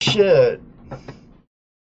shit.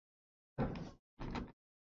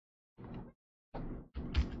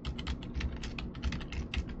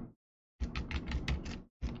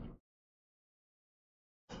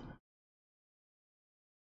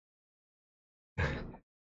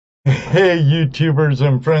 Hey, YouTubers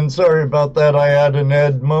and friends, sorry about that. I had an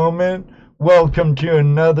Ed moment. Welcome to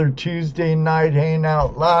another Tuesday night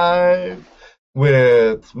Hangout Live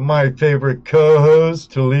with my favorite co-hosts,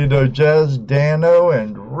 Toledo Jazz, Dano,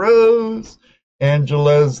 and Rose.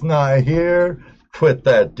 Angela's not here. Quit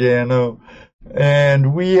that, Dano.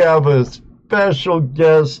 And we have a special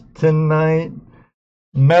guest tonight,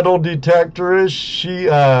 metal detectorist.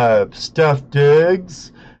 Stef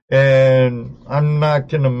Diggs. And I'm not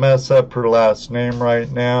going to mess up her last name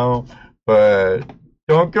right now, but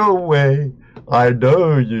don't go away. I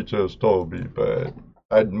know you just told me, but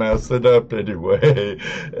I'd mess it up anyway.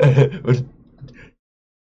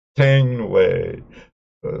 Tangway.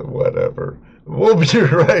 Whatever. We'll be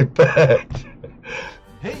right back.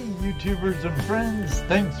 Hey, YouTubers and friends.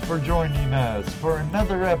 Thanks for joining us for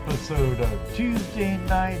another episode of Tuesday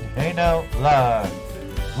Night Hangout Live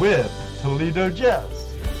with Toledo Jess,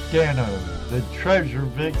 Dano, the Treasure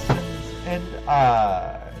Vixens, and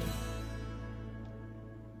I.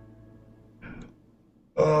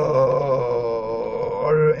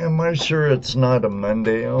 Oh, am I sure it's not a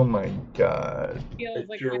Monday? Oh my God.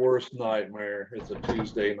 It's your worst nightmare. It's a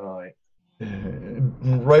Tuesday night.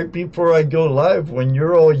 Right before I go live, when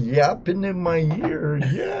you're all yapping in my ear,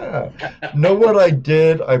 yeah. Know what I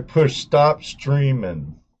did? I pushed stop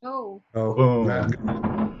streaming. Oh. Boom.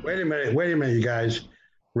 Wait a minute, you guys.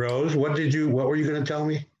 Rose, what were you going to tell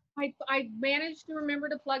me? I managed to remember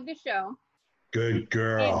to plug the show. Good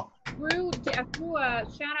girl. I threw a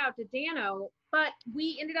shout out to Dano, but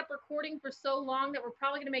we ended up recording for so long that we're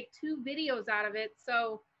probably going to make 2 videos out of it.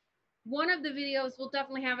 So one of the videos, we'll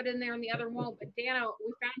definitely have it in there and the other won't. But Dano,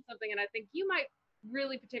 we found something and I think you might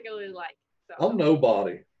really particularly like. So. I'm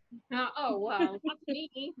nobody. Oh, well, not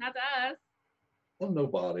me, not us. I'm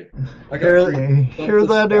nobody. Hear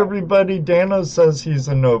that, everybody? Dano says he's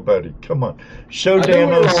a nobody. Come on. Show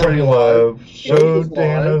Dano some love. Show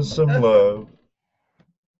Dano some love.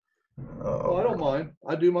 Well, I don't mind.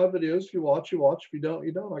 I do my videos. If you watch, you watch. If you don't,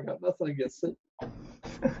 you don't. I got nothing against it.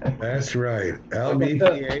 That's right.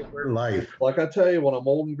 LBPA for life. Like I tell you, when I'm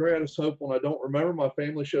old and gray, I just hope when I don't remember, my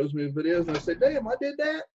family shows me videos and I say, damn, I did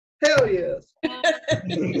that? Hell yes.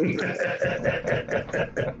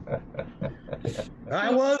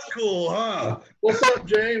 I was cool, huh? What's up,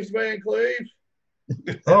 James Van Cleve?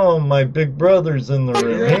 Oh, my big brother's in the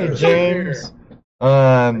room. Hey, James.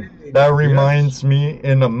 That reminds me,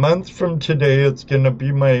 in a month from today, it's going to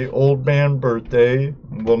be my old man birthday.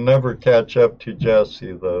 We'll never catch up to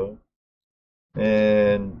Jesse, though.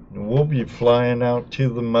 And we'll be flying out to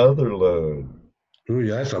the motherlode. Ooh,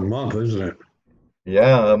 yeah, that's a month, isn't it?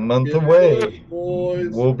 Yeah, a month away.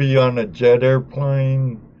 We'll be on a jet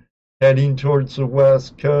airplane heading towards the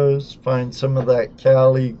West Coast, find some of that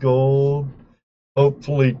Cali gold.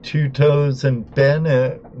 Hopefully Two Toes and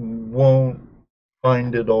Bennett won't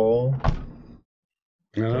find it all.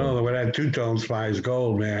 I know, the way that Two Tones finds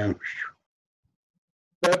gold, man.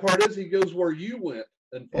 That part is he goes where you went.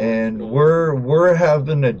 And we're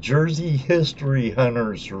having a Jersey History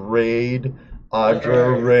Hunters raid.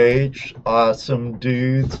 Audra Rage, awesome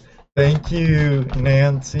dudes. Thank you,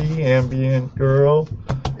 Nancy, Ambient Girl.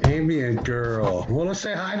 Ambient Girl. Well, let's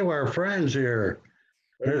say hi to our friends here.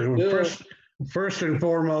 First and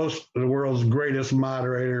foremost, the world's greatest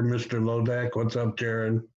moderator, Mr. Lodek. What's up,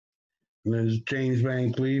 Jared? And there's James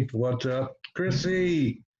Van Cleef. What's up?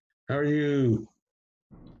 Chrissy, how are you?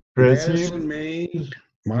 Chrissy. Madison, Maine.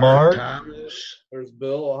 Mark. Thomas. There's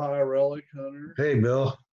Bill, Ohio Relic Hunter. Hey,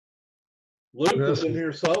 Bill. Luke is in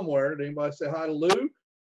here somewhere. Did anybody say hi to Luke?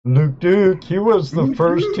 Luke Duke, he was the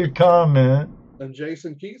first to comment. And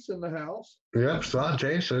Jason Keith's in the house. Yep, saw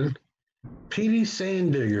Jason. PD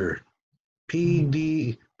Sandigger.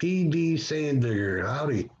 PD Sandigger.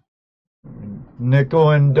 Howdy. Nickel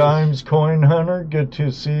and Dimes Coin Hunter, good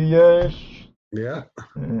to see you. Yeah.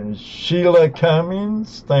 Sheila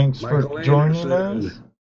Cummings, thanks Michael for joining Anderson. us.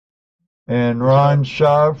 And Ron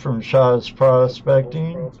Shaw from Shaw's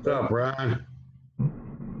Prospecting. What's up, Ron?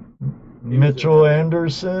 Mitchell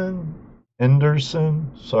Anderson.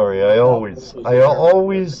 Sorry, I always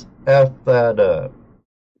F that up.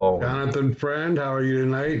 Always. Jonathan Friend, how are you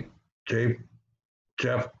tonight?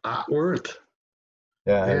 Jeff Otworth.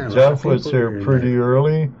 Yeah, Man, Jeff was here pretty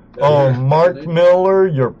early. Oh, Mark Miller,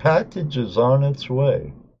 your package is on its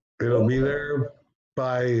way. It'll be there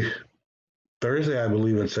by Thursday, I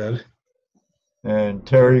believe it said. And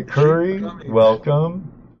Terry Curry,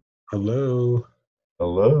 welcome. Hello.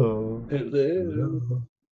 Hello. Hello.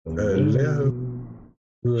 Hello.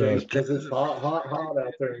 James says it's hot out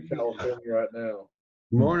there in California right now.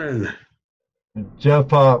 Morning. Jeff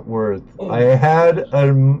Otworth. I had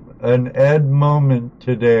an Ed moment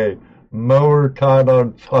today. Mower caught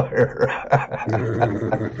on fire.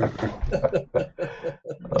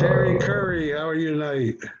 Terry Curry, how are you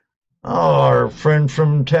tonight? Our friend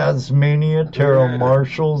from Tasmania, Terrell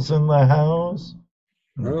Marshall's in the house.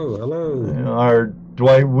 Oh, hello. Our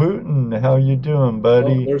Dwight Wooten, how you doing,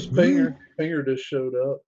 buddy? Oh, there's Pinger. Pinger just showed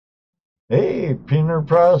up. Hey, Pinger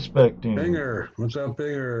Prospecting. Pinger, what's up,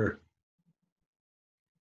 Pinger?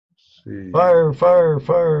 See. Fire,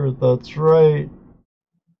 that's right.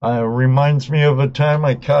 Reminds me of a time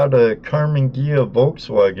I caught a Carmen Ghia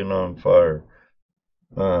Volkswagen on fire.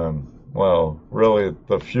 Well, really,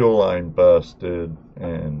 the fuel line busted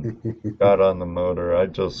and got on the motor. I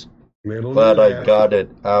just glad I got it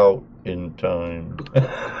out in time.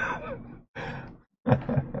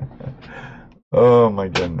 Oh my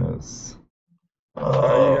goodness.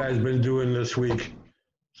 How you guys been doing this week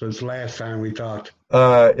since last time we talked?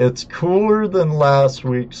 It's cooler than last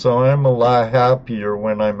week, so I'm a lot happier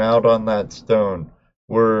when I'm out on that stone.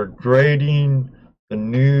 We're grading the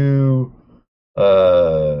new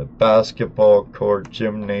basketball court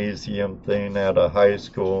gymnasium thing at a high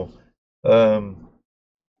school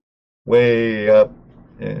way up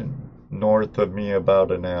north of me,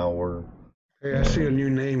 about an hour. Hey, I see a new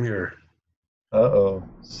name here.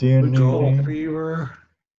 See a new Gold name? Fever.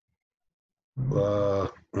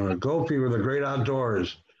 Gold Fever, the great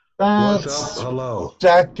outdoors. That's What's up? Hello.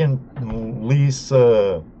 Jack and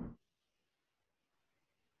Lisa.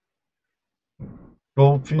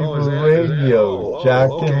 Gold Fever Radio. Jack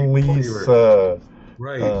and Lisa.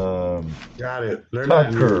 Right. Got it. They're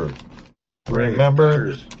Tucker.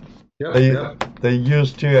 Remember? Yep. They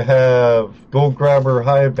used to have Gold Grabber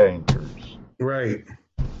High Bankers. Right.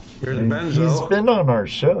 Here's Benzo. He's been on our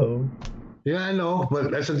show. Yeah, I know, but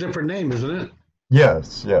that's a different name, isn't it?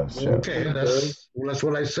 Yes. Okay, that's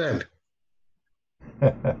what I said.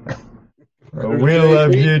 We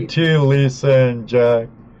love you too, Lisa and Jack.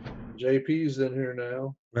 JP's in here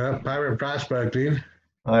now. Pirate Prospecting.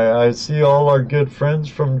 I see all our good friends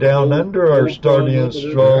from down under are starting to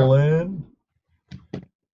stroll in.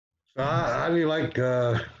 How do you like?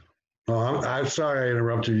 I'm sorry I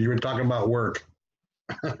interrupted you. You were talking about work.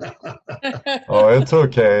 Oh, it's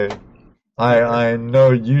okay. I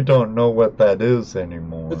know you don't know what that is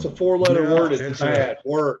anymore. It's a 4-letter word. It's bad.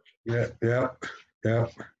 Work. Yeah.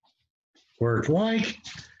 Work. Like.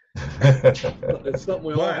 It's something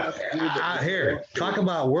we all have to do. Here, talk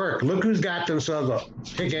about work. Look who's got themselves a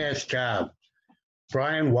kick-ass job.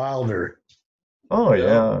 Brian Wilder. Oh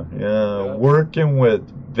yeah. Working with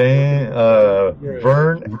Vern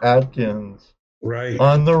Atkins. Right.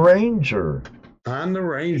 On the Ranger.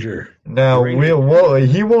 Now,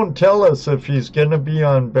 he won't tell us if he's going to be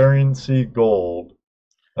on Bering Sea Gold.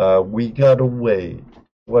 We got to wait.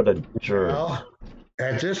 What a jerk. Well,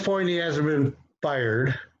 at this point, he hasn't been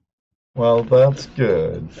fired. Well, that's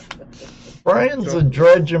good. Brian's a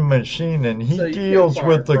dredging machine, and he deals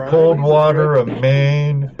with the cold water of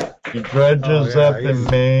Maine. He dredges up in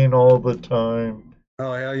Maine all the time.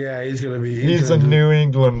 Oh, hell yeah, he's going to be... He's a New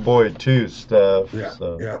England boy, too, Stef.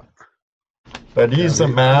 Yeah. But he's a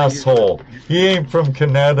masshole. He ain't from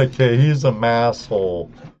Connecticut. He's a masshole.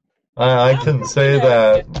 I can say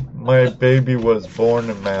that. My baby was born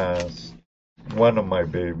in Mass. One of my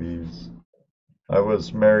babies. I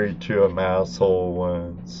was married to a masshole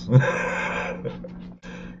once. I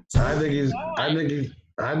think he's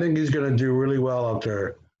going to do really well out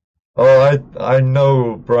there. Oh, I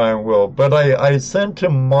know Brian will. But I sent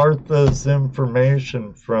him Martha's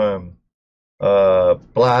information from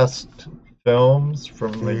Blast Films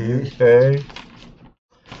from the UK.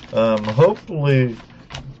 Hopefully,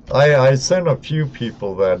 I sent a few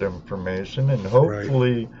people that information, and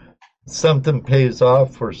hopefully something pays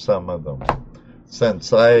off for some of them.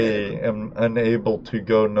 Since I am unable to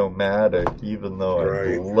go nomadic, even though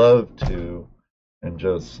I'd love to, and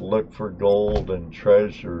just look for gold and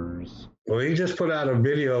treasures. Well, he just put out a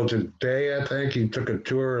video today, I think. He took a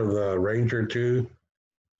tour of the Ranger 2.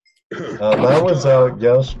 That was out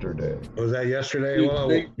yesterday. Was that yesterday? Well,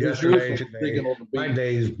 yesterday, today. My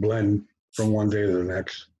days blend from one day to the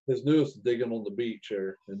next. His newest digging on the beach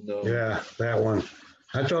here. Yeah, that one.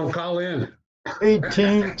 I told him, call in. Hey,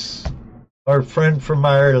 Tinks, our friend from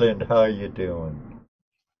Ireland, how you doing?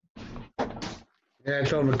 Yeah, I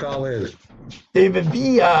told him to call in. David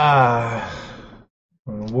Villa.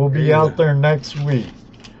 We'll be out there next week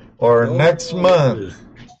or next month.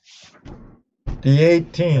 The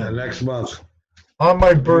 18th. Next month. On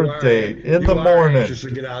my birthday, in the morning. Just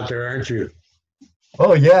to get out there, aren't you?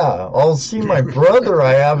 Oh, yeah. I'll see my brother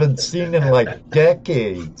I haven't seen in like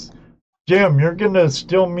decades. Jim, you're going to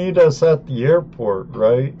still meet us at the airport,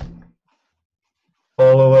 right?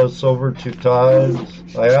 Follow us over to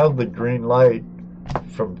Todd's. I have the green light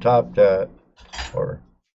from Top Dat.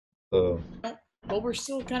 Well, we're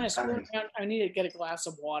still kind of screwing out. I need to get a glass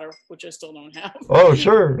of water, which I still don't have. Oh,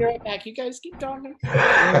 sure. Be right back. You guys keep talking. We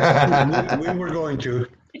were going to.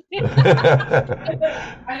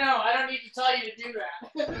 I know. I don't need to tell you to do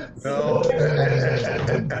that. No.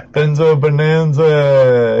 Benzo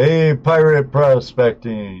Bonanza. Hey, pirate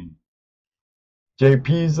prospecting.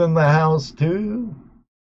 JP's in the house too.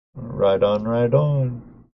 Right on, right on.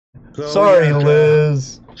 So sorry,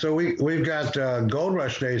 Liz. So we've got Gold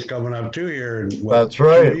Rush Days coming up too here. That's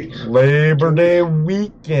right. Labor Day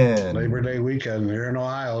weekend. Labor Day weekend here in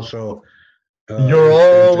Ohio. So you're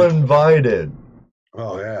all invited.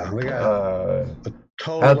 Oh yeah, we got a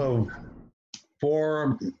total of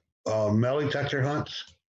 4 metal detector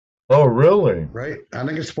hunts. Oh really? Right. I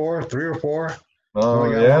think it's 3 or 4.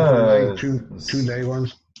 Oh yeah. Two day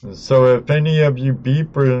ones. So if any of you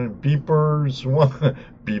beepers want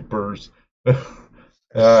beepers.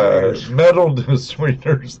 Metal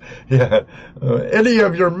sweeteners, yeah. Any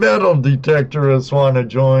of your metal detectorists want to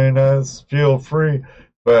join us, feel free.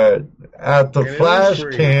 But at the Flash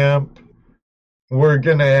Camp, we're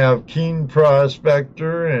gonna have Keen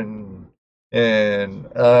Prospector and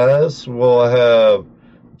us. We'll have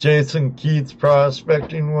Jason Keats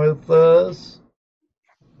prospecting with us.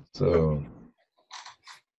 So.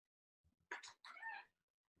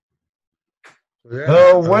 Yeah,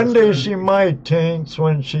 Oh, one day she might, Tanks,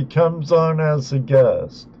 when she comes on as a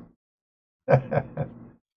guest.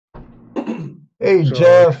 Hey, so,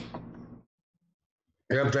 Jeff.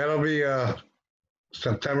 Yep, that'll be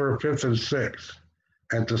September 5th and 6th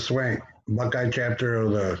at the Swank, Buckeye chapter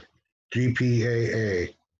of the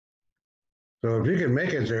GPAA. So if you can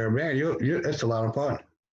make it there, man, it's a lot of fun.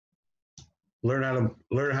 Learn how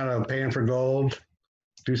to pan for gold,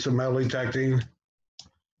 do some metal detecting,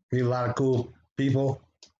 meet a lot of cool people.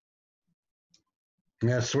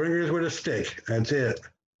 Yeah, swingers with a stick. That's it.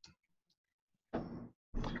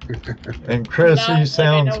 And Chrissy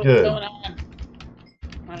sounds good. I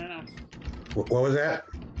don't know. What was that?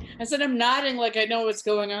 I said I'm nodding like I know what's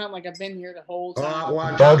going on, like I've been here the whole time.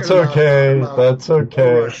 Well, that's okay. That's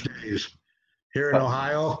okay. Rush Days here in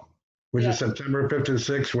Ohio, which is September 5th and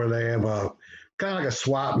 6th, where they have a kind of like a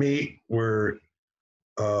swap meet where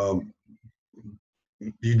you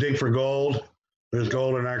dig for gold. There's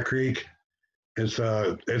gold in our creek. It's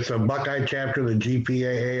a Buckeye chapter of the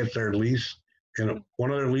GPAA. It's their lease, and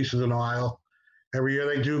one of their leases in Ohio. Every year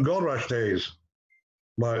they do Gold Rush Days,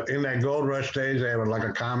 but in that Gold Rush Days they have like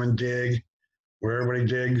a common dig where everybody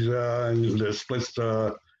digs and splits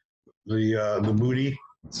the booty.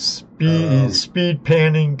 Speed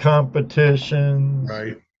panning competition.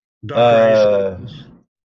 Right.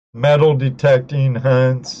 Metal detecting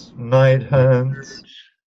hunts, night hunts.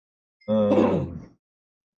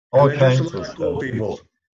 All kinds of stuff. Cool people.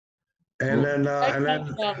 And then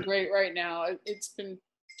that's not great right now. It's been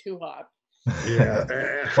too hot. Yeah.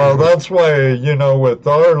 Well, that's why, with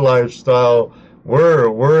our lifestyle,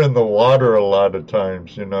 we're in the water a lot of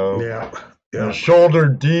times, Yeah. Shoulder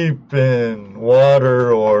deep in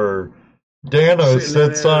water, or Dano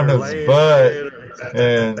sits on his butt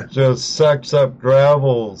and just sucks up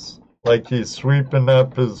gravels like he's sweeping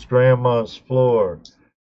up his grandma's floor.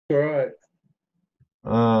 All right.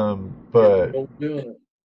 But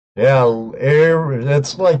yeah,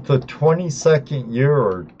 it's like the 22nd year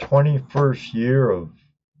or 21st year of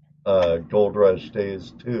Gold Rush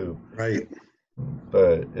Days too. Right.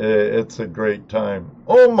 But it's a great time.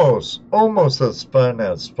 Almost as fun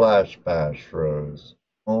as Flash Bash, Rose.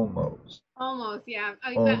 Almost, yeah.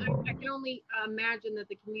 I can only imagine that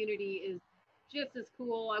the community is just as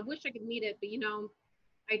cool. I wish I could meet it, but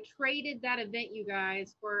I traded that event, you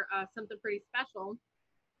guys, for something pretty special.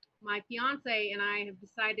 My fiance and I have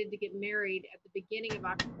decided to get married at the beginning of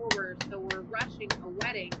October, so we're rushing a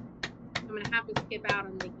wedding. I'm going to have to skip out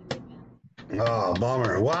on making the event. Oh,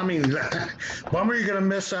 bummer. Well, I mean, bummer you're going to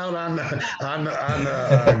miss out on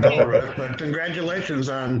Gold Rush, but congratulations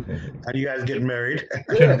on you guys getting married.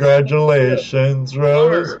 Congratulations,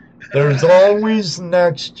 Rose. There's always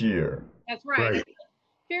next year. That's right.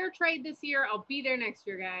 Fair trade this year. I'll be there next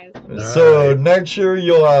year, guys. So next year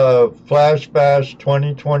you'll have Flash Bash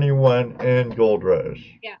 2021 and Gold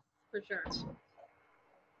Rush. Yeah, for sure.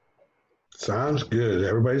 Sounds good.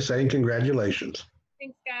 Everybody's saying congratulations.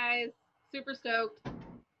 Thanks, guys. Super stoked.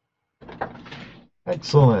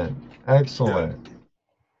 Excellent. Excellent.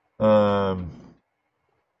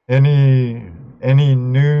 Any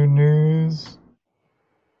new news?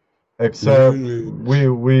 Except New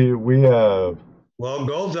news. we have. Well,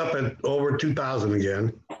 gold's up at over 2,000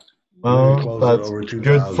 again. Well, that's over good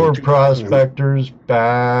 2,000. for prospectors,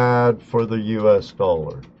 bad for the U.S.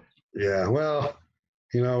 dollar. Yeah, well,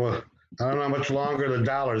 you know, I don't know how much longer the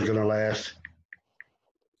dollar's going to last.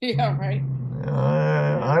 Yeah, right.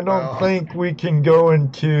 I don't Well, think we can go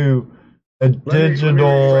into a let me digital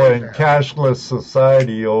rephrase and that. cashless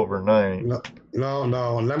society overnight. No.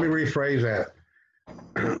 Let me rephrase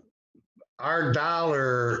that. Our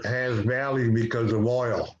dollar has value because of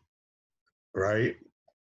oil, right?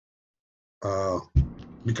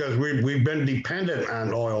 Because we've been dependent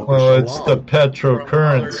on oil for Well, so it's long. the From other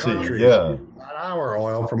petrocurrency, countries, yeah. not our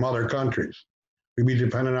oil, from other countries. We'd be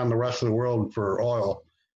dependent on the rest of the world for oil,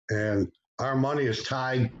 and our money is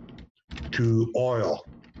tied to oil.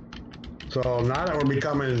 So now that we're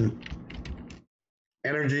becoming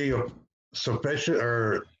energy sufficient,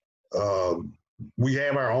 or we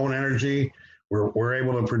have our own energy, we're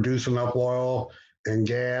able to produce enough oil and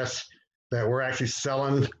gas that we're actually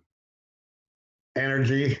selling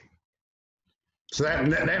energy. So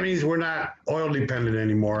that means we're not oil dependent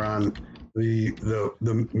anymore on the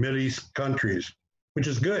Mideast countries, which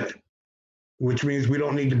is good. Which means we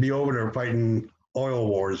don't need to be over there fighting oil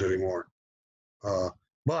wars anymore.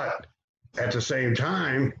 But at the same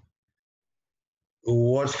time,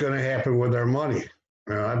 what's going to happen with our money?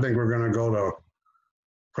 I think we're going to go to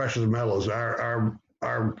precious metals. Our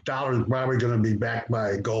dollar is probably going to be backed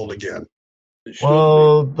by gold again. It should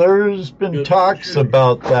Well, there's been It talks should be.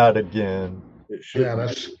 about that again. be. It should Yeah, be.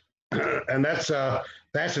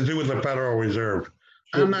 that's to do with the Federal Reserve.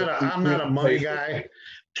 Should I'm not a money guy.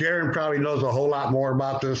 Jaron probably knows a whole lot more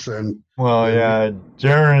about this than. Well, yeah,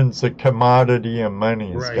 Jaron's a commodity and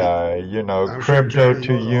monies Right. guy. You know, I'm sure crypto Jaron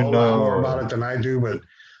to knows a you whole lot more know. about it than I do, but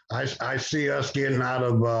I see us getting out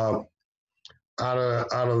of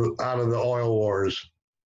the oil wars,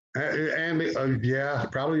 and yeah,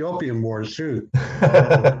 probably opium wars too.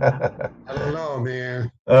 I don't know,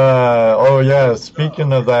 man. Oh yeah,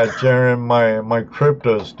 speaking of that, Jaron, my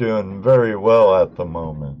crypto's doing very well at the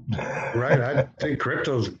moment. Right, I think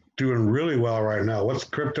crypto's doing really well right now. What's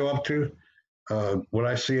crypto up to? What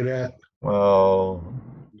I see it at? Well,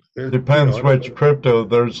 depends which crypto.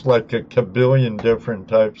 There's like a kabillion different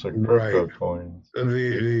types of crypto coins.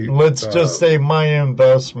 Let's just say my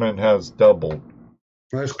investment has doubled.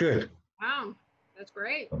 That's good. Wow, that's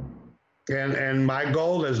great. And my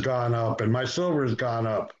gold has gone up, and my silver has gone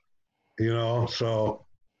up. So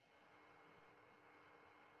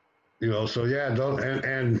yeah,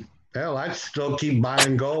 and hell, I'd still keep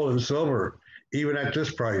buying gold and silver even at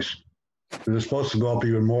this price. It's supposed to go up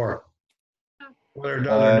even more. Whether it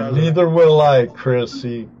does or doesn't. Neither will I,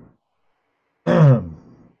 Chrissy.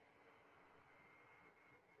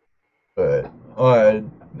 But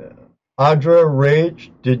Audra,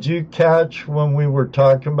 Rach, did you catch when we were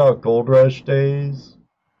talking about Gold Rush days?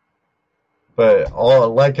 But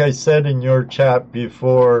like I said in your chat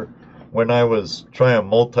before, when I was trying to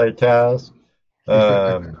multitask,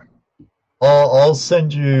 I'll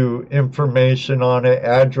send you information on it,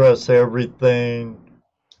 address everything,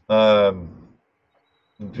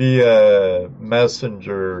 via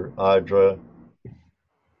Messenger, Audra.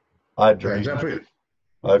 I'd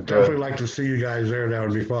definitely like to see you guys there. That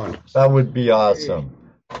would be fun. That would be awesome.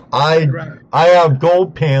 I have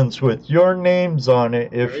gold pans with your names on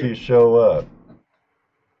it if you show up.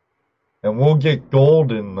 And we'll get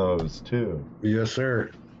gold in those too. Yes,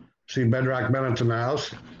 sir. See Bedrock Bennett's in the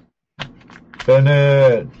house.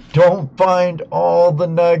 Bennett, don't find all the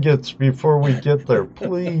nuggets before we get there,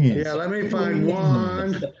 please. Yeah, let me find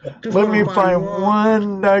one. Let me find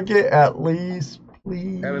one nugget at least,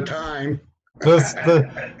 please. At a time.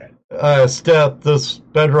 Steph, this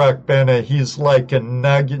Bedrock Bennett, he's like a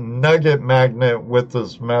nugget magnet with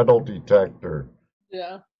his metal detector.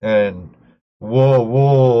 Yeah. And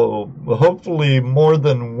we'll hopefully more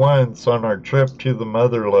than once on our trip to the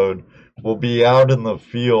Motherlode, we'll be out in the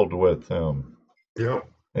field with him. Yep.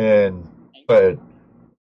 But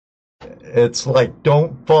it's like,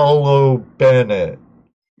 don't follow Bennett,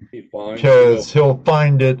 because he'll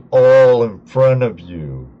find it all in front of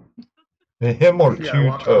you. Him or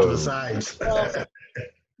Two Toes. Well,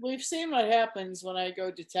 we've seen what happens when I go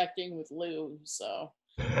detecting with Lou, so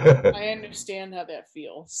I understand how that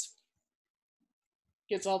feels.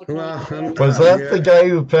 Gets all the Was that the guy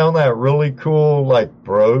who found that really cool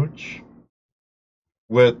brooch?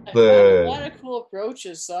 with I found a lot the of cool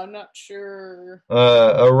approaches, so I'm not sure.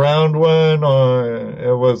 a round one on.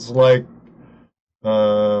 It was like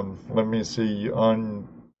let me see on.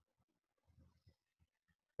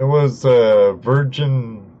 It was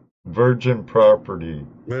virgin property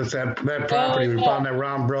There's that Oh, property. We yeah. found that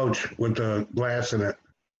round brooch with the glass in it.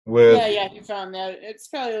 with Yeah, you found that. It's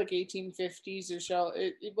probably like 1850s or so.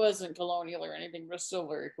 It wasn't colonial or anything, but still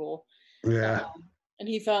very cool. Yeah. And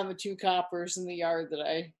he found the 2 coppers in the yard that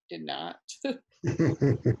I did not. I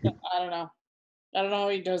don't know. I don't know how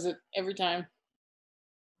he does it every time.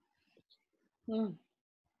 Hmm.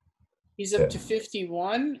 He's up yeah. to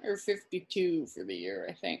 51 or 52 for the year,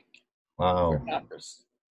 I think, for Wow. coppers.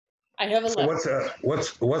 I have So 11.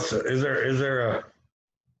 is there a,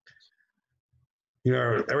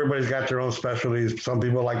 everybody's got their own specialties. Some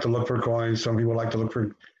people like to look for coins. Some people like to look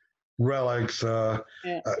for relics. Yeah.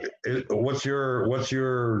 What's your,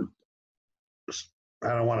 I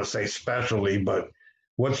don't want to say specialty, but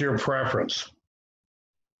what's your preference?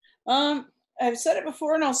 I've said it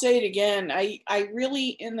before and I'll say it again. I really,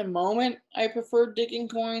 in the moment, I prefer digging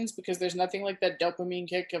coins because there's nothing like that dopamine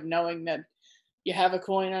kick of knowing that you have a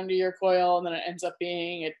coin under your coil and then it ends up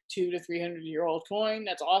being a 200 to 300-year-old coin.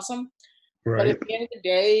 That's awesome. But Right. at the end of the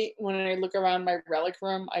day, when I look around my relic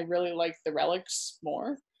room, I really like the relics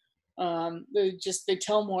more. They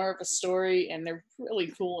tell more of a story and they're really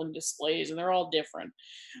cool in displays and they're all different.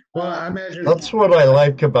 Well, I imagine That's what I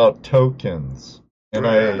like about tokens. And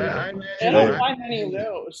right, I I imagine don't find any of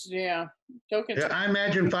those. Yeah, tokens. yeah, I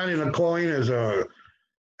imagine finding a coin is a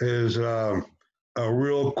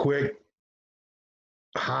real quick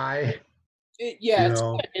high. Yeah, You it's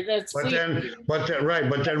know, quick. That's but fleet.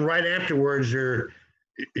 then right afterwards you're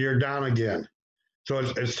down again. So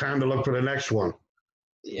it's time to look for the next one.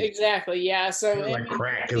 Exactly. Yeah. So Kind of like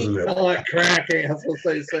crack, isn't I it? like cracking. I was gonna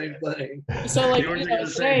say the same thing. So like You were thinking the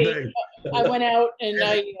same today, thing. I went out and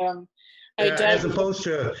I As dug. opposed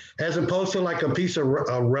to like a piece of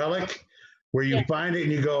a relic where you Yeah, find it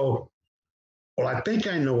and you go, well, I think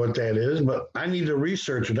I know what that is, but I need to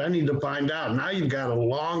research it. I need to find out. Now you've got a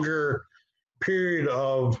longer period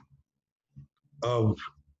of like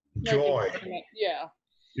joy, yeah.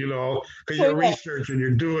 because Well, you're yeah. researching,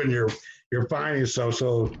 you're doing, you're finding stuff.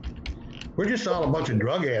 So we're just all a bunch of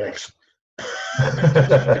drug addicts.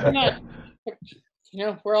 We're not,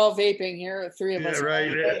 we're all vaping here. 3 of Yeah, us.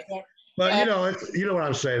 right. But it's what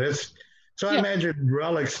I'm saying. It's so I Yeah. imagine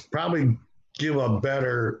relics probably give a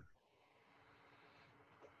better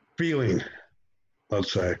feeling.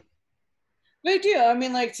 Let's say. They do. I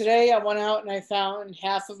mean, like today, I went out and I found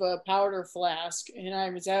half of a powder flask, and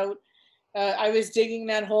I was out. I was digging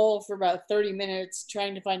that hole for about 30 minutes,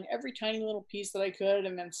 trying to find every tiny little piece that I could,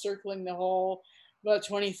 and then circling the hole about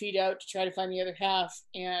 20 feet out to try to find the other half.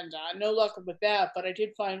 And no luck with that, but I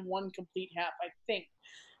did find one complete half, I think.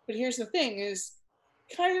 But here's the thing: is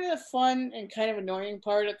kind of the fun and kind of annoying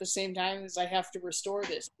part at the same time is I have to restore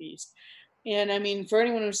this piece. And I mean, for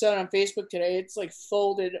anyone who saw it on Facebook today, it's like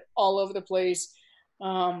folded all over the place.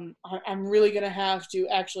 I'm really gonna have to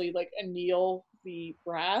actually like anneal the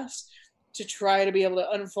brass to try to be able to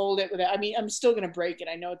unfold it without. I mean, I'm still gonna break it.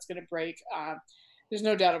 I know it's gonna break. There's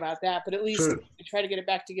no doubt about that. But at least So, I try to get it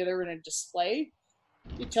back together in a display.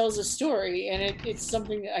 It tells a story, and it's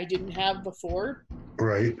something that I didn't have before.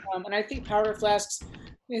 right. And I think powder flasks,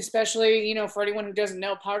 especially for anyone who doesn't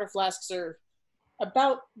know, powder flasks are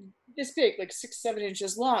about this big, like 6-7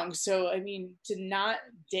 inches long. So I mean, to not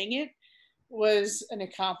ding it was an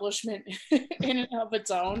accomplishment in and of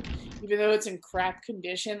its own, even though it's in crap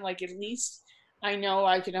condition. Like at least I know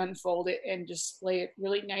I can unfold it and display it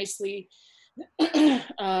really nicely,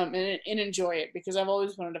 and enjoy it because I've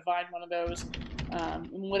always wanted to find one of those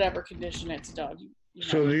in whatever condition it's done.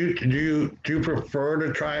 So do you prefer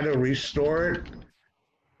to try to restore it,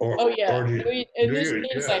 Oh yeah, or in this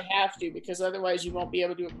case yeah. I have to because otherwise you won't be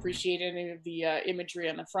able to appreciate any of the imagery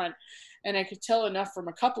on the front. And I could tell enough from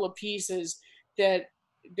a couple of pieces that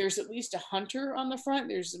there's at least a hunter on the front.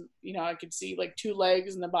 There's I could see like 2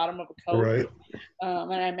 legs in the bottom of a coat, Right.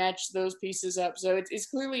 And I matched those pieces up. So it's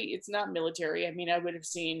clearly it's not military. I mean, I would have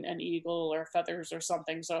seen an eagle or feathers or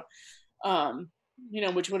something. So,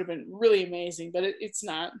 which would have been really amazing, but it's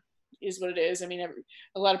not. Is what it is. I mean,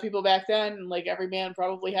 a lot of people back then, like every man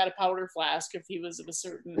probably had a powder flask if he was of a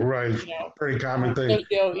certain, Right. Pretty common thing.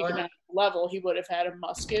 socioeconomic level. He would have had a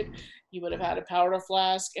musket. He would have had a powder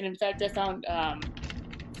flask. And in fact, I found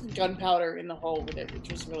gunpowder in the hole with it,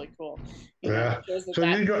 which was really cool. Yeah.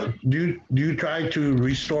 So do you try to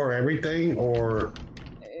restore everything, or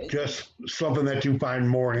just something that you find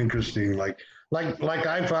more interesting? Like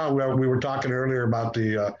I found, we were talking earlier about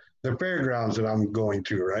the the fairgrounds that I'm going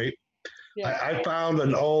to, right? Yeah. I found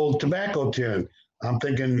an old tobacco tin. I'm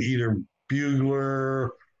thinking either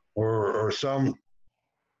Bugler or some,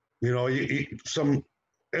 some.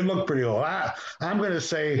 It looked pretty old. I'm going to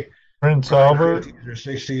say Prince probably Albert. 50s or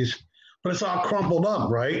 60s, but it's all crumpled up,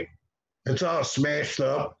 right? It's all smashed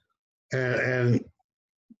up. And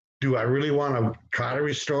do I really want to try to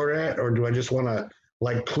restore that, or do I just want to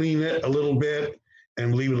like clean it a little bit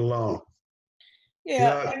and leave it alone?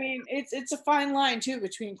 Yeah, Yeah, I mean, it's a fine line too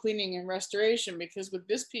between cleaning and restoration, because with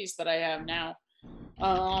this piece that I have now,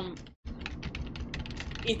 um,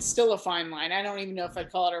 it's still a fine line. I don't even know if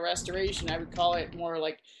I'd call it a restoration. I would call it more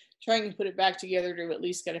like trying to put it back together to at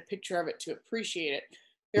least get a picture of it to appreciate it.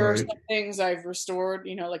 There are right. some things I've restored,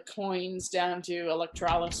 like coins down to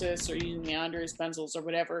electrolysis or using the Andres pencils or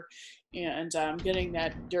whatever, and getting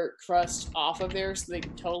that dirt crust off of there so they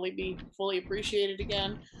can totally be fully appreciated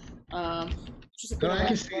again. Um, just a So bit I around.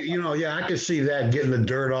 can see, yeah, I can see that getting the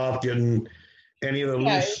dirt off, getting any of the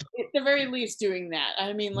Yeah, loose. at the very least doing that.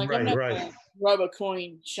 I mean, like, I'm Right, not right, gonna rub a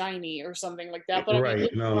coin shiny or something like that, but I mean, right.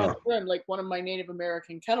 looking No, around no. the room, like one of my Native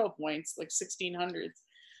American kettle points, like 1600s,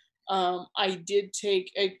 I did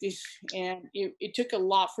take and it took a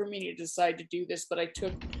lot for me to decide to do this, but I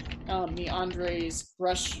took the Andres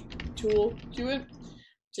brush tool to it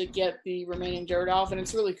to get the remaining dirt off, and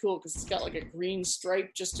it's really cool because it's got like a green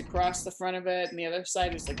stripe just across the front of it, and the other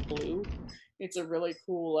side is like blue. It's a really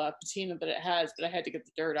cool patina that it has, but I had to get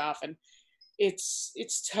the dirt off, and it's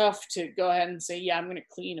tough to go ahead and say, yeah, I'm going to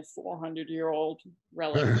clean a 400-year-old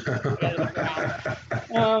relic out of the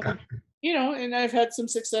ground. And I've had some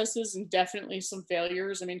successes and definitely some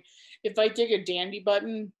failures. I mean, if I dig a dandy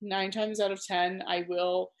button, 9 times out of 10, I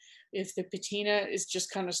will. If the patina is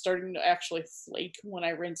just kind of starting to actually flake when I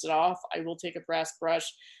rinse it off, I will take a brass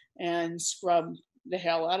brush and scrub the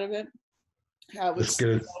hell out of it. Just get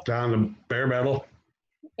it down to bare metal.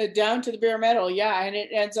 Down to the bare metal, yeah, and it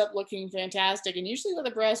ends up looking fantastic. And usually with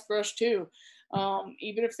a brass brush too,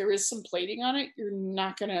 even if there is some plating on it, you're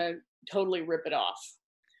not gonna totally rip it off.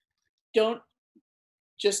 Don't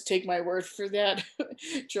just take my word for that.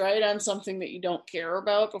 Try it on something that you don't care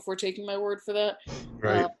about before taking my word for that.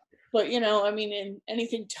 Right. But I mean, in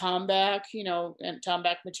anything tomback, and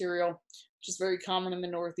tomback material, which is very common in the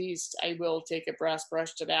Northeast, I will take a brass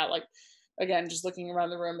brush to that. Like, again, just looking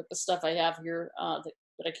around the room at the stuff I have here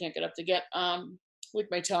that I can't get up to get, with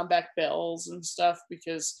my tomback bells and stuff,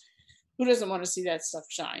 because who doesn't want to see that stuff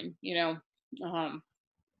shine?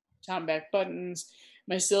 Tomback buttons.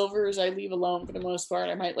 My silvers I leave alone for the most part.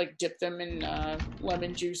 I might like dip them in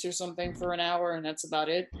lemon juice or something for an hour, and that's about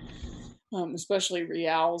it. Especially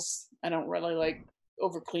reals. I don't really like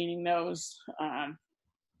over cleaning those. But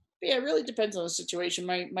yeah, it really depends on the situation.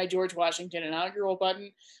 My George Washington inaugural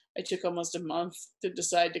button, I took almost a month to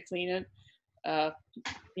decide to clean it.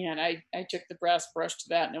 And I took the brass brush to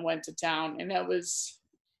that and I went to town. And that was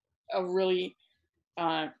a really,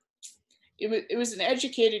 it was an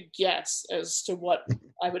educated guess as to what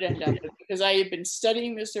I would end up with, because I had been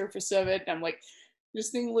studying the surface of it. And I'm like, this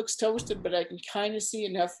thing looks toasted, but I can kind of see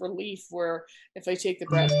enough relief where if I take the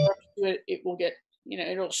brass brush to it, it will get,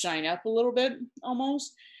 it'll shine up a little bit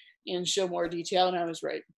almost and show more detail. And I was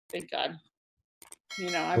right. Thank God.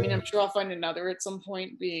 I mean, I'm sure I'll find another at some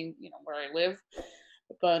point, being, where I live,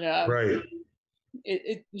 but Right.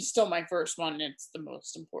 it's still my first one. And it's the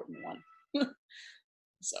most important one.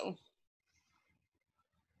 So.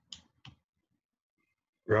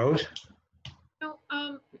 Rose? So,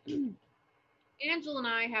 Angela and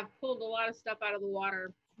I have pulled a lot of stuff out of the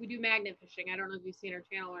water. We do magnet fishing. I don't know if you've seen our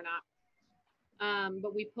channel or not.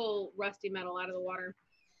 But we pull rusty metal out of the water.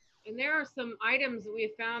 And there are some items that we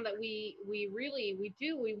have found that we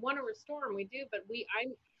want to restore them. We do, but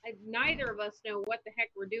neither of us know what the heck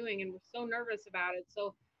we're doing, and we're so nervous about it.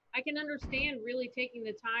 So I can understand really taking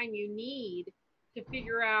the time you need to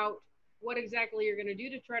figure out what exactly you're going to do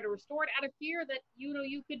to try to restore it, out of fear that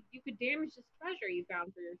you could damage this treasure you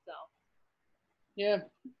found for yourself. Yeah,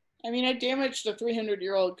 I mean, I damaged a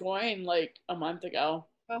 300-year-old coin like a month ago.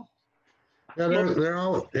 Oh. Yeah,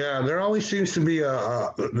 there always seems to be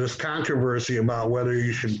this controversy about whether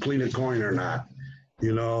you should clean a coin or not.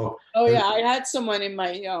 Oh yeah, I had someone in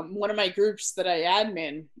my one of my groups that I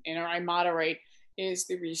admin and or I moderate is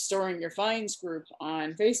the Restoring Your Finds group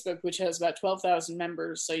on Facebook, which has about 12,000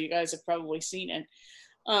 members. So you guys have probably seen it.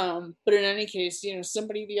 But in any case,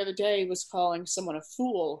 somebody the other day was calling someone a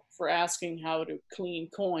fool for asking how to clean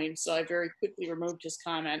coins. So I very quickly removed his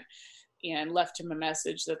comment and left him a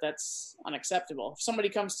message that that's unacceptable. If somebody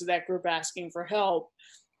comes to that group asking for help,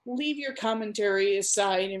 leave your commentary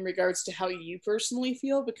aside in regards to how you personally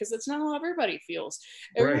feel, because that's not how everybody feels.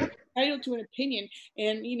 Everyone's entitled to an opinion,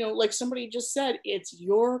 and like somebody just said, it's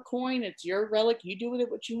your coin, it's your relic, you do with it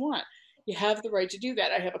what you want. You have the right to do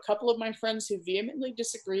that. I have a couple of my friends who vehemently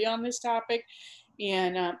disagree on this topic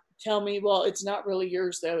and tell me, well, it's not really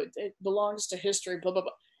yours though, it belongs to history, blah blah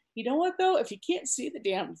blah. You know what though, if you can't see the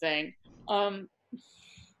damn thing,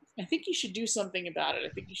 I think you should do something about it. I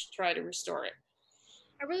think you should try to restore it.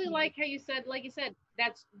 I really like how you said,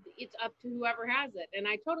 it's up to whoever has it. And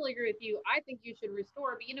I totally agree with you. I think you should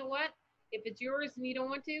restore it. But you know what? If it's yours and you don't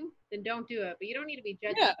want to, then don't do it. But you don't need to be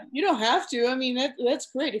judged. Yeah, you don't have to. I mean,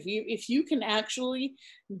 that's great. If you can actually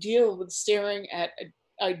deal with staring at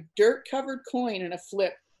a dirt covered coin in a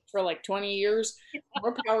flip for like 20 years,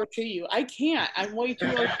 more power to you. I can't. I'm way too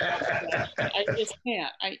old. I just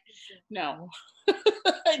can't. No.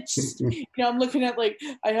 I'm looking at, like,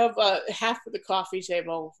 I have half of the coffee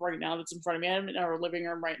table right now that's in front of me. I'm in our living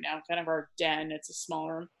room right now, kind of our den. It's a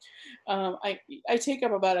small room. I take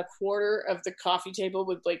up about a quarter of the coffee table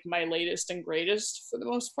with like my latest and greatest for the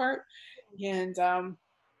most part, and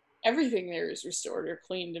everything there is restored or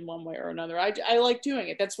cleaned in one way or another. I like doing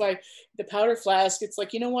it. That's why the powder flask, it's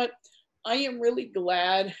like, you know what? I am really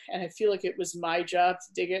glad, and I feel like it was my job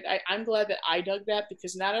to dig it. I'm glad that I dug that,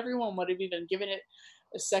 because not everyone would have even given it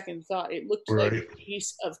a second thought. It looked like a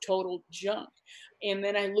piece of total junk. And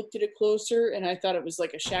then I looked at it closer, and I thought it was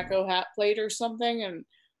like a Shaco hat plate or something. And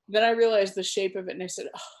then I realized the shape of it, and I said,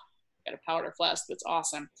 oh, I got a powder flask. That's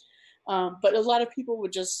awesome. But a lot of people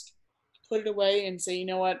would just put it away and say, you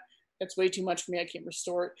know what? That's way too much for me. I can't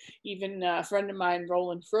restore it. Even a friend of mine,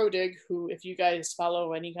 Roland Frodig, who, if you guys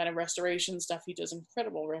follow any kind of restoration stuff, he does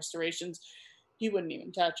incredible restorations. He wouldn't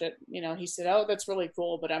even touch it. He said, oh, that's really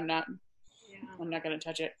cool, but I'm not going to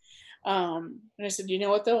touch it. And I said, you know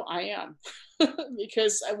what though? I am,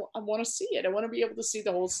 because I want to see it. I want to be able to see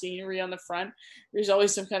the whole scenery on the front. There's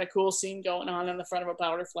always some kind of cool scene going on the front of a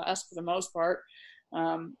powder flask for the most part.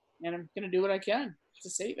 And I'm going to do what I can to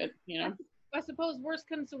save it, I suppose worst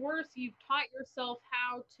comes to worst, you've taught yourself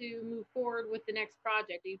how to move forward with the next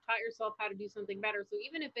project. You've taught yourself how to do something better. So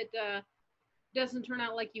even if it doesn't turn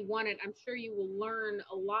out like you wanted, I'm sure you will learn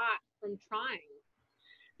a lot from trying.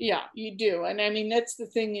 Yeah, you do. And I mean, that's the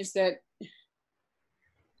thing, is that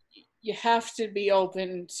you have to be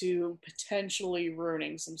open to potentially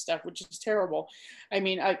ruining some stuff, which is terrible. I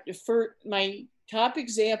mean, for my top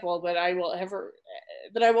example that I will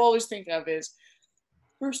always think of is,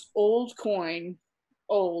 first old coin,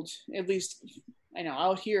 at least I know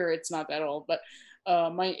out here it's not that old, but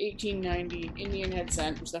my 1890 Indian head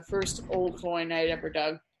cent was the first old coin I'd ever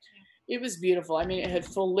dug. It was beautiful. I mean, it had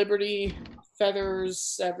full Liberty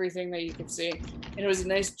feathers, everything that you could see, and it was a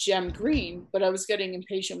nice gem green, but I was getting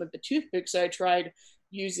impatient with the toothpick, so I tried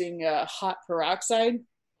using hot peroxide,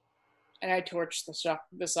 and I torched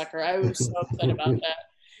the sucker. I was so upset about that.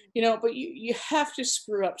 But you have to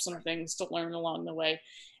screw up some things to learn along the way.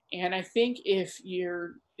 And I think as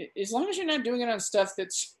long as you're not doing it on stuff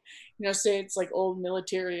that's, say it's like old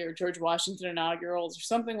military or George Washington inaugurals or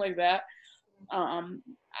something like that,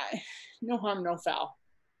 no harm, no foul.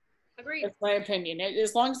 Agreed. That's my opinion.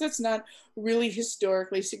 As long as that's not really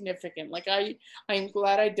historically significant. Like I'm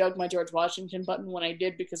glad I dug my George Washington button when I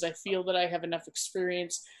did, because I feel that I have enough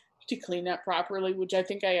experience to clean that properly, which I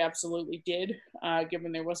think I absolutely did,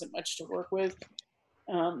 given there wasn't much to work with.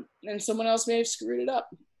 And someone else may have screwed it up.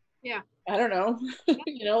 Yeah. I don't know.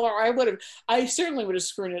 Or I certainly would have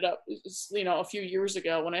screwed it up, a few years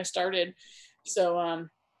ago when I started. So,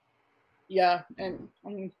 yeah. And I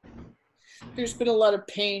mean, there's been a lot of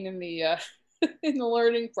pain in the, in the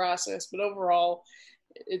learning process, but overall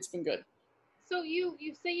it's been good. So you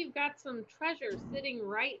say you've got some treasure sitting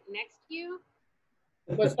right next to you?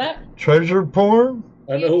 What's that? Treasure porn?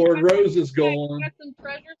 I know where Rose is going. You got some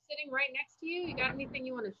treasure sitting right next to you? You got anything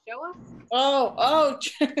you want to show us? Oh,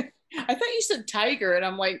 I thought you said tiger, and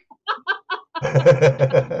I'm like, like,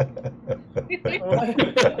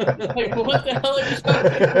 what the hell are you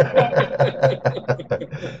talking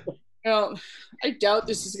about? I doubt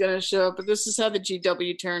this is going to show up, but this is how the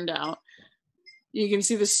GW turned out. You can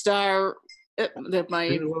see the star that my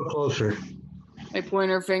Get a little closer. My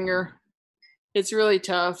pointer finger. It's really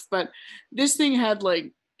tough, but this thing had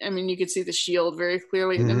you could see the shield very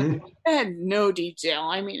clearly. Mm-hmm. And it had no detail.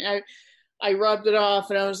 I mean, I rubbed it off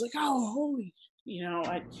and I was like, oh, holy,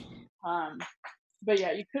 but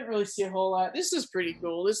yeah, you couldn't really see a whole lot. This is pretty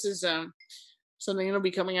cool. This is something that'll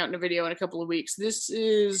be coming out in a video in a couple of weeks. This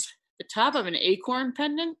is the top of an acorn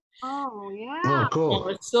pendant. Oh, yeah. Oh, cool.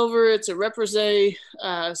 It's silver. It's a reprise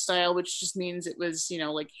style, which just means it was,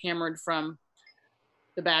 hammered from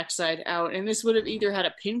the backside out, and this would have either had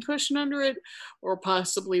a pin cushion under it, or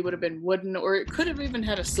possibly would have been wooden, or it could have even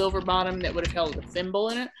had a silver bottom that would have held a thimble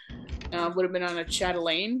in it. Would have been on a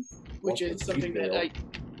chatelaine, which is something that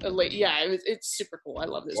it's super cool. I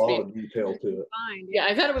love this A lot bead. of detail to it. Yeah,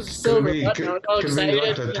 I thought it was a silver button. I was all could be excited.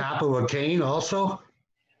 like the top of a cane also?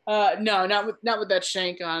 No, not with that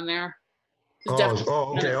shank on there. Okay.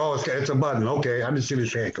 It's a button. Okay, I didn't see the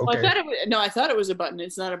shank. Okay. Well, I thought it was a button.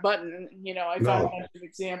 It's not a button. I found a bunch of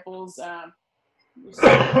examples.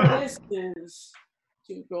 This is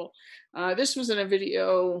too cool. This was in a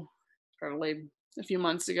video probably a few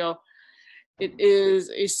months ago. It is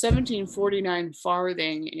a 1749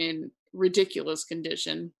 farthing in ridiculous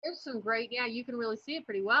condition. There's some great, you can really see it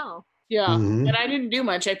pretty well. Yeah, and I didn't do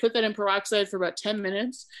much. I put that in peroxide for about 10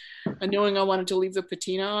 minutes, knowing I wanted to leave the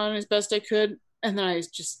patina on as best I could, and then I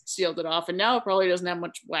just sealed it off. And now it probably doesn't have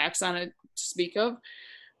much wax on it to speak of,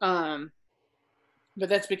 but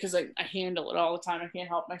that's because I handle it all the time. I can't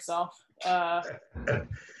help myself.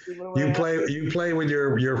 You play with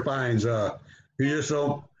your finds.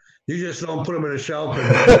 You just don't put them in a shelf.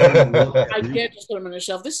 I can't just put them in a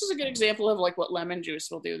shelf. This is a good example of like what lemon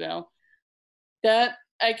juice will do, though. That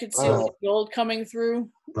I could see the gold coming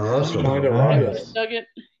through. Awesome. Dug it.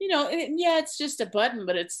 It's just a button,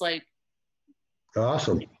 but it's like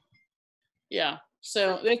awesome. Yeah.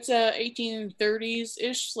 So it's a 1830s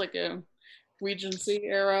ish, like a Regency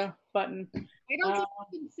era button. I don't think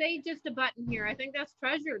you can say just a button here. I think that's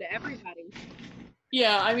treasure to everybody.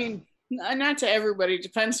 Yeah, I mean, not to everybody. It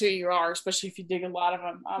depends who you are, especially if you dig a lot of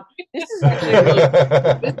them. This is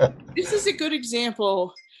actually this is a good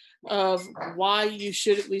example of why you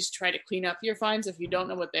should at least try to clean up your finds if you don't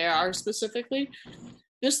know what they are specifically.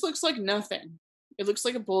 This looks like nothing. It looks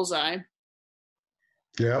like a bullseye.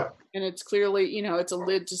 Yeah. And it's clearly, it's a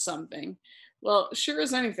lid to something. Well, sure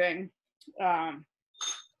as anything, I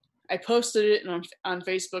posted it on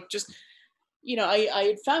Facebook. Just, I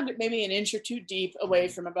had found it maybe an inch or two deep away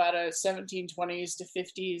from about a 1720s to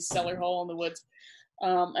 50s cellar hole in the woods.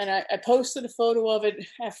 And I posted a photo of it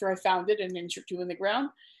after I found it an inch or two in the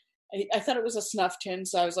ground. I thought it was a snuff tin,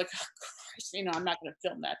 so I was like, oh, Christ, I'm not going to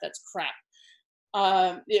film that. That's crap.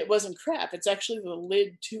 It wasn't crap. It's actually the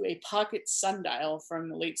lid to a pocket sundial from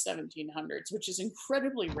the late 1700s, which is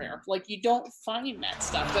incredibly rare. Like, you don't find that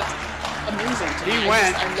stuff. That's amazing to me.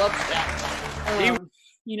 I love that.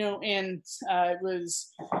 It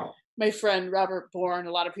was my friend Robert Bourne.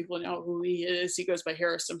 A lot of people know who he is. He goes by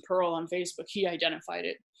Harrison Pearl on Facebook. He identified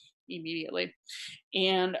it immediately.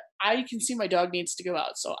 And I can see my dog needs to go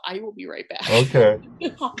out, so I will be right back. Okay.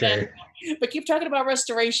 Okay. But keep talking about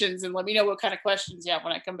restorations and let me know what kind of questions you have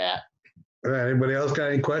when I come back. All right, anybody else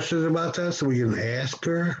got any questions about that so we can ask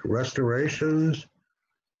her? Restorations?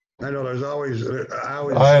 I know there's always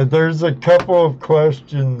there's a couple of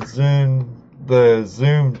questions in the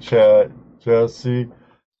Zoom chat, Jesse.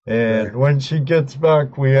 And when she gets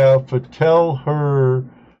back, we have to tell her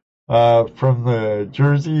from the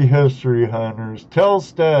Jersey History Hunters, tell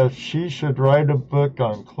Stef she should write a book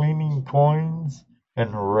on cleaning coins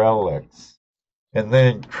and relics. And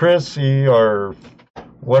then Chrissy,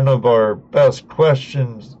 one of our best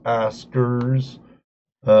questions askers,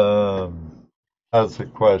 has a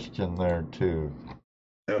question there too.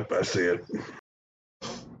 Yep, I see it.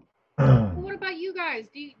 What about you guys?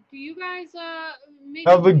 Do you guys maybe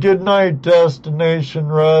have a good night, Destination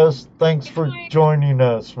Russ. Thanks for joining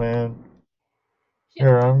us, man.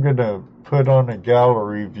 Here, I'm gonna put on a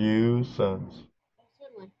gallery view since.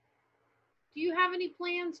 Certainly. Do you have any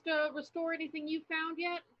plans to restore anything you found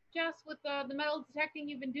yet, Jess, with the metal detecting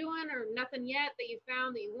you've been doing, or nothing yet that you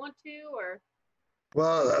found that you want to, or?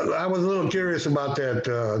 Well, I was a little curious about that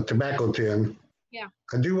tobacco tin. Yeah.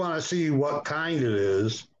 I do want to see what kind it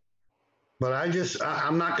is, but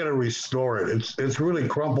I'm not going to restore it. It's really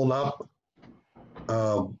crumpled up.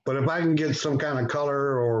 But if I can get some kind of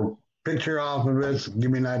color or picture off of it, give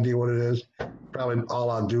me an idea what it is, probably all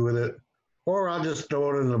I'll do with it. Or I'll just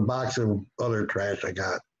throw it in a box of other trash I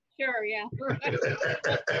got. Sure, yeah. Angela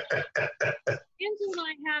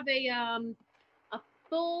and I have a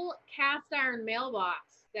full cast iron mailbox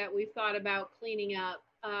that we've thought about cleaning up.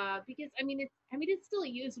 Because it's still a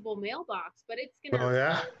usable mailbox, but it's gonna. Oh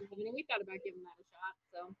yeah. We thought about giving that a shot.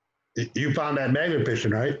 So. You found that magnet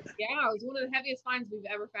fishing, right? Yeah, it was one of the heaviest finds we've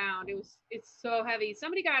ever found. It's so heavy.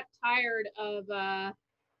 Somebody got tired of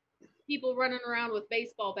people running around with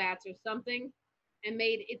baseball bats or something, and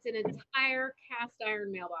it's an entire cast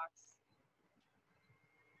iron mailbox.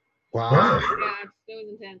 Wow. Yeah, it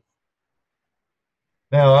was intense.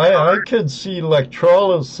 Now, I could see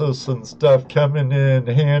electrolysis and stuff coming in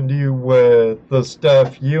handy with the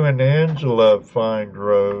stuff you and Angela find,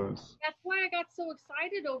 Rose. That's why I got so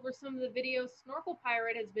excited over some of the videos Snorkel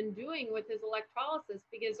Pirate has been doing with his electrolysis,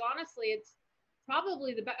 because honestly, it's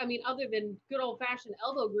probably the best. I mean, other than good old fashioned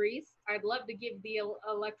elbow grease, I'd love to give the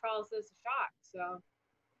electrolysis a shot. So,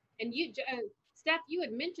 and you, Steph, you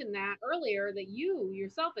had mentioned that earlier that you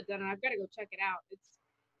yourself had done it. I've got to go check it out. It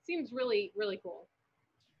seems really, really cool.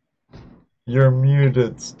 You're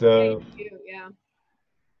muted, Steph. Yeah.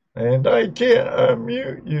 And I can't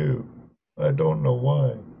unmute you. I don't know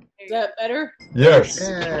why. Is that better? Yes.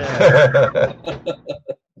 Yeah.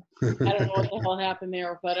 I don't know what the hell happened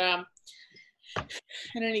there, but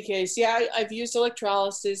in any case, yeah, I've used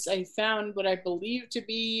electrolysis. I found what I believe to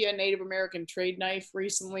be a Native American trade knife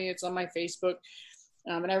recently. It's on my Facebook,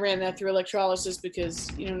 and I ran that through electrolysis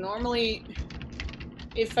because, you know, normally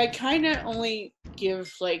if I kind of only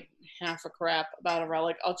give like half a crap about a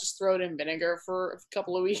relic, I'll just throw it in vinegar for a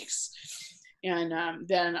couple of weeks, and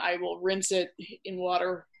then I will rinse it in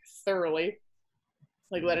water thoroughly,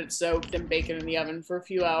 like let it soak, then bake it in the oven for a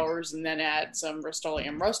few hours, and then add some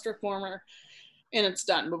Rust-Oleum rust reformer, and it's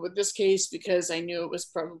done. But with this case, because I knew it was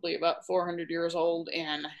probably about 400 years old,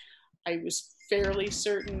 and I was fairly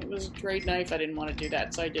certain it was a trade knife, I didn't want to do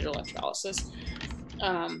that, so I did electrolysis.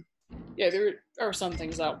 Yeah, there are some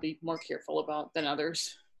things I'll be more careful about than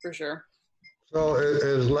others, for sure. So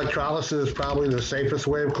is electrolysis probably the safest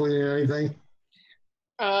way of cleaning anything?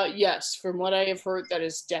 Yes, from what I have heard, that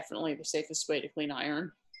is definitely the safest way to clean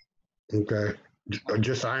iron. Okay.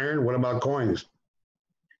 Just iron? What about coins?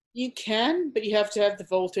 You can, but you have to have the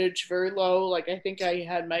voltage very low. Like, I think I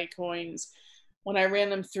had my coins, when I ran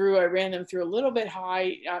them through a little bit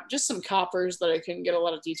high, just some coppers that I couldn't get a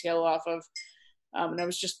lot of detail off of. And I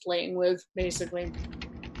was just playing with, basically.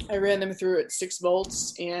 I ran them through at 6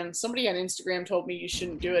 volts, and somebody on Instagram told me you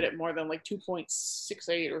shouldn't do it at more than like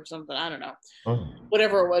 2.68 or something. I don't know. Oh.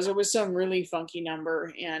 Whatever it was some really funky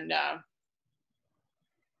number, and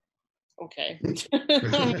okay.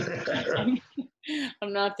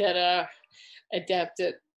 I'm not that adept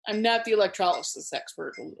at, I'm not the electrolysis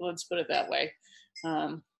expert, let's put it that way.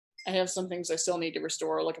 I have some things I still need to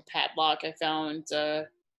restore, like a padlock I found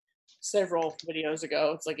several videos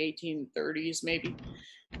ago. It's like 1830s maybe.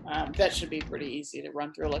 That should be pretty easy to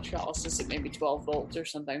run through electrolysis at maybe 12 volts or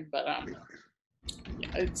something, but yeah,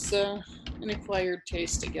 it's an acquired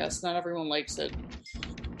taste, I guess. Not everyone likes it.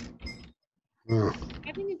 I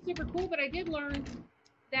think it's super cool, but I did learn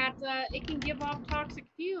that it can give off toxic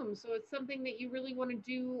fumes, so it's something that you really want to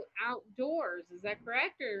do outdoors. Is that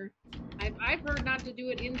correct? Or I've heard not to do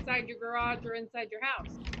it inside your garage or inside your house.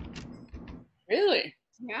 Really?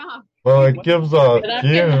 Yeah. Well, it gives off And I'm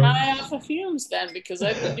getting fumes. high off of fumes then, because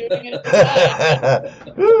I've been doing it inside.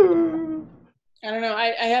 I don't know.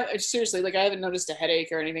 I have, seriously, like, I haven't noticed a headache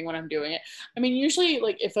or anything when I'm doing it. I mean, usually,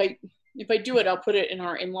 like, if I do it, I'll put it in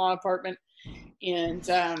our in-law apartment, and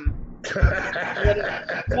let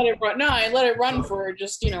it run. No, I let it run for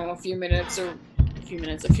just, you know, a few minutes, a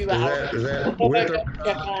few hours. Is that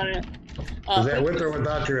with or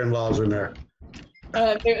without your in-laws in there?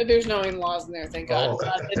 There's no in-laws in there, thank God. Oh.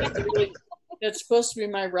 That's supposed to be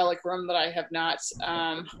my relic room that I have not.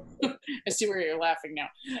 I see where you're laughing now.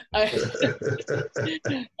 I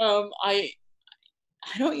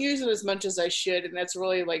don't use it as much as I should, and that's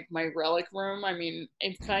really like my relic room. I mean,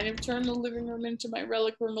 I've kind of turned the living room into my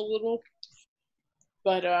relic room a little.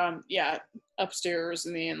 But yeah, upstairs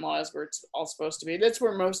in the in-laws where it's all supposed to be. That's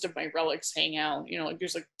where most of my relics hang out. You know, like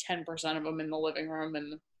there's like 10% of them in the living room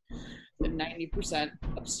and the 90%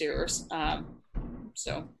 upstairs.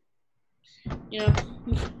 So, you know.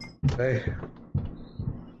 Hey.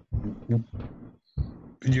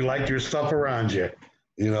 You like your stuff around you.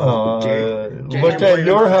 You know, look at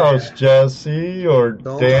your house, Jesse, or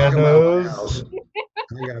Dano's.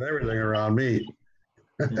 I got everything around me.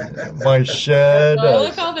 My shed. I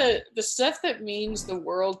like all the stuff that means the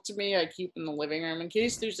world to me. I keep in the living room in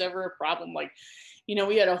case there's ever a problem. Like, you know,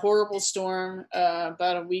 we had a horrible storm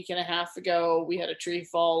about a week and a half ago. We had a tree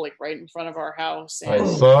fall like right in front of our house. And I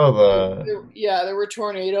saw that. there were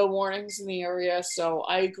tornado warnings in the area, so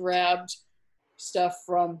I grabbed stuff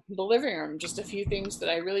from the living room, just a few things that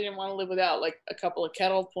I really didn't want to live without, like a couple of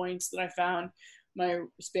kettle points that I found, my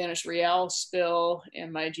Spanish Real spill,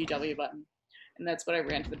 and my GW button. And that's what I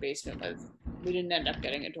ran to the basement with. We didn't end up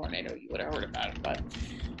getting a tornado. You would have heard about it, but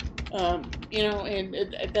you know,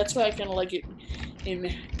 and that's why I kind of like it in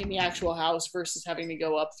the actual house versus having to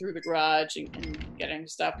go up through the garage and getting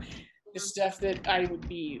stuff. The stuff that I would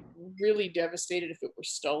be really devastated if it were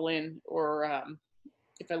stolen or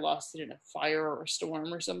if I lost it in a fire or a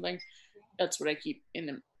storm or something. That's what I keep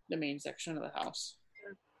in the main section of the house.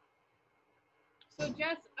 So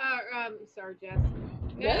Jess, sorry, Jess.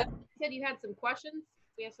 Yeah. You said you had some questions.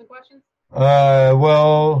 We have some questions.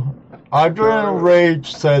 Well, Adrian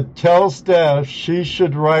Rage said, tell Steph she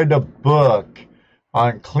should write a book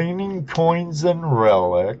on cleaning coins and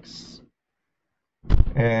relics.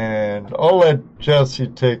 And I'll let Jesse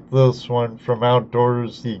take this one from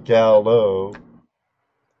Outdoorsy Gallo.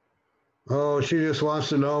 Oh, she just wants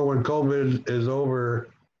to know when COVID is over,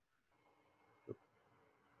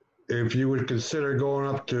 if you would consider going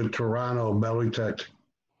up to Toronto metal detect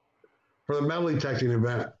for the metal detecting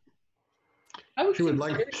event. I would She would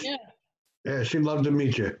consider like, it, yeah, she'd love to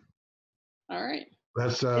meet you. All right.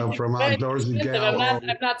 That's It's from expensive. Outdoorsy Gallo.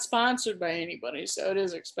 I'm not sponsored by anybody, so it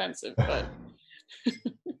is expensive. But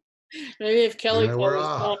maybe if Kelly Yeah,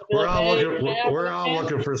 was we're all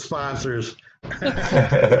looking for sponsors.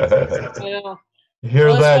 I know. You hear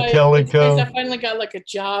Well, that, Kelly it's nice I Co? finally got like a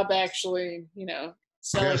job actually,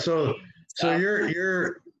 selling. Yeah, so stuff.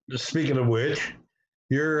 you're speaking of which,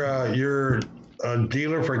 you're a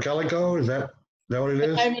dealer for Calico. Is that what it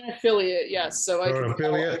is? I'm an affiliate, yes. So I You're can an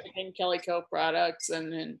affiliate? sell Kelly Co products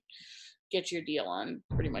and get your deal on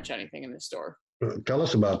pretty much anything in the store. Tell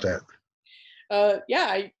us about that. Yeah,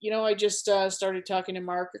 I just started talking to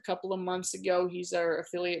Mark a couple of months ago. He's our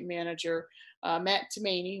affiliate manager. Matt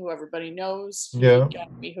Tomaney, who everybody knows. Yeah. He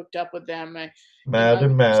got me hooked up with them. Matt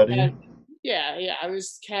and Maddie. Yeah. I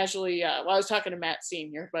was casually, I was talking to Matt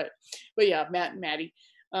Senior, but yeah, Matt and Maddie.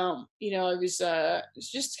 I was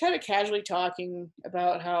just kind of casually talking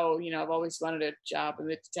about how, I've always wanted a job in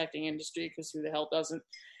the detecting industry because who the hell doesn't?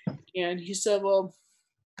 And he said, well,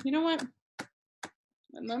 you know what?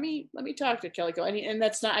 Let me talk to Kelly Co. And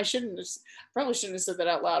that's not, probably shouldn't have said that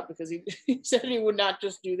out loud because he said he would not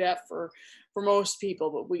just do that for most people,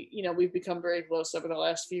 but we've become very close over the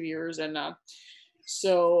last few years. And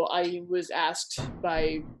so I was asked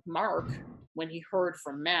by Mark when he heard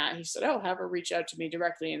from Matt, he said, oh, have her reach out to me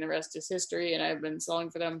directly, and the rest is history. And I've been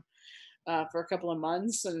selling for them for a couple of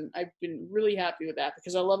months, and I've been really happy with that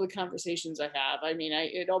because I love the conversations I have. I mean,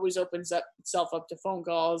 it always opens up itself up to phone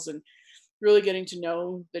calls and really getting to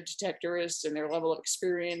know the detectorists and their level of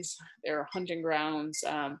experience, their hunting grounds,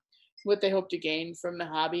 what they hope to gain from the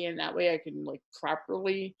hobby. And that way I can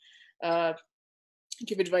properly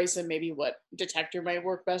give advice on maybe what detector might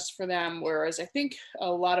work best for them. Whereas I think a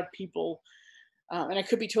lot of people, and I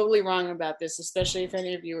could be totally wrong about this, especially if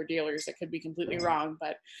any of you are dealers, I could be completely wrong.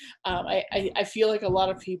 But I feel like a lot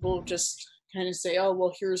of people just kind of say, oh,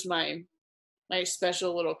 well, here's my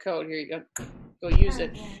special little code. Here you go use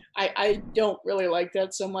it. I don't really like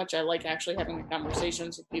that so much. I like actually having the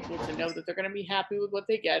conversations with people to know that they're going to be happy with what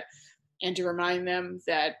they get, and to remind them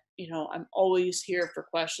that, I'm always here for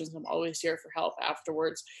questions. I'm always here for help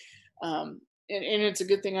afterwards. And it's a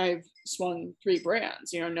good thing I've swung 3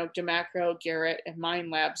 brands, Nokta Macro, Garrett, and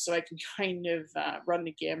Mind Lab, so I can kind of run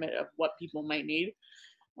the gamut of what people might need.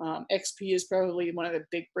 XP is probably one of the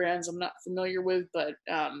big brands I'm not familiar with, but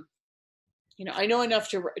I know enough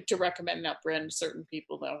to recommend that brand to certain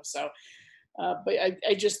people, though. So, but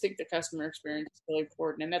I just think the customer experience is really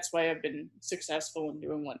important, and that's why I've been successful in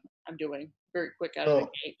doing what I'm doing very quick out of the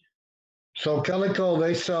gate. So Calico,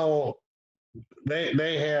 they sell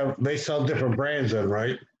different brands, then,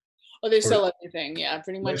 right? Oh, they sell everything. Yeah,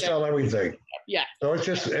 pretty much. They sell everything. Yeah. So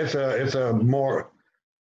it's a more.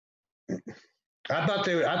 I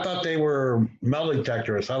thought they were metal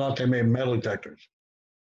detectors. I thought they made metal detectors.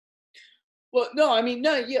 Well, no, I mean,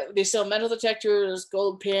 no, yeah, they sell metal detectors,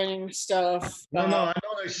 gold panning stuff. No, I know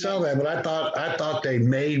they sell that, but I thought they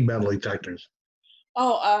made metal detectors.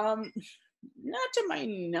 Oh, not to my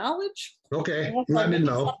knowledge. Okay, I didn't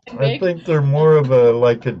know. I think they're more of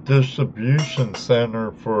a distribution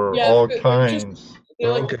center for all kinds.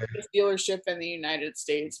 They're like a dealership in the United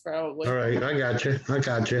States, probably. All right, I got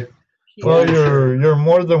you. Well, you're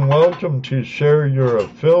more than welcome to share your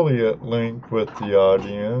affiliate link with the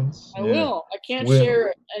audience. I will. I can't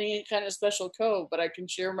share any kind of special code, but I can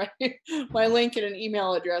share my link and an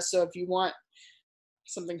email address. So if you want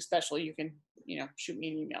something special, you can shoot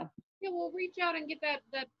me an email. Yeah, we'll reach out and get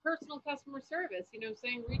that personal customer service.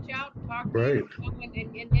 Saying reach out, talk to right.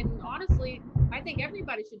 you, and honestly, I think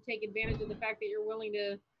everybody should take advantage of the fact that you're willing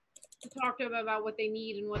to talk to them about what they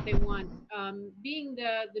need and what they want. Being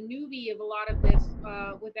the newbie of a lot of this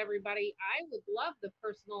with everybody, I would love the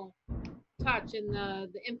personal touch and the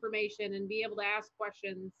information and be able to ask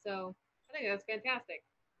questions. So I think that's fantastic.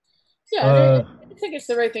 Yeah, I think it's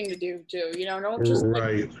the right thing to do too. Don't just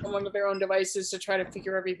right. someone with their own devices to try to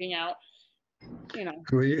figure everything out. you know.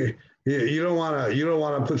 Well, you don't want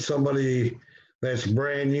to put somebody that's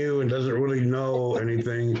brand new and doesn't really know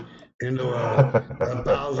anything into a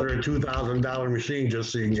 $1,000 or $2,000 machine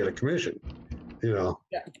just so you can get a commission. You know,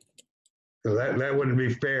 Yeah. so that wouldn't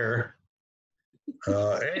be fair,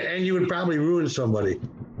 and you would probably ruin somebody.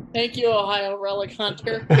 Thank you, Ohio Relic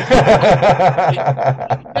Hunter.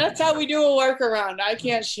 That's how we do a workaround. I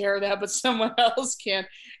can't share that, but someone else can.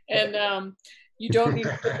 And you don't need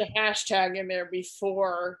to put the hashtag in there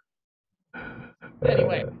before.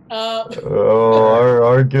 Anyway.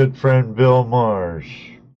 Our good friend Bill Marsh.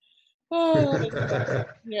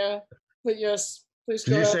 Yeah. But yes, please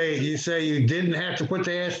Did go you ahead. say you didn't have to put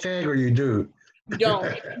the hashtag, or you do? You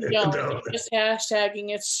don't. No. Just hashtagging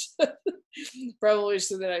it's probably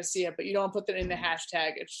so that I see it, but you don't put that in the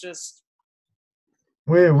hashtag. It's just.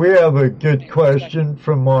 We have a good question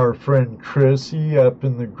from our friend Chrissy up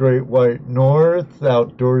in the Great White North,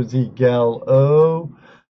 Outdoorsy Gal O.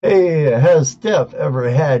 Hey, has Steph ever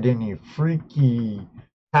had any freaky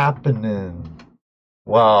happening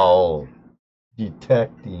while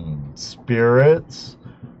detecting spirits,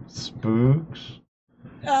 spooks?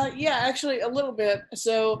 Yeah, actually a little bit.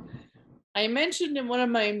 So I mentioned in one of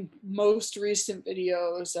my most recent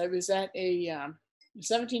videos, I was at a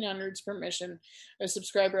 1700s permission. A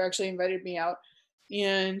subscriber actually invited me out,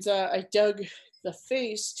 and I dug the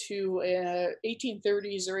face to a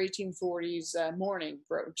 1830s or 1840s mourning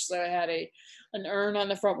brooch. So I had an urn on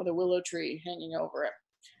the front with a willow tree hanging over it.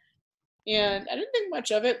 And I didn't think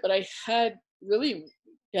much of it, but I had really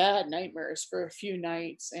bad nightmares for a few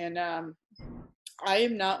nights. And I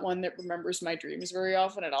am not one that remembers my dreams very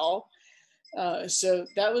often at all. So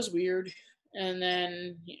that was weird. And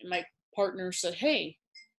then my partner said, "Hey,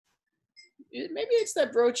 maybe it's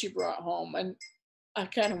that brooch you brought home." And I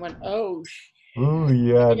kind of went, "Oh, Ooh,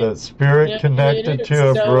 yeah, the spirit yeah, connected it is."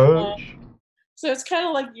 to a So, brooch. so it's kind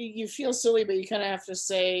of like you feel silly, but you kind of have to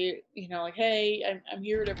say, like, "Hey, I'm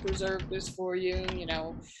here to preserve this for you.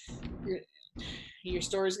 Your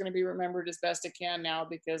story is going to be remembered as best it can now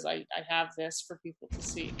because I have this for people to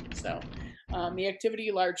see." So the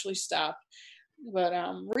activity largely stopped. But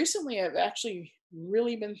recently, I've actually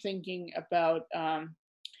really been thinking about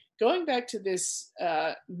going back to this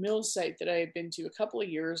mill site that I had been to a couple of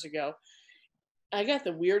years ago. I got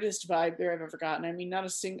the weirdest vibe there I've ever gotten. I mean, not a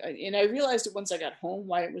single, and I realized it once I got home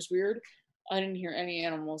why it was weird. I didn't hear any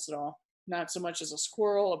animals at all, not so much as a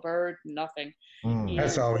squirrel, a bird, nothing.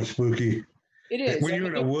 That's And always spooky. it is. When you're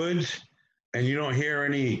in the woods and you don't hear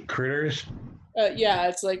any critters. Yeah,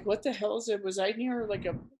 it's like, what the hell is it? Was I near like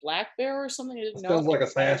a black bear or something? I didn't know. Sounds like a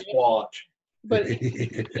Sasquatch. But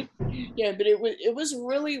yeah, but it was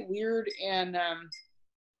really weird, and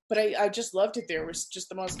but I just loved it there. It was just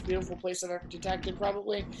the most beautiful place I've ever detected,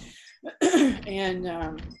 probably. And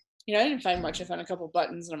I didn't find much. I found a couple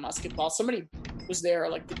buttons and a musket ball. Somebody was there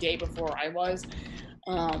like the day before I was.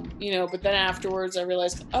 But then afterwards I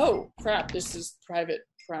realized, oh crap, this is private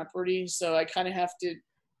property, so I kind of have to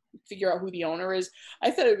figure out who the owner is.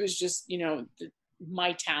 I thought it was just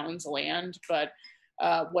my town's land, but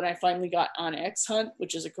when I finally got on X Hunt,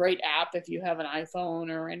 which is a great app if you have an iPhone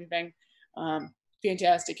or anything,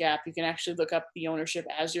 fantastic app. You can actually look up the ownership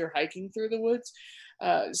as you're hiking through the woods.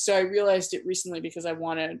 So I realized it recently because I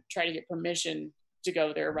want to try to get permission to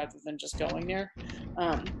go there rather than just going there.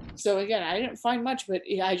 So again, I didn't find much, but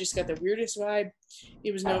I just got the weirdest vibe.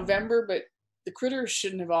 It was November, but the critters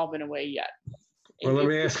shouldn't have all been away yet. Well, let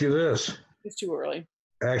me ask you this. It's too early.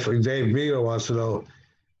 Actually, Dave Vigo wants to know,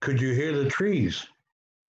 could you hear the trees?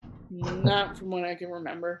 Not from what I can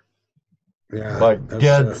remember. Yeah. Like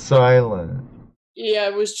dead silent. Yeah,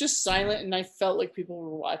 it was just silent, and I felt like people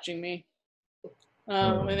were watching me.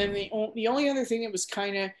 And then the only other thing that was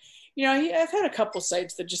kind of, I've had a couple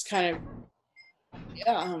sites that just kind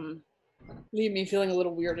of leave me feeling a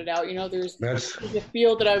little weirded out. There's a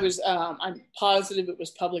field that I was, I'm positive it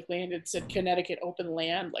was public land. It said Connecticut open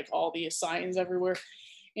land, like all the signs everywhere.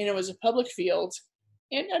 And it was a public field.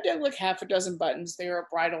 And I did like half a dozen buttons. They were a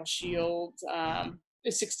bridal shield. The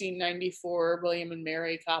 1694 William and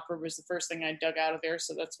Mary copper was the first thing I dug out of there.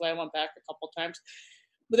 So that's why I went back a couple times.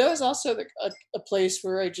 But that was also a place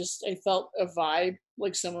where I felt a vibe,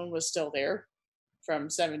 like someone was still there from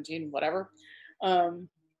 17, whatever.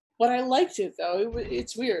 But I liked it, though.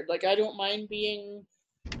 It's weird. Like, I don't mind being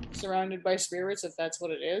surrounded by spirits if that's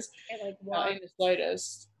what it is. And like Not in the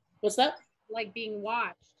slightest. What's that? Like being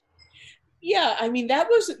watched. Yeah, I mean that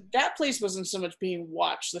place wasn't so much being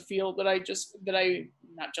watched. The field that I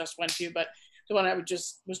not just went to, but the one I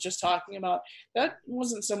was just talking about, that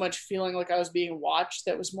wasn't so much feeling like I was being watched.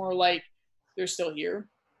 That was more like they're still here.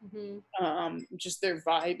 Mm-hmm. Just their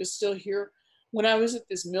vibe is still here. When I was at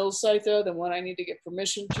this mill site, though, the one I need to get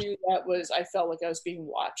permission to, I felt like I was being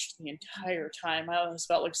watched the entire time. I always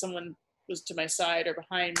felt like someone was to my side or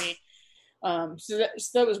behind me. So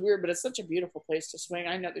that was weird, but it's such a beautiful place to swing.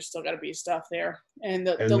 I know there's still got to be stuff there. And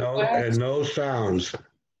no sounds.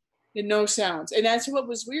 And no sounds. And that's what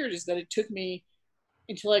was weird, is that it took me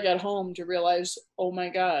until I got home to realize, oh my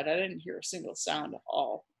God, I didn't hear a single sound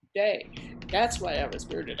all day. That's why I was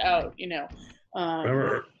weirded out,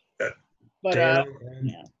 Remember, but Dan,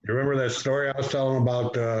 yeah. you remember that story I was telling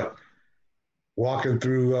about walking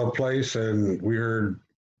through a place and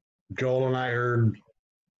Joel and I heard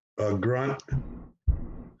a grunt?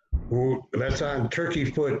 That's on Turkey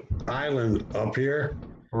Foot Island up here.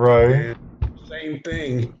 Right. And same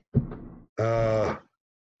thing. The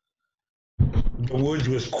woods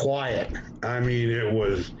was quiet. I mean, it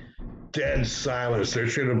was dead silence. There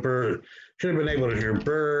should have been able to hear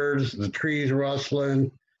birds, the trees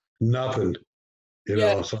rustling, nothing.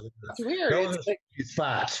 So it's weird. Those are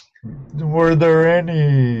spots. Were there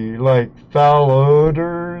any foul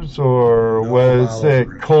odors, or was it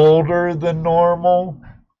colder than normal?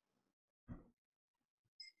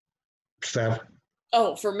 Steph?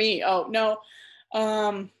 Oh, for me? Oh, no.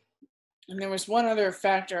 And there was one other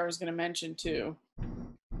factor I was going to mention too,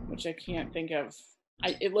 which I can't think of.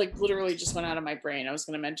 It literally just went out of my brain. I was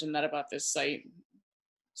going to mention that about this site.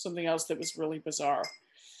 Something else that was really bizarre.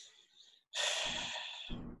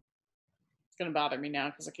 It's going to bother me now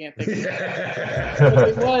because I can't think of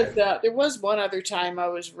it. But there was one other time I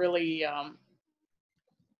was really a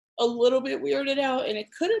little bit weirded out, and it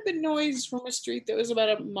could have been noise from a street that was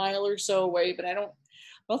about a mile or so away, but I don't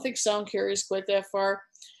think sound carries quite that far.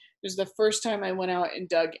 It was the first time I went out and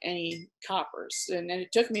dug any coppers, and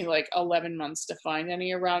it took me 11 months to find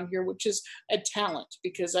any around here, which is a talent,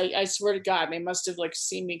 because I swear to God, they must have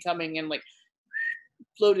seen me coming and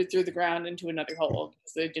floated through the ground into another hole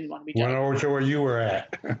because they didn't want to be dug. Went over to where you were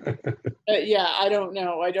at. Yeah, I don't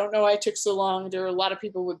know. I don't know why it took so long. There are a lot of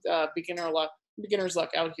people with beginner's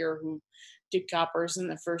luck out here who dig coppers in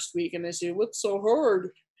the first week, and they say, "What's so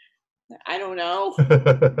hard?" I don't know.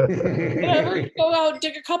 Whatever. Go out and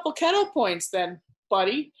dig a couple kettle points then,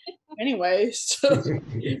 buddy. Anyway, but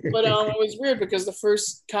it was weird because the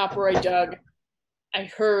first copper I dug,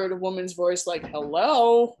 I heard a woman's voice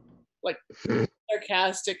 "hello,"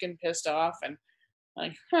 sarcastic and pissed off, and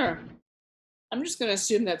I'm just gonna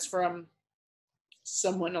assume that's from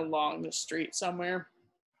someone along the street somewhere.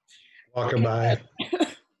 Walking by.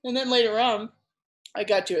 And then later on, I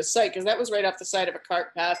got to a site because that was right off the side of a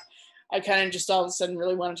cart path. I kind of just all of a sudden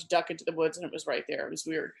really wanted to duck into the woods, and it was right there. It was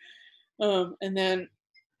weird. And then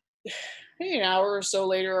maybe an hour or so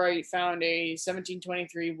later, I found a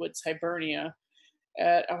 1723 Woods Hibernia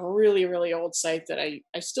at a really, really old site that I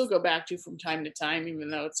still go back to from time to time, even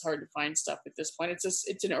though it's hard to find stuff at this point.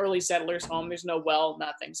 It's an early settler's home. There's no well,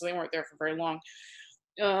 nothing. So they weren't there for very long.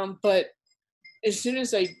 But as soon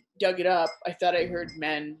as I dug it up, I thought I heard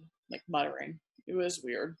men muttering. It was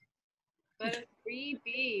weird. That is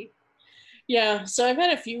creepy. Yeah, so I've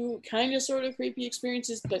had a few kind of sort of creepy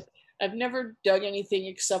experiences, but I've never dug anything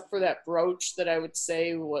except for that brooch that I would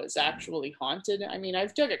say was actually haunted. I mean,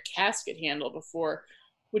 I've dug a casket handle before,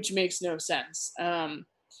 which makes no sense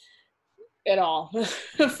at all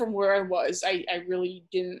from where I was. I really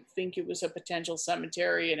didn't think it was a potential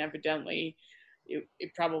cemetery, and evidently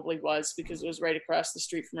it probably was, because it was right across the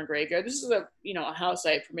street from a graveyard. This is a house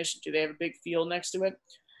I had permission to. They have a big field next to it.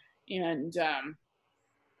 And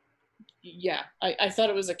yeah, I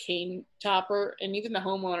thought it was a cane topper, and even the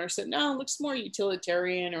homeowner said, no, it looks more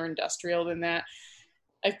utilitarian or industrial than that.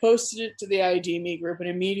 I posted it to the ID Me group, and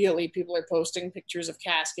immediately people are posting pictures of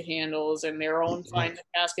casket handles and their own finds of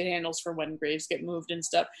casket handles for when graves get moved and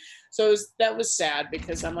stuff. So that was sad,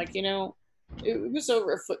 because I'm like, it was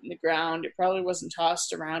over a foot in the ground. It probably wasn't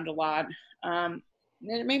tossed around a lot. And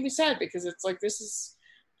it made me sad, because it's this is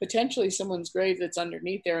potentially someone's grave that's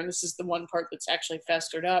underneath there, and this is the one part that's actually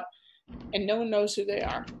festered up. And no one knows who they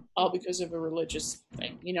are, all because of a religious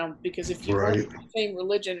thing, because if you are the same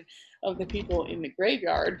religion of the people in the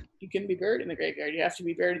graveyard, you can be buried in the graveyard. You have to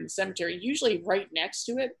be buried in the cemetery, usually right next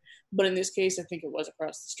to it. But in this case, I think it was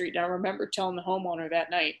across the street. Now, I remember telling the homeowner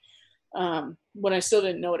that night, when I still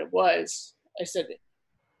didn't know what it was, I said,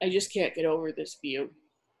 I just can't get over this view.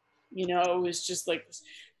 It was just this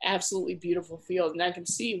absolutely beautiful field, and I can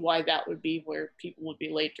see why that would be where people would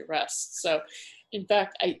be laid to rest. So, in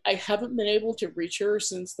fact, I haven't been able to reach her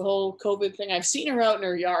since the whole COVID thing. I've seen her out in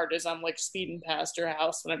her yard as I'm like speeding past her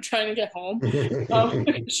house when I'm trying to get home.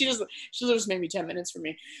 She lives maybe 10 minutes from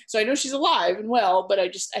me, so I know she's alive and well, but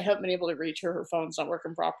I haven't been able to reach her. Her phone's not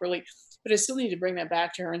working properly. But I still need to bring that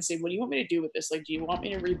back to her and say, what do you want me to do with this? Like, do you want me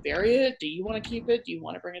to rebury it? Do you want to keep it? Do you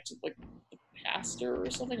want to bring it to like the pastor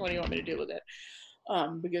or something? What do you want me to do with it?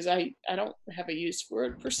 Because I don't have a use for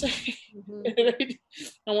it per se.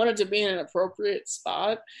 I want it to be in an appropriate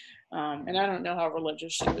spot. And I don't know how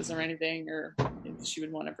religious she is or anything, or if she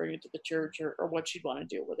would want to bring it to the church or what she'd want to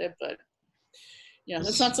do with it. But yeah,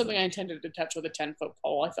 that's not something I intended to touch with a 10-foot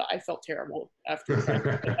pole. I felt terrible after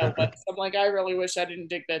I'm like, I really wish I didn't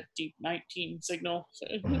dig that deep 19 signal.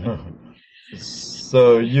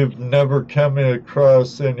 So you've never come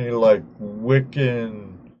across any like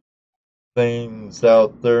Wiccan things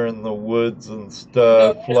out there in the woods and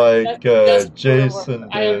stuff, No, like Jason did?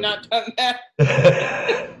 I have not done that.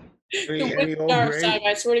 Any old Dark grave? side,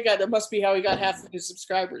 I swear to God, that must be how he got half of his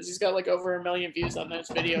subscribers. He's got like over 1 million views on those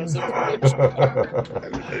videos.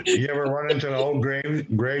 You ever run into an old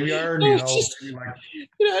graveyard? I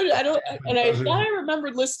don't. And I thought I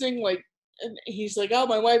remembered listening, like, and he's like, "Oh,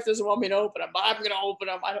 my wife doesn't want me to open them, but I'm going to open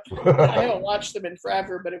them." I haven't watched them in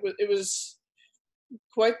forever, but it was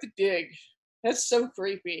quite the dig. That's so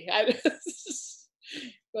creepy.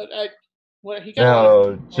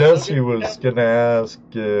 Now, Jesse was going to ask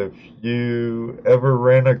if you ever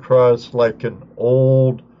ran across like an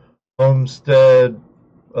old homestead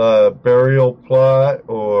burial plot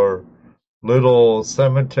or little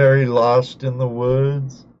cemetery lost in the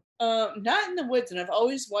woods. Not in the woods, and I've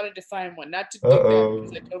always wanted to find one. Not to do that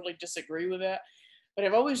because I totally disagree with that, but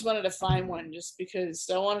I've always wanted to find one just because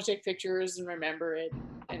I want to take pictures and remember it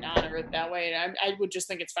and honor it that way. And I would just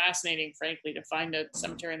think it's fascinating, frankly, to find a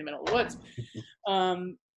cemetery in the middle of the woods.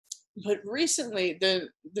 But recently, the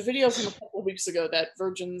video from a couple of weeks ago, that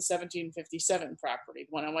Virgin 1757 property,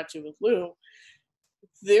 the one I went to with Lou,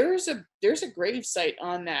 there's a grave site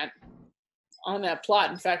on that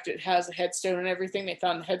plot. In fact, it has a headstone and everything. They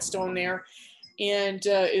found the headstone there. And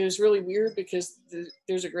it was really weird because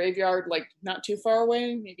there's a graveyard like not too far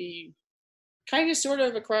away, maybe kind of sort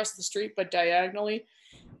of across the street, but diagonally.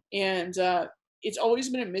 And it's always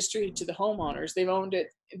been a mystery to the homeowners. They've owned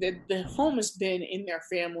it. The home has been in their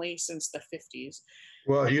family since the 50s.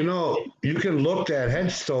 Well, you can look that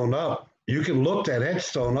headstone up.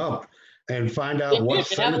 And find out they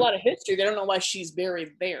have a lot of history. They don't know why she's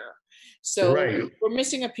buried there. So we're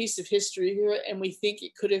missing a piece of history here, and we think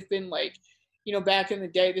it could have been like, back in the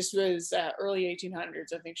day. This was early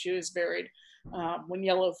 1800s. I think she was buried when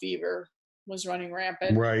yellow fever was running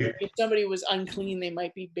rampant. Right. If somebody was unclean, they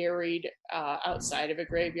might be buried outside of a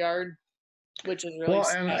graveyard, which is really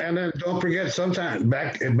sad. And then don't forget, sometimes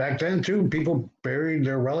back then too, people buried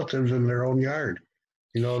their relatives in their own yard.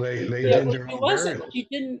 They did their own burial.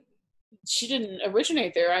 She didn't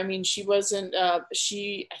originate there. I mean, she wasn't. I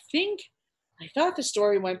thought the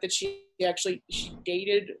story went that she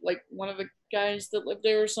dated like one of the guys that lived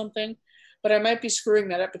there or something, but I might be screwing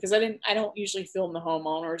that up because I don't usually film the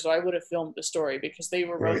homeowners, so I would have filmed the story because they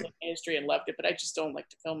were both in history and loved it. But I just don't like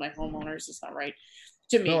to film my homeowners. It's not right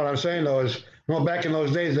to me. No, what I'm saying though is, back in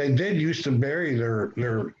those days, they did used to bury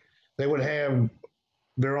they would have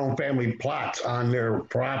their own family plots on their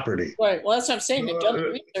property. Right. Well, that's what I'm saying. They've done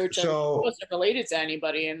the research and wasn't related to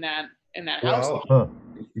anybody in that house.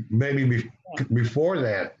 Maybe before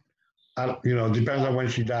that, depends on when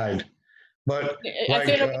she died. But I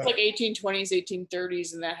think it was like 1820s,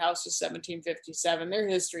 1830s, and that house was 1757. They're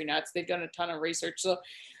history nuts. They've done a ton of research.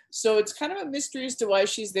 So it's kind of a mystery as to why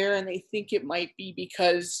she's there, and they think it might be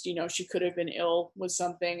because she could have been ill with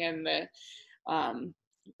something, and the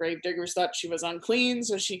grave diggers thought she was unclean,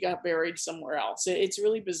 so she got buried somewhere else. It's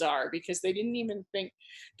really bizarre because they didn't even think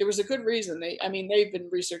there was a good reason. They've been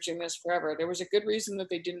researching this forever. There was a good reason that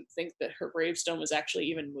they didn't think that her gravestone was actually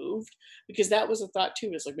even moved, because that was a thought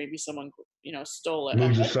too. Is like maybe someone stole it.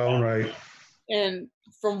 Moved the stone, right? And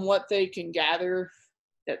from what they can gather,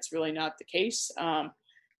 that's really not the case.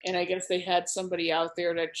 And I guess they had somebody out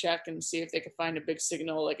there to check and see if they could find a big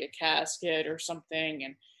signal, like a casket or something.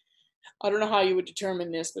 And I don't know how you would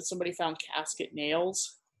determine this, but somebody found casket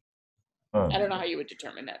nails. I don't know how you would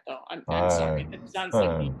determine that, though. I'm sorry. It sounds like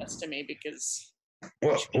BS to me because.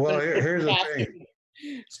 Well, here's the thing.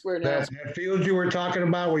 Square nails. That field you were talking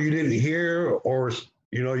about, where you didn't hear, or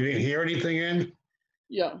you didn't hear anything in.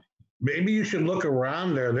 Yeah. Maybe you should look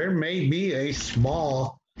around there. There may be a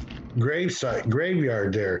small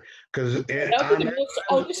graveyard there because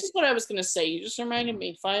Oh, this is what I was going to say. You just reminded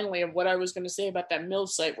me finally of what I was going to say about that mill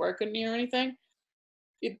site where I couldn't hear anything.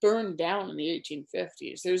 It burned down in the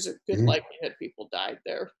 1850s. There's a good likelihood people died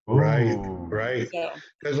there. Right.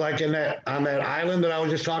 Because like on that island that I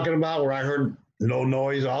was just talking about, where I heard no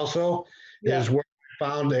noise, also is where I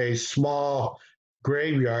found a small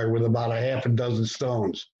graveyard with about a half a dozen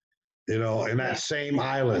stones. In that same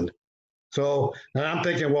island. So, and I'm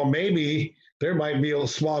thinking, well, maybe there might be a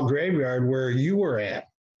small graveyard where you were at.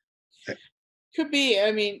 Could be.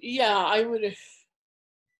 I mean, yeah, I would.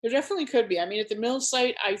 There definitely could be. I mean, at the mill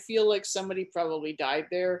site, I feel like somebody probably died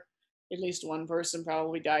there. At least one person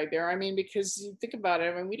probably died there. I mean, because you think about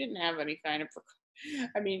it, I mean, we didn't have any kind of,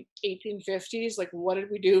 1850s, like what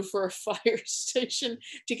did we do for a fire station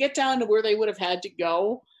to get down to where they would have had to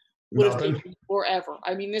go? Would have taken forever.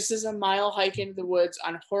 I mean, this is a mile hike into the woods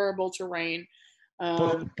on horrible terrain.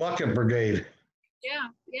 Bucket brigade.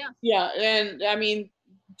 Yeah, and I mean,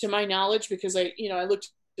 to my knowledge, because I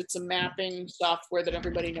looked at some mapping software that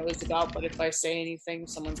everybody knows about, but if I say anything,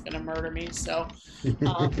 someone's going to murder me. So,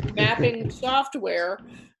 mapping software,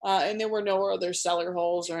 and there were no other cellar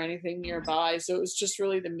holes or anything nearby, so it was just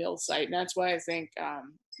really the mill site, and that's why I think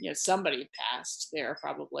somebody passed there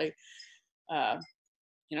probably. But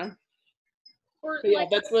yeah,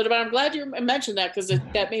 that's what. But I'm glad you mentioned that because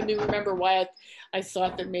that made me remember why I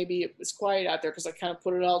thought that maybe it was quiet out there because I kind of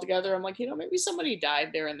put it all together. I'm like, maybe somebody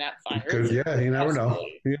died there in that fire. You never know.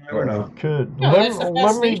 You never know. Could. That's the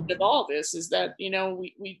fascination of all this is that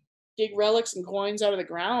we dig relics and coins out of the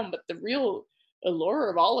ground, but the real allure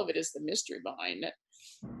of all of it is the mystery behind it.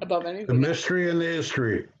 Above anything, the mystery and the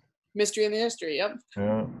history. Mystery and the history. Yep.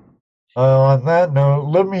 Yeah. On that note,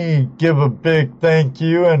 let me give a big thank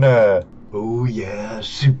you and a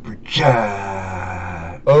super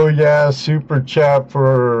chat. Super chat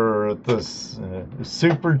for this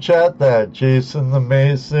super chat that Jason the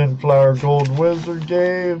Mason Flower Gold Wizard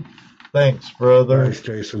gave. Thanks, brother. Thanks,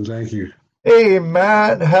 Jason. Thank you. Hey,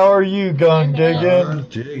 Matt, how are you gone digging?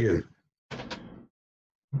 Digging.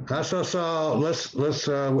 I also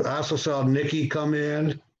saw Nikki come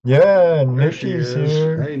in. Yeah, Nikki's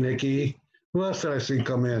here. Hey, Nikki. Who else did I see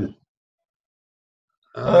come in?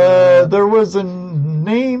 There was a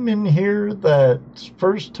name in here that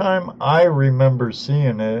first time I remember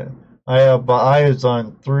seeing it. I have eyes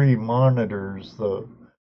on 3 monitors though.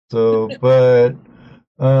 So, but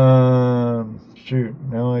shoot,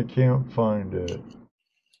 now I can't find it.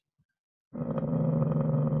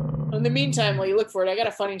 In the meantime, while you look for it, I got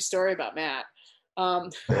a funny story about Matt. All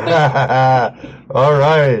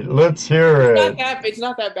right, let's hear it. It's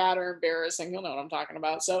not that bad or embarrassing. You'll know what I'm talking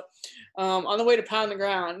about. So, on the way to Pound the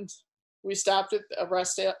Ground, we stopped at a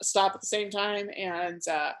rest stop at the same time, and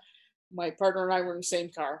my partner and I were in the same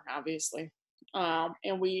car, obviously.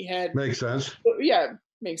 And we had makes sense. Yeah,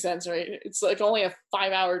 makes sense, right? It's like only a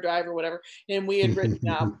 5-hour drive or whatever, and we had written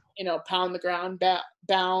Pound the Ground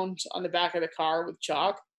bound on the back of the car with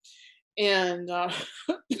chalk, and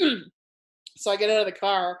so I get out of the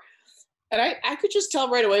car, and I could just tell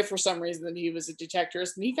right away for some reason that he was a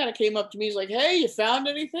detectorist. And he kind of came up to me. He's like, "Hey, you found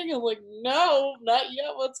anything?" I'm like, "No, not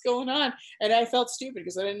yet. What's going on?" And I felt stupid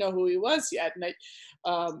because I didn't know who he was yet. And I,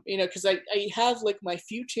 because I have like my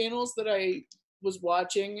few channels that I was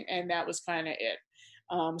watching, and that was kind of it.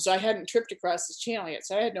 So I hadn't tripped across his channel yet,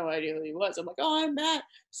 so I had no idea who he was. I'm like, "Oh, I'm Matt.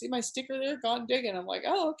 See my sticker there? Gone digging." I'm like,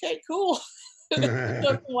 "Oh, okay, cool." I've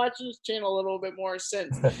been watching this channel a little bit more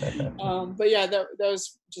since. But yeah, that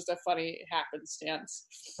was just a funny happenstance.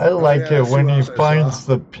 I like it when he finds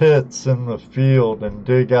the pits in the field and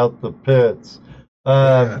dig out the pits.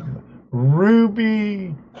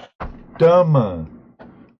 Ruby Dumma,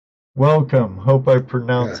 welcome. Hope I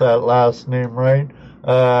pronounced that last name right.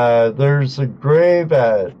 There's a grave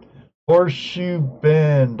at Horseshoe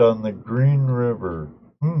Bend on the Green River.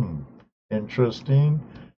 Interesting.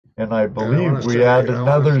 And I believe we had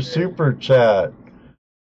another super chat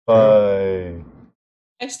by...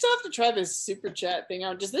 I still have to try this super chat thing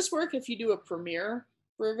out. Does this work if you do a premiere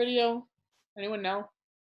for a video? Anyone know?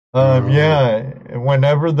 Yeah.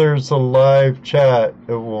 Whenever there's a live chat,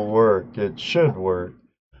 it will work. It should work.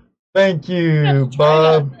 Thank you,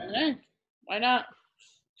 Bob. Hey, why not?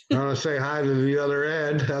 I want to say hi to the other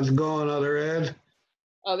Ed. How's it going, other Ed?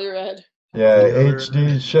 Other Ed. Yeah,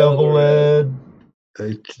 HD Shovel Ed.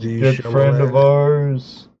 HD good Shovel friend Ed. of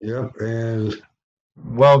ours. Yep, and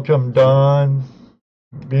welcome Don,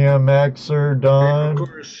 BMXer Don. And of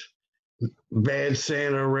course, Bad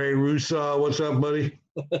Santa Ray Russo. What's up, buddy?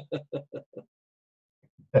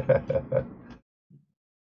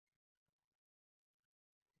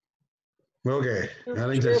 Okay. I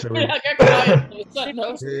think Sure, that's but it. I got quiet all of a sudden,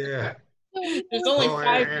 though. Yeah. There's only Oh,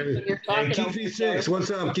 5 people you're talking over Keithy each Six. other.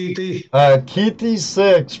 What's up, Keithy?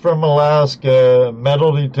 Keithy6 from Alaska,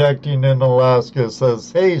 metal detecting in Alaska,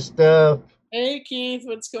 says, "Hey, Steph." Hey Keith,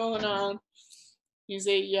 what's going on? He's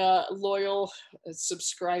a loyal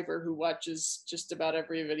subscriber who watches just about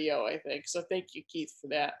every video, I think. So thank you, Keith, for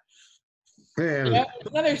that. Man,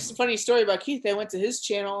 Another funny story about Keith. I went to his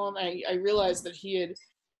channel and I realized that he had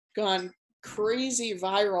gone crazy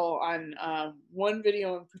viral on one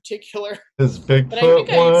video in particular His that I think Bigfoot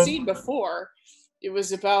I had one. seen before. It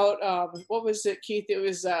was about what was it, Keith? It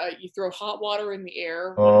was you throw hot water in the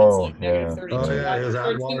air when it's Oh, like yeah. -32. oh yeah, his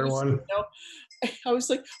hot water one. I was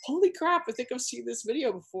like, holy crap, I think I've seen this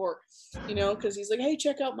video before, because he's like, hey,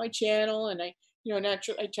 check out my channel. And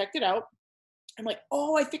naturally, I checked it out. I'm like,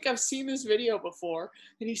 oh, I think I've seen this video before.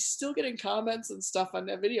 And he's still getting comments and stuff on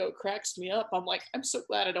that video. It cracks me up. I'm like, I'm so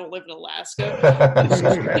glad I don't live in Alaska.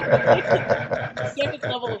 Seventh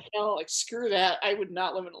level of hell, like, screw that. I would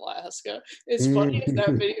not live in Alaska. As funny as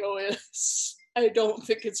that video is, I don't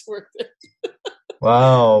think it's worth it.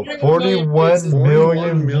 Wow, 41 41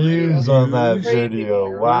 million million views on that views?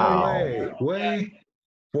 video. No Wow. way.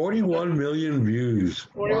 41 million views.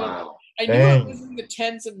 41 Wow. I knew it was Dang. in the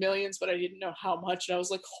tens of millions, but I didn't know how much. And I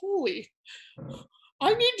was like, holy,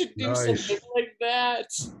 I need to do Nice. something like that.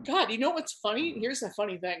 God, you know what's funny? Here's a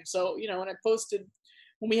funny thing. So, when I posted,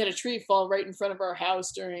 when we had a tree fall right in front of our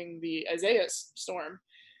house during the Isaiah storm,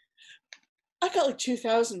 I got like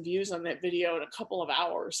 2,000 views on that video in a couple of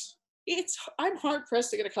hours. I'm hard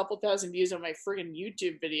pressed to get a couple thousand views on my friggin'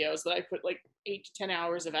 YouTube videos that I put like 8 to 10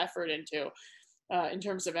 hours of effort into in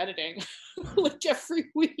terms of editing, like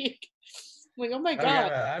every week. I'm like, oh my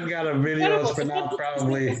god, I've got a video incredible! that's been out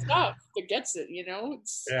probably. Stuff that gets it,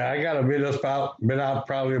 It's Yeah, I got a video that's been out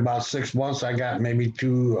probably about 6 months. I got maybe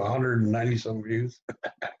 290 some views.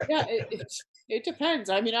 yeah, it depends.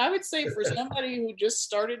 I mean, I would say for somebody who just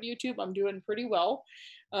started YouTube, I'm doing pretty well,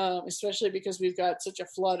 especially because we've got such a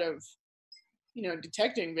flood of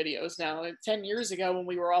detecting videos now. 10 years ago, when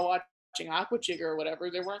we were all watching Aqua Jigger or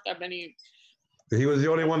whatever, there weren't that many. He was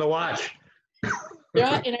the only one to watch.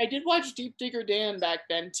 Yeah, and I did watch Deep Digger Dan back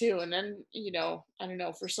then too, and then I don't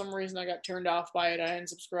know, for some reason I got turned off by it. I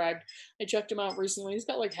unsubscribed. I checked him out recently. He's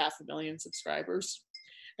got like 500,000 subscribers,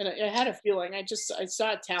 and I had a feeling I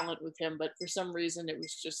saw talent with him, but for some reason it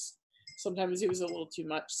was just sometimes it was a little too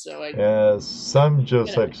much. So Yeah, some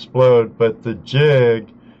just explode, but the jig,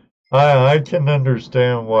 I can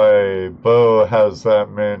understand why Bo has that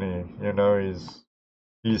many.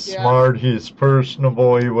 He's smart, he's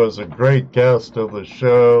personable, he was a great guest of the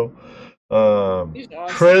show. he's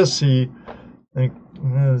awesome. Chrissy,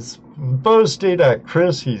 Bo stayed at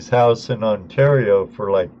Chrissy's house in Ontario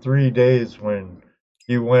for like 3 days when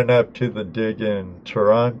he went up to the dig in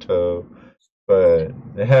Toronto. But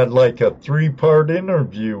they had like a 3-part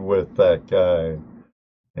interview with that guy.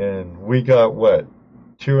 And we got, what,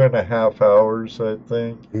 2.5 hours, I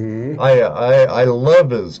think. Mm-hmm. I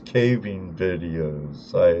love his caving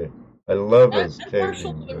videos. I love his I'm caving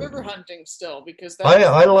partial to the river videos. hunting still, because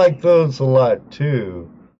I like those a lot too.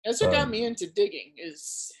 That's what got me into digging,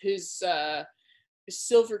 is his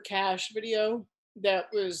silver cache video. That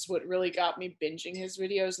was what really got me binging his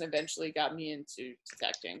videos and eventually got me into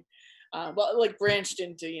detecting. Well, like branched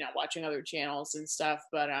into watching other channels and stuff.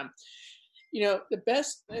 But the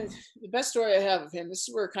best story I have of him. This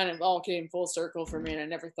is where it kind of all came full circle for me, and I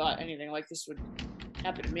never thought anything like this would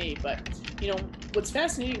happen to me. But what's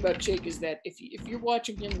fascinating about Jake is that if you're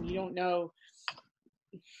watching him and you don't know,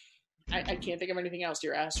 I can't think of anything else to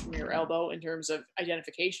your ass from your elbow in terms of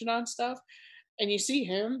identification on stuff, and you see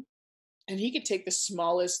him, and he could take the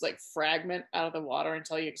smallest like fragment out of the water and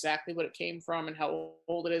tell you exactly what it came from and how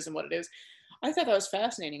old it is and what it is. I thought that was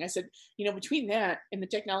fascinating. I said, between that and the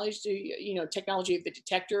technology of the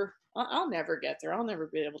detector, I'll never get there. I'll never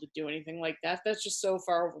be able to do anything like that. That's just so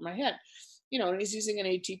far over my head. And he's using an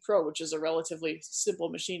AT Pro, which is a relatively simple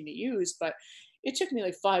machine to use, but it took me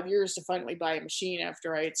like 5 years to finally buy a machine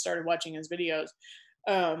after I had started watching his videos.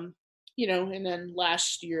 And then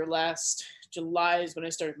last July is when I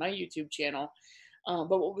started my YouTube channel.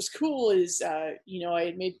 But what was cool is, I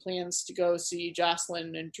had made plans to go see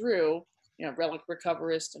Jocelyn and Drew, Relic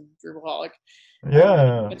Recoverist and Drewaholic,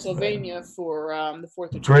 Yeah. Pennsylvania for the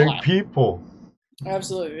 4th of Great July. people.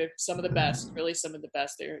 Absolutely. They're some of the best, really some of the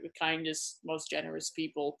best. They're the kindest, most generous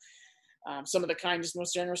people. Some of the kindest,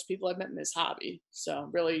 most generous people I've met in this hobby. So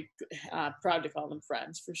I'm really proud to call them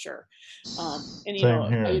friends for sure. And,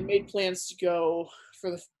 I had made plans to go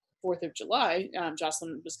for the 4th of July.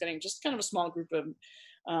 Jocelyn was getting just kind of a small group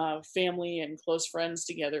of family and close friends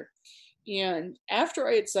together. And after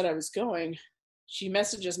I had said I was going, she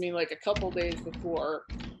messages me like a couple days before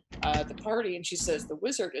the party, and she says the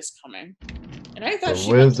wizard is coming. And I thought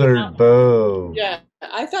The wizard Bo. Yeah,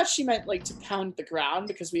 I thought she meant like to pound the ground,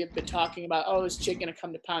 because we had been talking about, oh, is Chig going to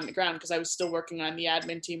come to pound the ground? Because I was still working on the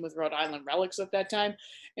admin team with Rhode Island Relics at that time,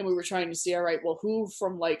 and we were trying to see, all right, well, who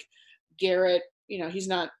from like Garrett, he's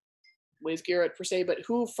not with Garrett per se, but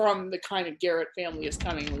who from the kind of Garrett family is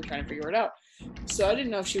coming? We were trying to figure it out. So I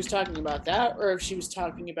didn't know if she was talking about that or if she was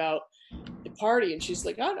talking about the party. And she's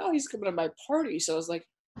like, oh no, he's coming to my party. So I was like,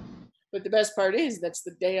 but the best part is that's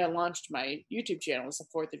the day I launched my YouTube channel. It's the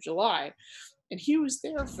 4th of July. And he was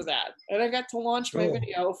there for that. And I got to launch my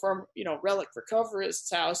video from, Relic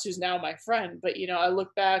Recoverist's house, who's now my friend. But, I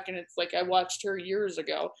look back and it's like I watched her years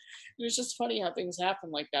ago. And it's just funny how things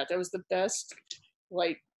happen like that. That was the best,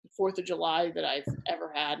 4th of July that I've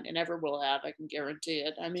ever had and ever will have. I can guarantee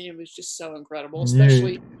it. I mean, it was just so incredible,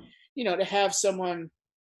 especially, to have someone,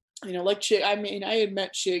 like Chig. I mean, I had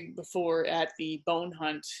met Chig before at the Bone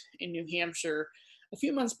Hunt in New Hampshire a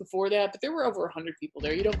few months before that, but there were over 100 people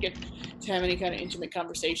there. You don't get to have any kind of intimate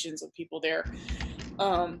conversations with people there.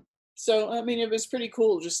 So, I mean, it was pretty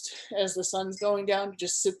cool just as the sun's going down to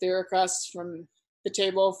just sit there across from the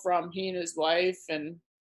table from he and his wife and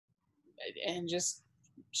just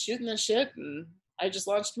shooting the shit. And I just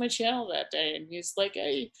launched my channel that day, and he's like,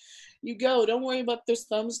 hey, you go, don't worry about those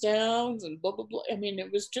thumbs downs and blah blah blah. I mean,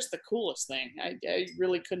 it was just the coolest thing. I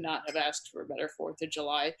really could not have asked for a better 4th of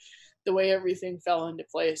July. The way everything fell into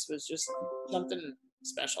place was just something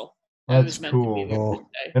special. That's cool.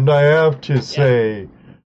 And I have to say,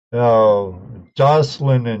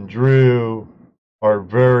 Jocelyn and Drew are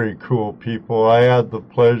very cool people. I had the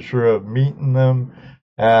pleasure of meeting them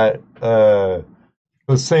at the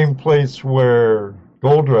same place where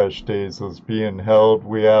Gold Rush Days was being held.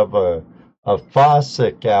 We have a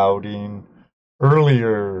Fossick outing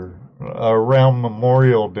earlier around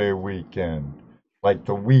Memorial Day weekend, like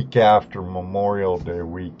the week after Memorial Day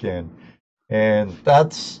weekend. And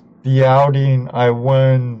that's the outing I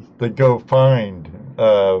won the Go Find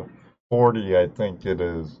 40, I think it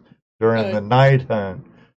is, during the night hunt.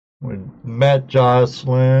 We met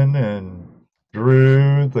Jocelyn and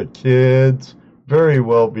Drew, the kids, very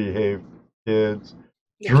well behaved kids.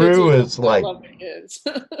 Drew is like,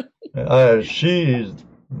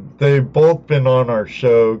 they've both been on our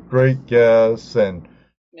show, great guests, and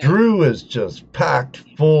Drew is just packed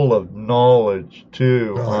full of knowledge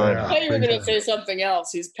too. I thought you were going to say something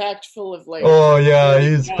else. He's packed full of like. Oh yeah,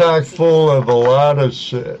 he's packed full of a lot of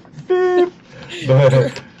shit.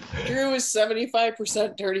 But Drew is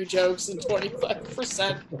 75% dirty jokes and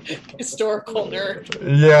 25% historical nerd.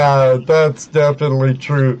 Yeah, that's definitely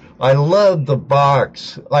true. I love the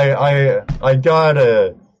box. I got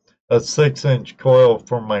a 6-inch coil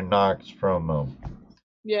for my Nox from him.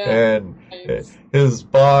 Yeah. And his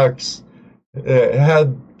box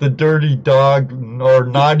had the dirty dog or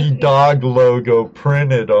naughty dog logo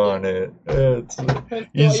printed on it.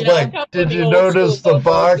 He's like, did you notice the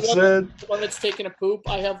box? The one that's taking a poop.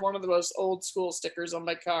 I have one of the most old school stickers on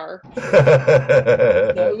my car.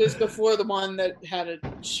 It was before the one that had a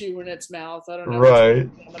shoe in its mouth. I don't know. Right.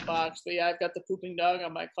 On the box, but yeah, I've got the pooping dog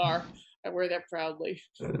on my car. I wear that proudly.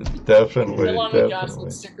 Definitely. Along with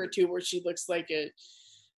Jocelyn's sticker too, where she looks like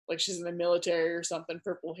she's in the military or something,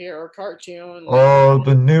 purple hair or cartoon. Oh,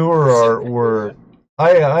 the newer artwork.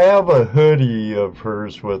 I have a hoodie of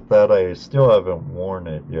hers with that. I still haven't worn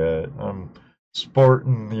it yet. I'm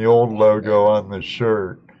sporting the old logo on the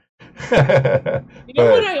shirt. You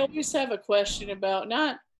know what I always have a question about?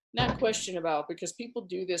 Not question about, because people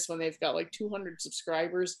do this when they've got like 200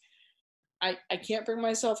 subscribers. I can't bring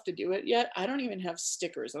myself to do it yet. I don't even have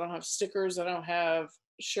stickers. I don't have stickers. I don't have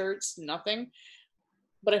shirts, nothing.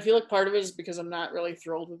 But I feel like part of it is because I'm not really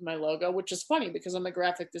thrilled with my logo, which is funny because I'm a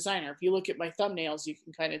graphic designer. If you look at my thumbnails, you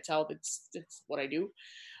can kind of tell that's what I do.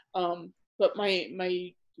 But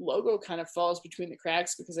my logo kind of falls between the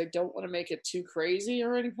cracks because I don't want to make it too crazy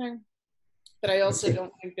or anything. But I also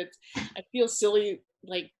don't think that I feel silly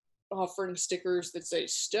like offering stickers that say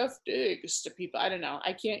Stef digs to people. I don't know.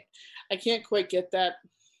 I can't quite get that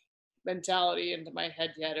mentality into my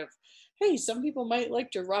head yet of, hey, some people might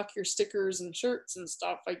like to rock your stickers and shirts and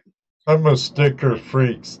stuff. I'm a sticker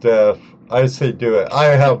freak, Steph. I say do it. I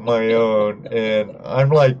have my own, and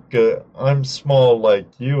I'm small like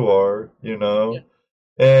you are, Yeah.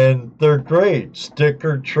 and they're great.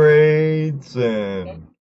 Sticker trades, and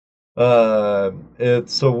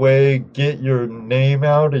it's a way to get your name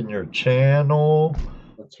out in your channel.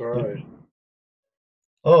 That's right.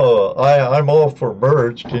 Oh, I'm all for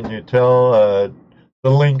merch. Can you tell? The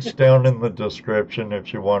link's down in the description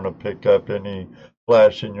if you want to pick up any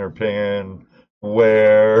flash in your pan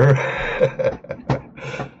wear.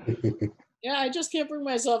 Yeah, I just can't bring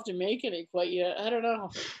myself to make any quite yet. I don't know.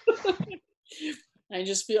 I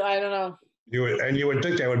just feel, I don't know. You would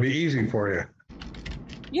think that would be easy for you.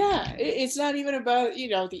 Yeah, it's not even about,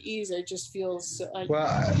 the ease. It just feels Well,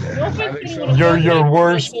 no I offense think to so. anyone You're else, your I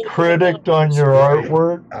worst say that critic on your Right.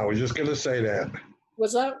 artwork. I was just gonna say that.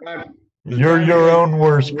 What's up? You're your own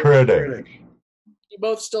worst critic. You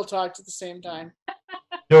both still talked at the same time.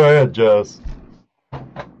 Go ahead, Jess.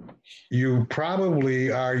 You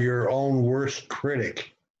probably are your own worst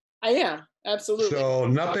critic. I am, absolutely. So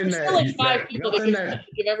nothing There's that still like 5 people that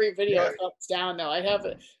give every video yeah. a thumbs down, though. I have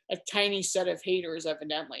a tiny set of haters,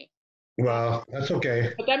 evidently. Well, that's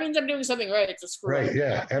okay. But that means I'm doing something right. It's a screw. Right,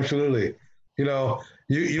 yeah, absolutely.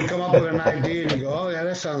 You come up with an idea and you go, oh yeah,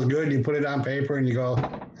 that sounds good. And you put it on paper and you go,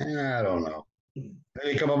 I don't know. Then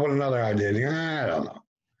you come up with another idea and you go, I don't know.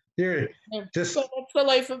 You're just So that's the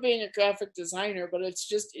life of being a graphic designer, but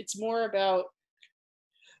it's more about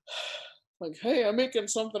like, hey, I'm making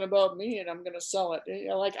something about me and I'm gonna sell it.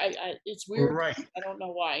 Like it's weird. right. I don't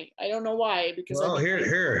know why. Because Well,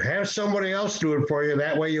 here, have somebody else do it for you.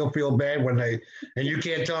 That way you'll feel bad and you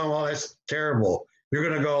can't tell them, oh, that's terrible. You're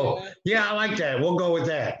gonna go, yeah, I like that. We'll go with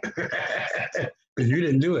that. Because you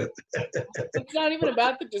didn't do it. It's not even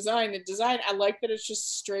about the design. The design, I like that it's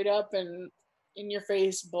just straight up and in your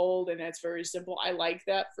face, bold, and it's very simple. I like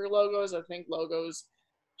that for logos. I think logos,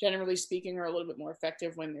 generally speaking, are a little bit more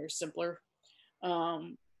effective when they're simpler.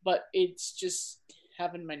 But it's just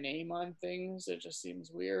having my name on things. It just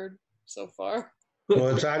seems weird so far. Well,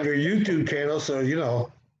 it's on your YouTube channel, so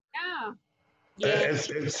Yeah. it's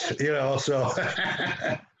so.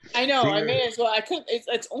 I know. I may as well. I couldn't.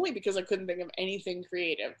 It's only because I couldn't think of anything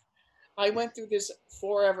creative. I went through this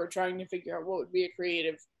forever trying to figure out what would be a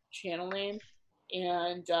creative channel name,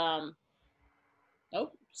 and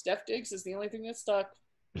nope. Stef Diggs is the only thing that stuck.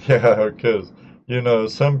 Yeah, because,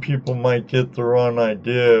 some people might get the wrong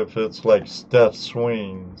idea if it's like Steph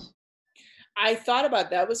Swings. I thought about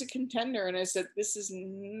that was a contender, and I said, "This is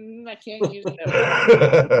I can't use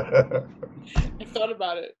that." I thought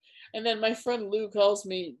about it, and then my friend Lou calls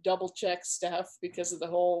me double check Steph because of the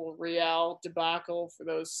whole Real debacle. For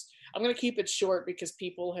those, I'm going to keep it short because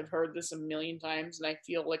people have heard this a million times, and I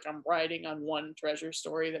feel like I'm riding on one treasure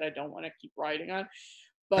story that I don't want to keep riding on.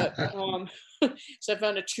 But so I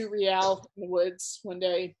found a true Real in the woods one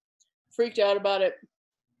day, freaked out about it,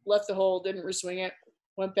 left the hole, didn't reswing it.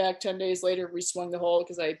 Went back 10 days later, reswung the hole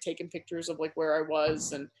because I had taken pictures of like where I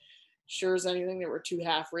was, and sure as anything, there were 2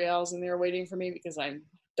 half reals in there waiting for me because I'm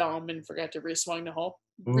dumb and forgot to reswing the hole.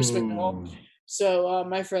 So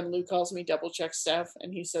my friend Lou calls me double check Steph,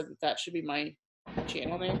 and he said that should be my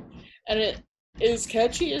channel name. And it as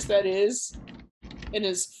catchy as that is, and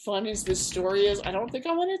as fun as this story is, I don't think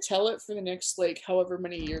I want to tell it for the next like however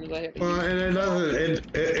many years I have. Well, and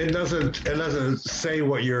it doesn't say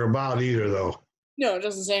what you're about either, though. No, it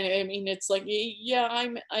doesn't say anything. I mean, it's like, yeah,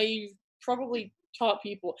 I probably taught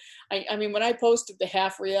people. I mean, when I posted the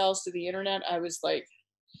half reals to the internet, I was like,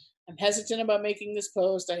 I'm hesitant about making this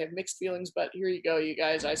post. I have mixed feelings, but here you go, you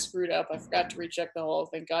guys. I screwed up. I forgot to recheck the hole.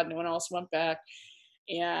 Thank God no one else went back.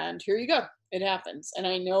 And here you go. It happens. And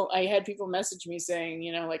I know I had people message me saying,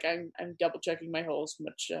 like I'm double checking my holes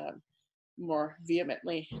much more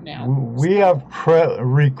vehemently now. We have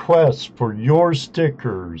requests for your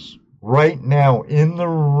stickers right now in the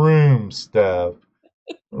room, Steph.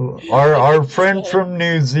 Our friend from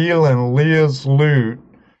New Zealand, Leah's Loot,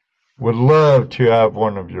 would love to have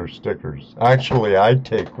one of your stickers. Actually, I'd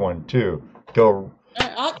take one too. Go.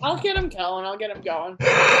 I'll get them going.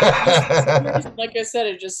 Like I said,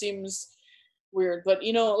 it just seems weird. But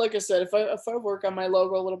like I said, if I work on my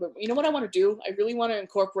logo a little bit, you know what I want to do? I really want to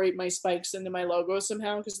incorporate my spikes into my logo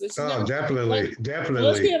somehow because this. Oh, definitely.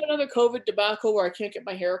 Unless we have another COVID debacle where I can't get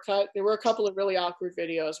my hair cut, there were a couple of really awkward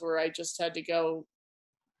videos where I just had to go.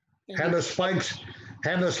 Have the spikes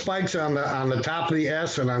on the top of the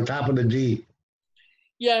S and on top of the D.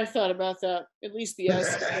 Yeah, I thought about that. At least the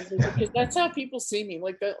S, because that's how people see me.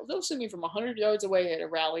 Like they'll see me from 100 yards away at a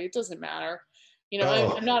rally. It doesn't matter.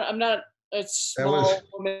 I'm not a small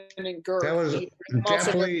woman in girth. That was I'm also very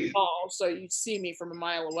definitely tall, so you'd see me from a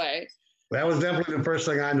mile away. That was definitely the first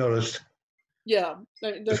thing I noticed. Yeah.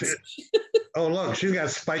 That's... Oh, look, she's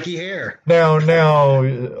got spiky hair. Now,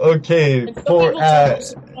 okay.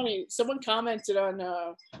 Someone commented on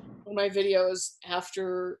one of my videos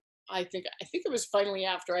after. I think it was finally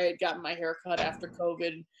after I had gotten my hair cut after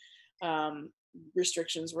COVID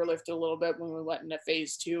restrictions were lifted a little bit when we went into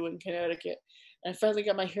phase 2 in Connecticut. I finally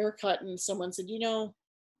got my hair cut, and someone said,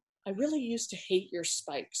 I really used to hate your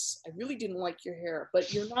spikes. I really didn't like your hair,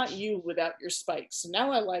 but you're not you without your spikes. And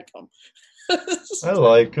now I like them. I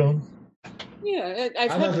like them. Yeah, I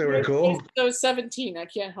thought they were cool. Since I was 17. I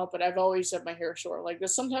can't help it. I've always had my hair short like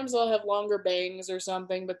this. Sometimes I'll have longer bangs or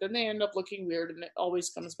something, but then they end up looking weird, and it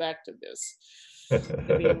always comes back to this at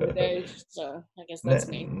the end of the day. So I guess that's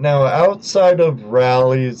me. Now, outside of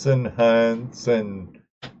rallies and hunts and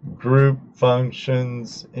group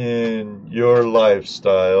functions in your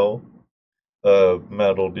lifestyle of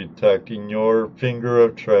metal detecting, your finger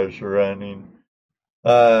of treasure hunting,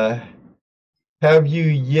 have you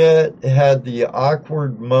yet had the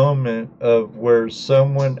awkward moment of where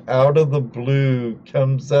someone out of the blue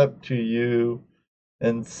comes up to you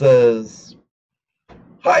and says,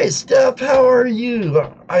 "Hi, Stef, how are you?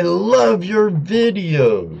 I love your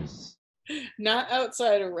videos"? Not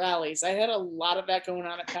outside of rallies. I had a lot of that going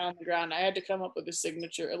on at Pound the Ground. I had to come up with a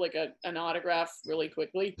signature, like an autograph, really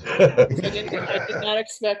quickly. I did not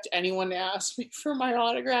expect anyone to ask me for my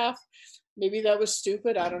autograph. Maybe that was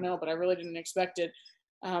stupid. I don't know, but I really didn't expect it.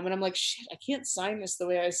 And I'm like, shit, I can't sign this the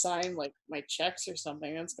way I sign like my checks or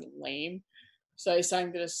something. That's kind of lame. So I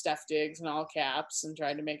signed it as Stef Diggs in all caps and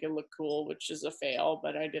tried to make it look cool, which is a fail,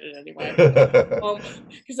 but I did it anyway.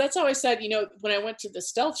 Because that's how I said, when I went to the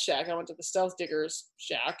Stealth Shack, I went to the Stealth Diggers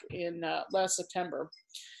Shack in last September.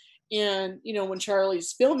 And, when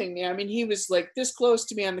Charlie's filming me, I mean, he was like this close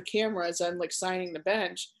to me on the camera as I'm like signing the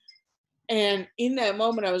bench. And in that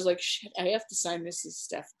moment, I was like, shit, I have to sign this as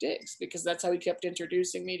Stef Diggs, because that's how he kept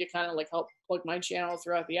introducing me to kind of like help plug my channel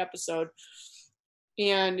throughout the episode.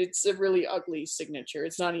 And it's a really ugly signature.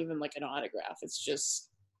 It's not even like an autograph. It's just...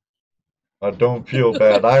 Don't feel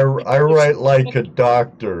bad. I write like a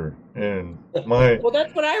doctor in my... Well,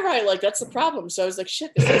 that's what I write like. That's the problem. So I was like,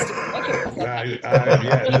 shit, this has to be like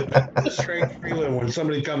yeah, it's a strange feeling when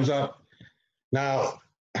somebody comes up. Now,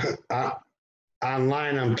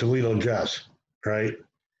 online I'm Toledo Jess, right?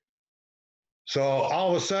 So all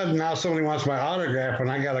of a sudden now somebody wants my autograph and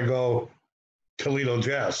I gotta go Toledo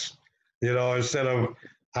Jess, instead of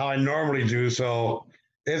how I normally do. So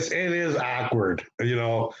it is awkward, I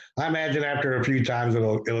imagine after a few times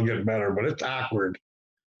it'll get better, but it's awkward.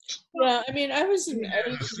 Yeah, I mean, I was in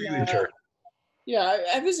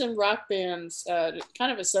rock bands,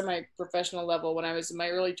 kind of a semi-professional level when I was in my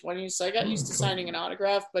early 20s. So I got used to signing an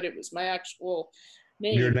autograph, but it was my actual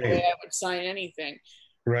name, the way I would sign anything.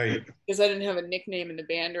 Right. Because I didn't have a nickname in the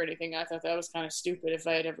band or anything. I thought that was kind of stupid if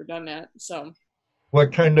I had ever done that. So.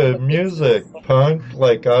 What kind of music? Punk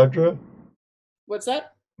like Audra? What's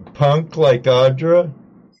that? Punk like Audra?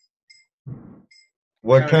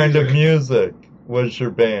 What kind of music was your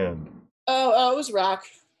band? Oh, it was rock.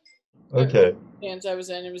 Okay. Bands I was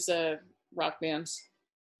in, it was rock bands.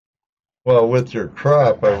 Well, with your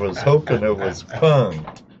crop, I was hoping it was punk.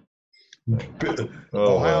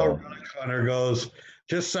 Ohio Rock Hunter goes,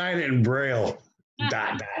 just sign it in Braille. ...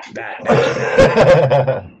 I'm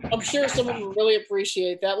sure someone would really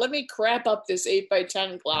appreciate that. Let me crap up this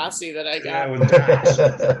 8x10 glossy that I got. What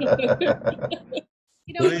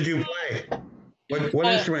did you play? What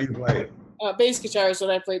instrument you play? Bass guitar is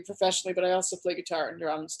what I played professionally, but I also play guitar and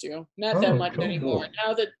drums too. Not that much anymore.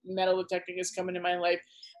 Now that metal detecting has come into my life,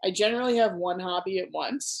 I generally have one hobby at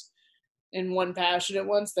once and one passion at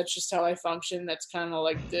once. That's just how I function. That's kind of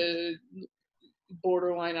like the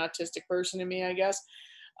borderline autistic person in me, I guess.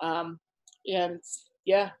 And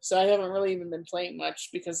yeah, so I haven't really even been playing much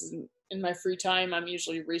because in my free time, I'm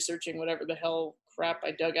usually researching whatever the hell crap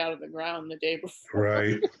I dug out of the ground the day before.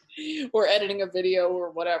 Right. Or editing a video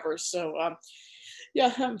or whatever. So, yeah, I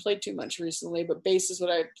haven't played too much recently, but bass is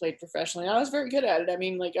what I played professionally. I was very good at it. I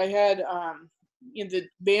mean, like I had in the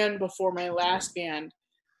band before my last band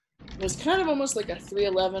was kind of almost like a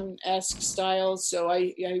 311-esque style. So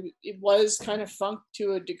it was kind of funk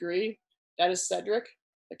to a degree. That is Cedric,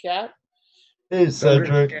 the cat. Hey,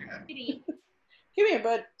 Cedric. Come here,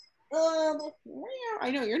 bud.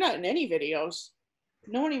 I know you're not in any videos.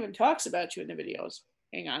 No one even talks about you in the videos.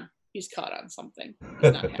 Hang on. He's caught on something.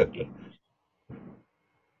 He's not happy.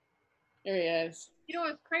 There he is.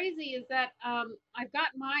 What's crazy is that I've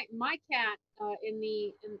got my cat in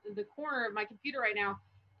the corner of my computer right now.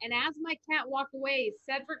 And as my cat walked away,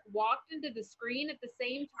 Cedric walked into the screen at the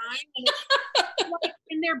same time.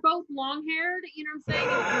 And they're both long-haired, you know what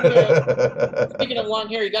I'm saying? Speaking of long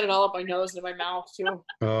hair, you got it all up my nose and in my mouth, too.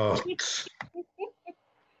 Oh.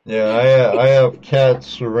 Yeah, I have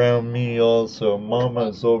cats around me also.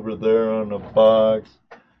 Mama's over there on a box.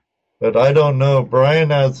 But I don't know. Brian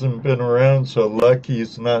hasn't been around, so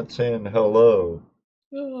Lucky's not saying hello.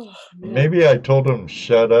 Oh, man. Maybe I told him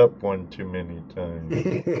shut up one too many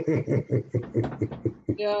times.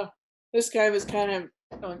 Yeah, this guy was kind of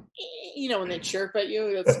going, when they chirp at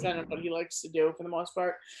you, that's kind of what he likes to do for the most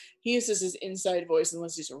part. He uses his inside voice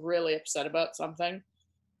unless he's really upset about something.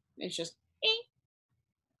 It's just,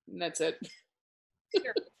 and that's it.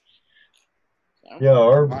 Sure. So, Yeah,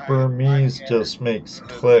 our My Burmese cat just makes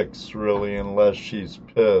clicks, really, unless she's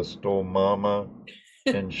pissed, old mama,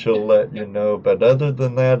 and she'll let you know. But other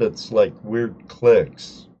than that, it's like weird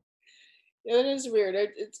clicks. yeah, it is weird.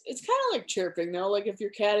 It's kind of like chirping, though. Like if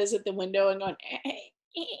your cat is at the window and going,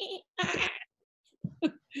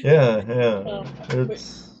 Yeah, yeah. but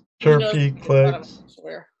It's he knows chirpy it's fun of clicks. I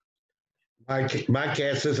swear. my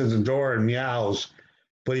cat sits at the door and meows,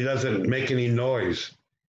 but he doesn't make any noise.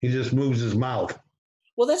 He just moves his mouth.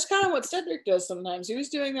 Well, that's kind of what Cedric does sometimes. He was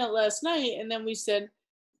doing that last night, and then we said,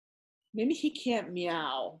 maybe he can't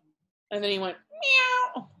meow. And then he went,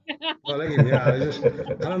 meow. Well, they can meow. I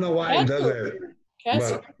don't know why he Cats does are it, weird.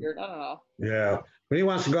 Cats are but weird. I don't know. yeah. When he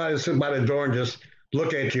wants to go out and sit by the door and just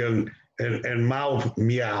look at you and mouth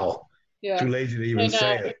meow. Yeah. Too lazy to even And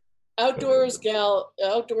say it.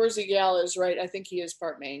 outdoorsy gal is right. I think he is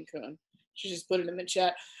part Maine Coon. She just put it in the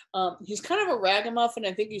chat. He's kind of a ragamuffin.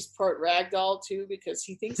 I think he's part ragdoll too because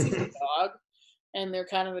he thinks he's a dog, and they're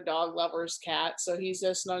kind of a dog lover's cat. So he's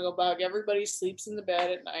a snuggle bug. Everybody sleeps in the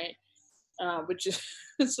bed at night, which is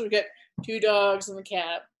so we get 2 dogs and the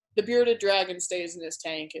cat. The bearded dragon stays in his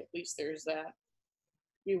tank. At least there's that.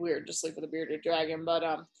 Be weird to sleep with a bearded dragon, but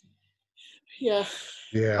yeah.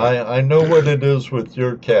 Yeah. I know what it is with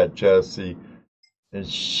your cat, Jesse.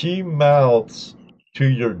 Is she mouths to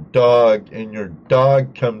your dog, and your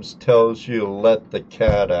dog comes tells you to let the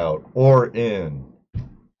cat out or in.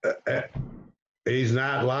 He's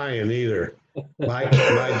not lying either. When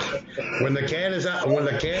the cat is outside, when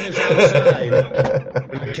the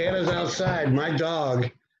cat is outside, my dog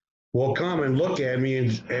will come and look at me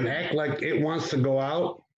and act like it wants to go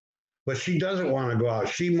out, but she doesn't want to go out.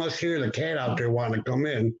 She must hear the cat out there wanting to come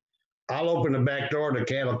in. I'll open the back door, the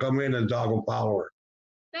cat will come in, and the dog will follow her.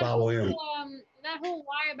 Follow him. That whole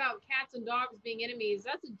lie about cats and dogs being enemies,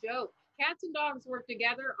 that's a joke. Cats and dogs work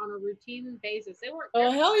together on a routine basis. They work.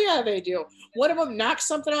 Oh, hell yeah, they do. One of them knocks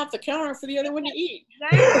something off the counter for the other one to eat.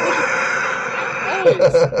 Always.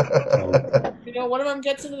 One of them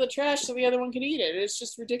gets into the trash so the other one can eat it. It's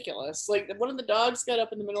just ridiculous. Like, one of the dogs got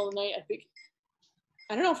up in the middle of the night.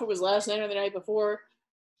 I don't know if it was last night or the night before.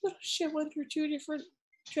 Little shit went through 2 different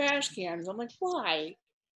trash cans. I'm like, why?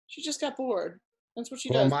 She just got bored. That's what she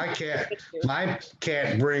does. Well, my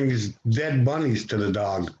cat brings dead bunnies to the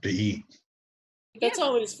dog to eat. That's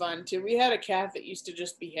always fun too. We had a cat that used to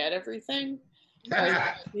just behead everything.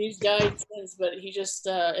 He's died since, but he just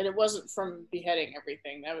and it wasn't from beheading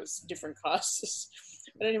everything. That was different causes.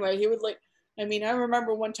 But anyway, he would I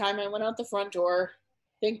remember one time I went out the front door.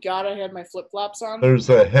 Thank God I had my flip-flops on. There's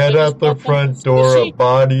a head at the front door, a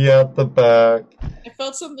body at the back. I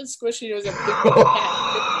felt something squishy. It was a big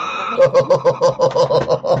cat.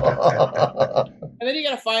 And then you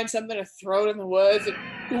gotta find something to throw it in the woods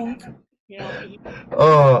and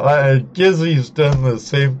Gizzy's done the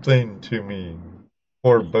same thing to me.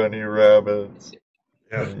 Poor bunny rabbits.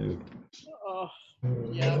 Yeah.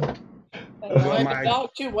 Yeah. And the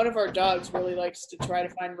dog too. One of our dogs really likes to try to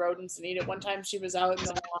find rodents and eat it. One time she was out in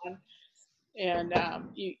the lawn, and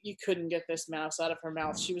you couldn't get this mouse out of her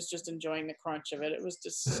mouth. She was just enjoying the crunch of it. It was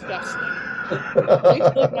disgusting.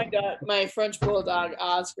 My French bulldog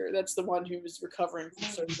Oscar. That's the one who was recovering from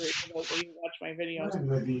surgery. For those of you who watch my videos,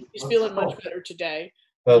 he's feeling much better today.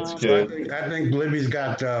 That's good. I think Libby's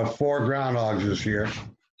got 4 groundhogs this year.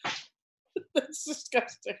 That's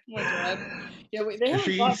disgusting. Oh my God. Yeah, they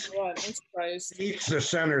haven't bought one. I'm surprised. Eats the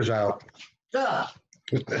centers out.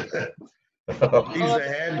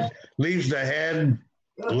 Leaves the head,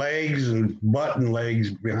 legs, and butt and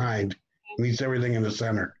legs behind. Eats everything in the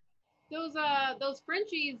center. Those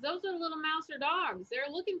Frenchies, those are little mouse or dogs.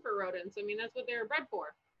 They're looking for rodents. That's what they're bred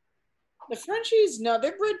for. The Frenchies, no,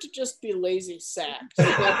 they're bred to just be lazy sacks.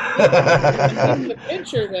 The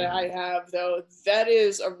picture that I have, though, that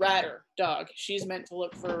is a ratter dog. She's meant to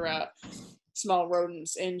look for small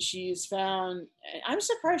rodents, and she's found. I'm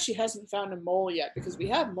surprised she hasn't found a mole yet because we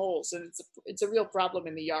have moles, and it's a real problem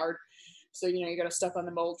in the yard. So you got to step on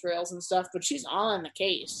the mole trails and stuff. But she's on the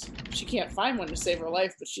case. She can't find one to save her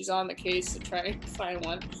life, but she's on the case to try and find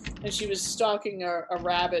one. And she was stalking a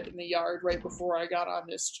rabbit in the yard right before I got on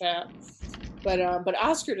this chat. But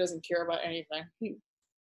Oscar doesn't care about anything.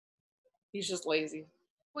 He's just lazy.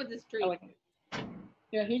 What's this tree?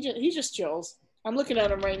 Yeah, he just chills. I'm looking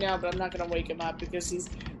at him right now, but I'm not going to wake him up because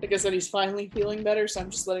like I said, he's finally feeling better. So I'm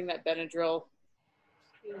just letting that Benadryl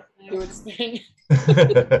do its thing.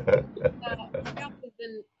 Hangout has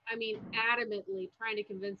been, adamantly trying to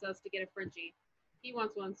convince us to get a Frenchie. He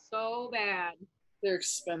wants one so bad. They're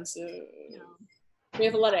expensive. No. We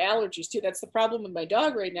have a lot of allergies too. That's the problem with my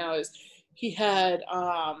dog right now. Is he had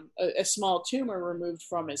a small tumor removed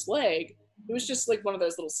from his leg. It was just like one of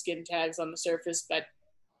those little skin tags on the surface that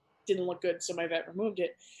didn't look good, so my vet removed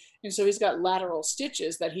it. And so he's got lateral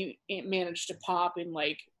stitches that he managed to pop in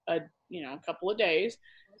like a couple of days.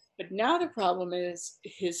 But now the problem is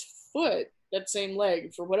his foot, that same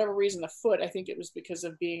leg, for whatever reason, the foot, I think it was because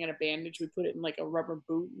of being in a bandage. We put it in like a rubber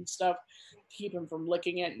boot and stuff to keep him from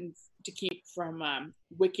licking it and to keep from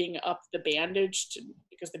wicking up the bandage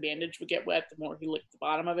because the bandage would get wet the more he licked the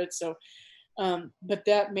bottom of it. So, but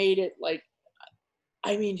that made it like,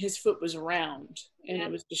 his foot was round and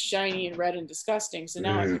it was just shiny and red and disgusting. So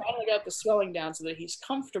now I finally got the swelling down so that he's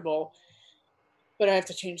comfortable, but I have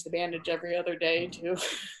to change the bandage every other day too.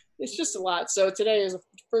 It's just a lot. So today is the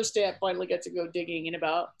first day I finally get to go digging in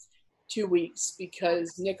about 2 weeks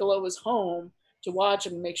because Nicola was home to watch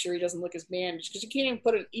him and make sure he doesn't lick his bandage because you can't even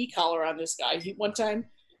put an e-collar on this guy. One time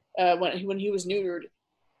when he was neutered,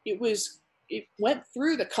 it went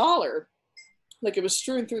through the collar, like it was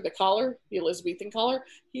strewn through the collar, the Elizabethan collar.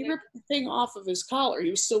 He ripped the thing off of his collar.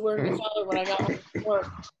 He was still wearing the collar when I got home from work.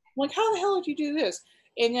 I'm like, how the hell did you do this?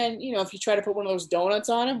 And then, if you try to put one of those donuts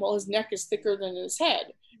on him, well, his neck is thicker than his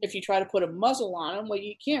head. If you try to put a muzzle on him, well,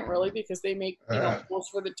 you can't really because they make, holes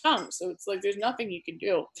for the tongue. So it's like there's nothing you can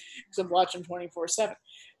do because I'm watching 24/7.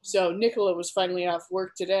 So Nicola was finally off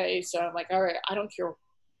work today. So I'm like, all right, I don't care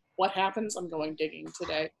what happens. I'm going digging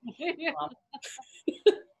today. I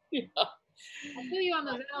feel you on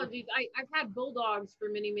those allergies. I've had bulldogs for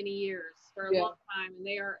many, many years, for a long time, and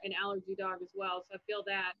they are an allergy dog as well. So I feel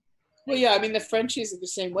that. Well, yeah, the Frenchies are the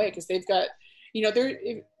same way because they've got,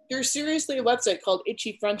 there's seriously a website called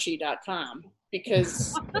itchyfrenchie.com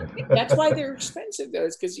because that's why they're expensive, though,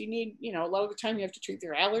 is because you need, a lot of the time you have to treat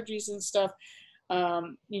their allergies and stuff.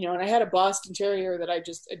 And I had a Boston Terrier that I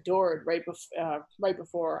just adored right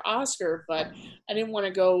before Oscar, but I didn't want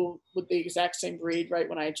to go with the exact same breed right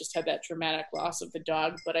when I just had that traumatic loss of the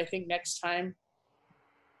dog. But I think next time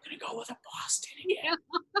I'm going to go with a Boston again.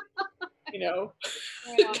 They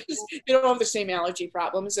don't have the same allergy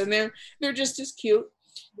problems and they're just as cute,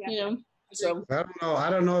 so I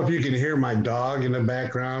don't know if you can hear my dog in the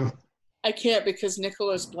background. I can't because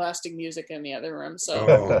Nicola's blasting music in the other room. So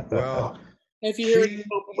well, if you hear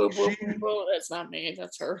that's not me,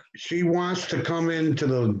 that's her. She wants to come into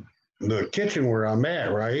the kitchen where I'm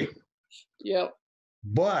at, right? Yep.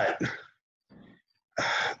 But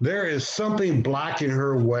there is something blocking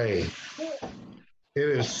her way. It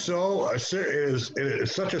is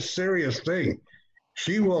such a serious thing.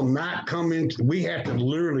 She will not come in. We have to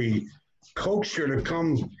literally coax her to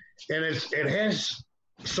come, and it has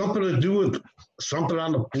something to do with something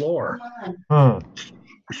on the floor.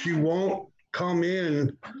 She won't come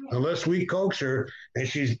in unless we coax her, and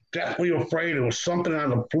she's definitely afraid of something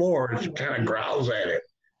on the floor, and she kind of growls at it.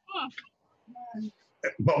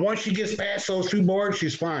 But once she gets past those two boards,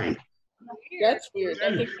 she's fine. That's weird.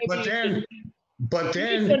 But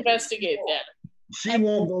then investigate that. She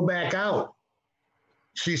won't go back out.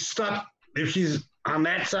 She's stuck. If she's on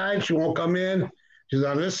that side, she won't come in. She's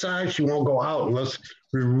on this side, she won't go out unless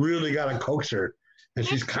we really got to coax her. And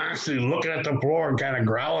she's constantly looking at the floor and kind of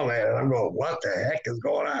growling at it. I'm going, what the heck is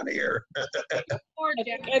going on here?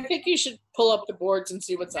 I think you should pull up the boards and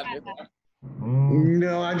see what's under there.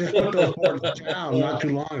 No, I just put those boards down not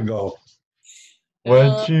too long ago.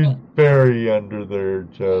 What'd you bury under there,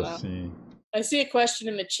 Jesse? I see a question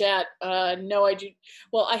in the chat. No, I do.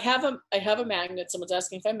 Well, I have a magnet. Someone's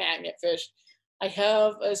asking if I magnet fish. I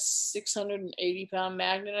have a 680-pound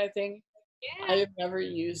magnet, I think. Yeah. I have never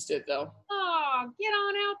used it though. Oh, get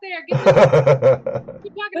on out there.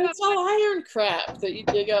 It's all iron crap that you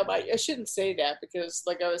dig up. I shouldn't say that because,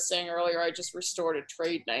 like I was saying earlier, I just restored a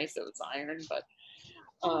trade knife that was iron. But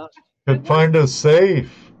could find a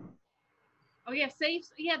safe. Oh yeah, safes.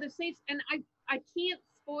 Yeah, the safes. And I can't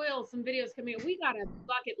spoil some videos coming in. We got a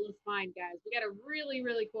bucket list find, guys. We got a really,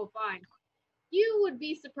 really cool find. You would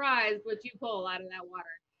be surprised what you pull out of that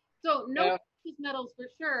water. So no precious metals for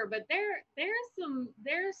sure, but there's some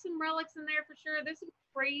relics in there for sure. There's some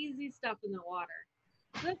crazy stuff in the water.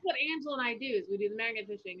 So that's what Angela and I do is we do the magnet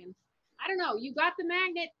fishing. And I don't know, you got the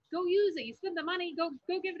magnet, go use it. You spend the money, go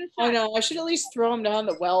give it a shot. I know. I should at least throw them down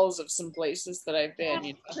the wells of some places that I've been.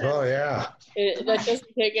 You know? Oh yeah. That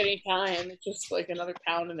doesn't take any time. It's just like another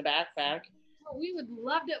pound in the backpack. We would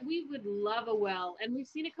love to. We would love a well, and we've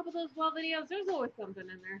seen a couple of those well videos. There's always something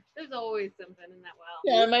in there. There's always something in that well.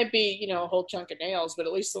 Yeah, it might be, a whole chunk of nails, but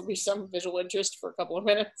at least there'll be some visual interest for a couple of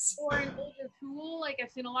minutes. Or an older tool. Like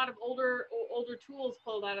I've seen a lot of older tools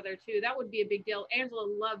pulled out of there too. That would be a big deal. Angela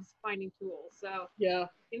loves finding tools, so yeah.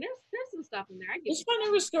 And there's some stuff in there. It's fun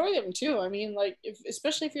to restore them too. I mean, like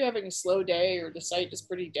especially if you're having a slow day or the site is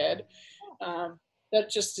pretty dead, that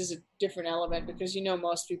just is a different element because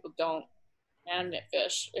most people don't hand-net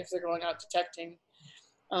fish if they're going out detecting.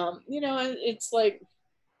 It's like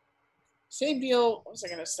same deal. What was I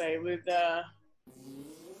gonna say with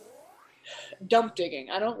dump digging?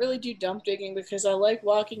 I don't really do dump digging because I like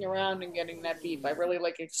walking around and getting that beep. I really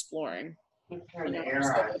like exploring. So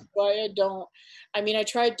that's why I don't. I mean, I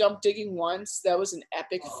tried dump digging once. That was an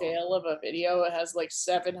epic fail of a video. It has like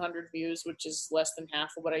 700 views, which is less than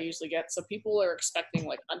half of what I usually get. So people are expecting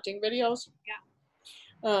like hunting videos.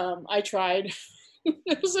 Yeah. I tried.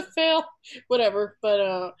 It was a fail. Whatever. But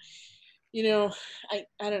I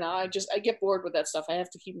don't know. I get bored with that stuff. I have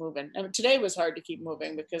to keep moving. I mean, today was hard to keep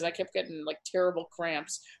moving because I kept getting like terrible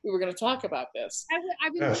cramps. We were going to talk about this.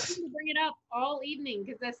 I've been wanting to bring it up all evening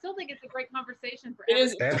because I still think it's a great conversation for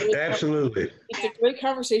everyone. Absolutely. It's a great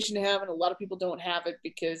conversation to have, and a lot of people don't have it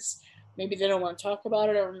because maybe they don't want to talk about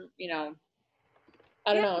it, or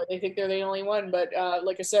I don't know. They think they're the only one. But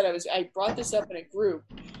like I said, I brought this up in a group.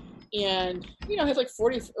 And, I had like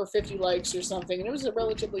 40 or 50 likes or something. And it was a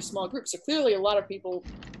relatively small group. So clearly a lot of people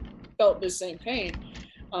felt the same pain.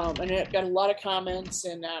 And it got a lot of comments.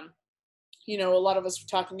 And, a lot of us were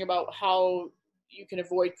talking about how you can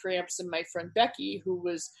avoid cramps. And my friend Becky, who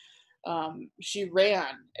was, she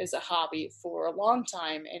ran as a hobby for a long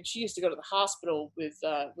time. And she used to go to the hospital with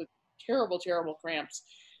terrible, terrible cramps.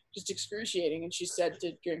 Just excruciating. And she said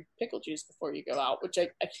to drink pickle juice before you go out, which I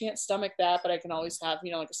can't stomach that, but I can always have,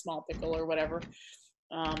 like a small pickle or whatever.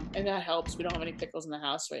 And that helps. We don't have any pickles in the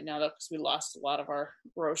house right now, though, because we lost a lot of our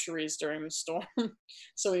groceries during the storm.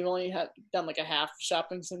 So we've only done like a half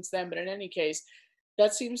shopping since then. But in any case,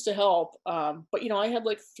 that seems to help. But, I had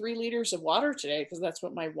like 3 liters of water today because that's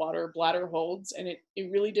what my water bladder holds. And it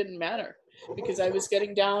really didn't matter. Because I was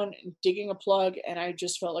getting down and digging a plug and I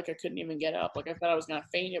just felt like I couldn't even get up. Like I thought I was going to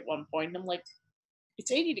faint at one point. And I'm like, it's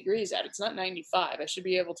 80 degrees out. It's not 95. I should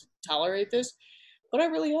be able to tolerate this. But I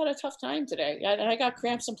really had a tough time today. And I got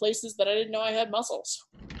cramps in places that I didn't know I had muscles.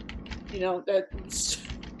 There's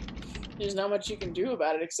not much you can do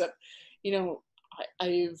about it except,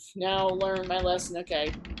 I've now learned my lesson.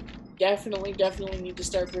 Okay, definitely need to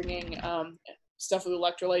start bringing stuff with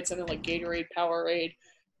electrolytes in it, like Gatorade, Powerade,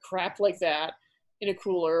 crap like that in a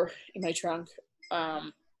cooler in my trunk.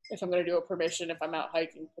 If I'm going to do a permission, if I'm out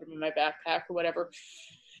hiking, put them in my backpack or whatever.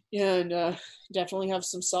 And definitely have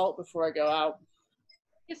some salt before I go out.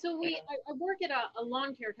 Yeah, so I work at a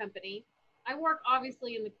lawn care company. I work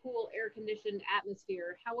obviously in the cool air conditioned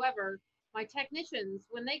atmosphere. However, my technicians,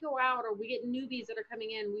 when they go out or we get newbies that are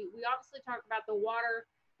coming in, we obviously talk about the water,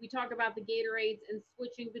 we talk about the Gatorades and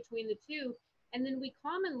switching between the two. And then we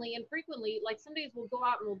commonly and frequently, like some days we'll go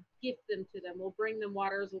out and we'll gift them to them. We'll bring them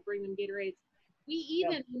waters, we'll bring them Gatorades. We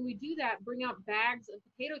even, when we do that, bring out bags of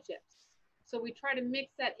potato chips. So we try to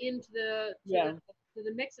mix that into the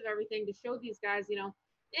mix of everything to show these guys,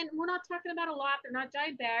 and we're not talking about a lot. They're not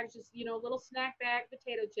giant bags, just, little snack bag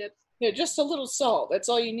potato chips. Yeah, just a little salt. That's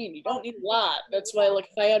all you need. You don't need a lot. That's why, like,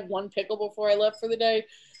 if I had one pickle before I left for the day,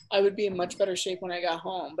 I would be in much better shape when I got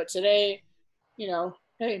home. But today,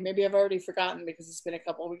 hey, maybe I've already forgotten because it's been a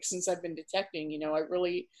couple of weeks since I've been detecting.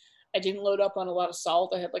 I didn't load up on a lot of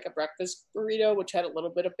salt. I had like a breakfast burrito, which had a little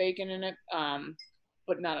bit of bacon in it,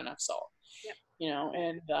 but not enough salt. Yep.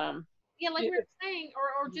 Yeah, like we were saying,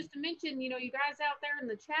 or just to mention, you guys out there in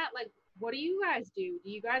the chat, like, what do you guys do?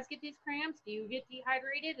 Do you guys get these cramps? Do you get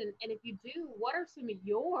dehydrated? And if you do, what are some of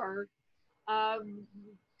your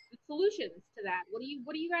solutions to that? What do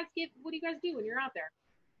you guys get? What do you guys do when you're out there?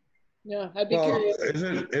 Yeah, I'd be curious.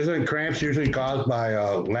 Isn't cramps usually caused by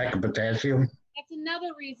lack of potassium? That's another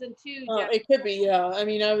reason too. It could be, yeah. I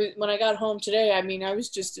mean, when I got home today, I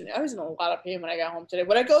was in a lot of pain when I got home today.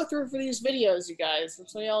 What I go through for these videos, you guys,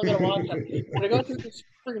 so y'all gotta watch them. When I go through these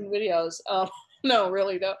freaking videos, no,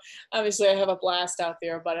 really, though. Obviously, I have a blast out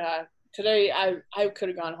there, but today I could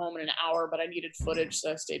have gone home in an hour, but I needed footage,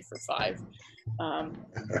 so I stayed for 5,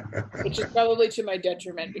 which is probably to my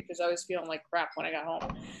detriment because I was feeling like crap when I got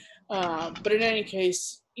home. But in any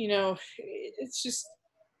case, it's just.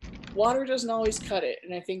 Water doesn't always cut it,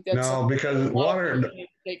 and I think that's because water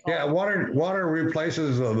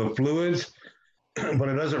replaces the fluids, but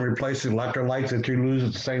it doesn't replace the electrolytes that you lose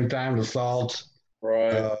at the same time, the salts,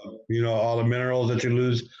 right? All the minerals that you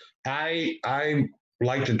lose. I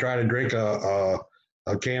like to try to drink a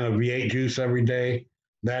can of V8 juice every day.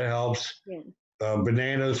 That helps. Yeah.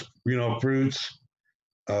 Bananas, fruits,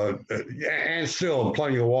 and still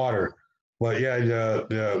plenty of water. But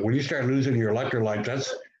yeah, when you start losing your electrolyte,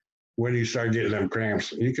 that's when you start getting them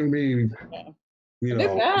cramps. You can be, And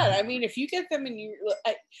they're bad. I mean, if you get them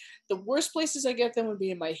the worst places I get them would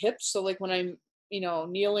be in my hips. So like when I'm,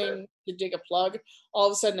 kneeling to dig a plug, all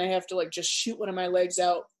of a sudden I have to like just shoot one of my legs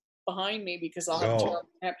out behind me because I'll have a terrible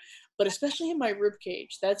cramp. But especially in my rib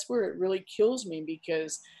cage, that's where it really kills me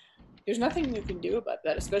because there's nothing you can do about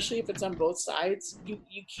that, especially if it's on both sides.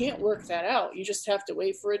 You can't work that out. You just have to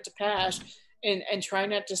wait for it to pass and try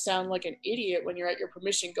not to sound like an idiot when you're at your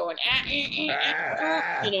permission going,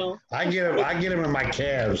 I get them in my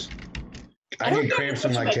calves. I get cramps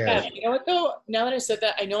in my calves. You know what though? Now that I said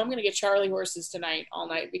that, I know I'm going to get Charlie horses tonight all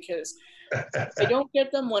night because I don't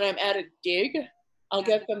get them when I'm at a dig. I'll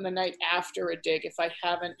get them the night after a dig if I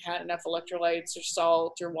haven't had enough electrolytes or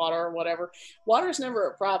salt or water or whatever. Water is never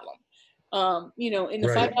a problem. In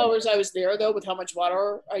the 5 hours I was there though, with how much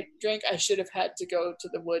water I drank, I should have had to go to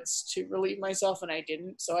the woods to relieve myself, and I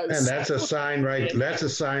didn't. So I was. And that's a sign, right? That's a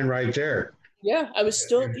sign right there. Yeah, I was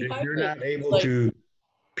still dehydrated. If you're not able to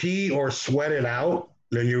pee or sweat it out,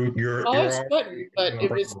 then you're. I was sweating, but it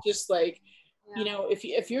was just like,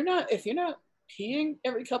 if you're not peeing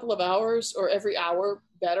every couple of hours or every hour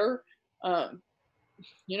better,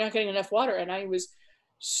 you're not getting enough water. And I was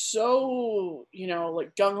so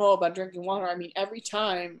like gung-ho about drinking water. I mean, every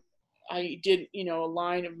time I did a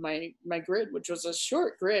line of my grid, which was a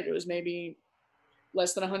short grid, it was maybe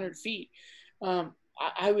less than 100 feet,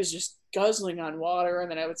 I was just guzzling on water, and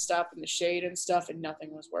then I would stop in the shade and stuff, and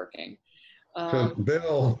nothing was working.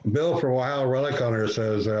 Bill for Wild Relic Hunter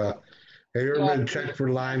says, have you ever been checked for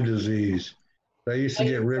Lyme disease? I used to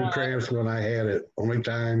get rib cramps when I had it. Only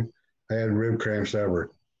time I had rib cramps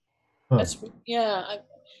ever. That's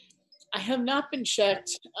I have not been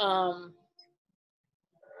checked.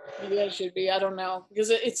 Maybe I should be. I don't know, because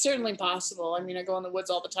it's certainly possible. I mean, I go in the woods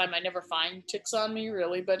all the time. I never find ticks on me,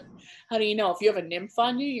 really. But how do you know? If you have a nymph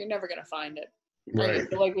on you, you're never going to find it. Right.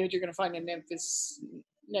 The likelihood you're going to find a nymph is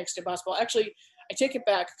next to impossible. Actually, I take it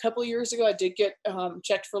back. A couple of years ago, I did get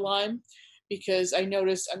checked for Lyme because I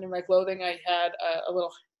noticed under my clothing I had a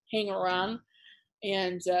little hanger on.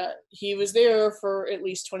 And he was there for at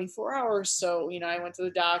least 24 hours. So, I went to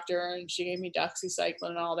the doctor and she gave me doxycycline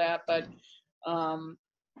and all that. But, and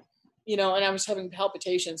I was having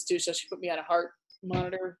palpitations too. So she put me on a heart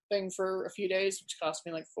monitor thing for a few days, which cost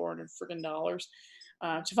me like $400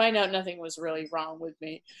 to find out nothing was really wrong with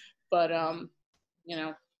me. But,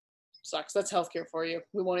 sucks. That's healthcare for you.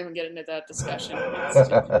 We won't even get into that discussion. It's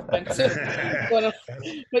too expensive.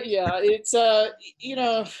 But yeah, it's,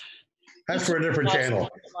 that's for a different channel.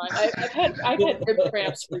 I've had rib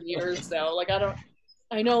cramps for years though. Like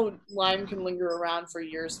I know Lyme can linger around for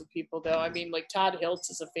years with people though. I mean, like Todd Hiltz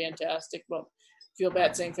is a fantastic, feel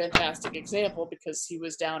bad saying fantastic example because he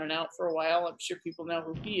was down and out for a while. I'm sure people know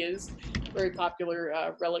who he is. Very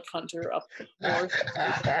popular relic hunter up north.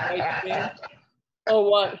 Oh,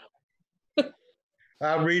 what?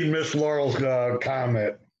 I'll read Miss Laurel's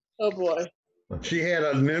comment. Oh boy. She had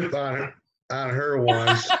a nymph on her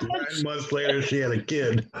once. 9 months later, she had a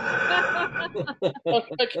kid. I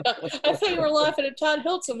thought you were laughing at Todd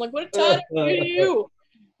Hiltz. I'm like, what did Todd do to you?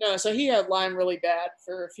 No, so he had Lyme really bad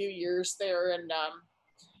for a few years there, and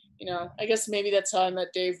I guess maybe that's how I met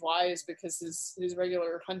Dave Wise, because his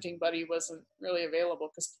regular hunting buddy wasn't really available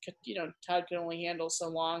because Todd could only handle so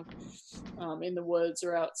long in the woods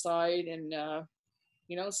or outside, and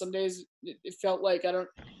some days it felt like I don't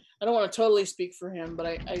want to totally speak for him, but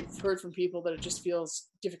I've heard from people that it just feels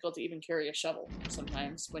difficult to even carry a shovel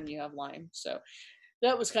sometimes when you have Lyme. So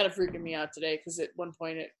that was kind of freaking me out today because at one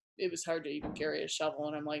point it was hard to even carry a shovel,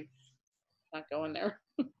 and I'm like, not going there.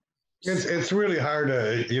 It's really hard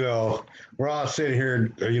to, we're all sitting here,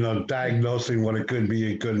 diagnosing what it could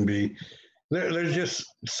be, it couldn't be. There's just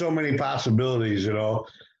so many possibilities,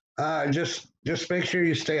 just make sure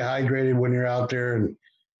you stay hydrated when you're out there, and,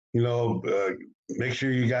 make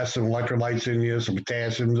sure you got some electrolytes in you, some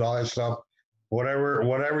potassiums, all that stuff.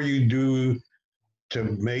 Whatever you do to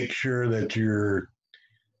make sure that you're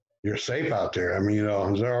safe out there. I mean,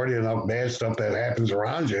 there's already enough bad stuff that happens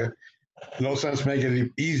around you. No sense making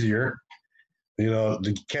it easier,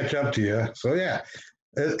 to catch up to you. So yeah,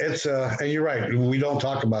 it's and you're right. We don't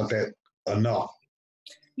talk about that enough.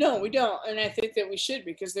 No, we don't, and I think that we should,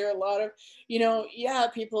 because there are a lot of,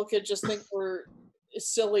 people could just think we're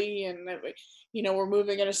silly and that we're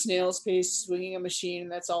moving at a snail's pace, swinging a machine,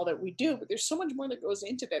 and that's all that we do. But there's so much more that goes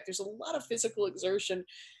into that. There's a lot of physical exertion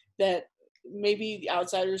that maybe the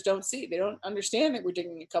outsiders don't see. They don't understand that we're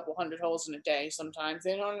digging a couple hundred holes in a day sometimes.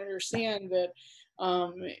 They don't understand that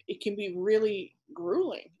it can be really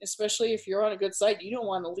grueling, especially if you're on a good site. You don't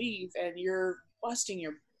want to leave and you're busting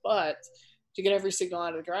your butt to get every signal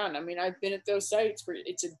out of the ground. I mean, I've been at those sites where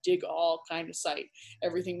it's a dig all kind of site.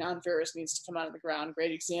 Everything non-ferrous needs to come out of the ground.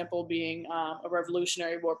 Great example being a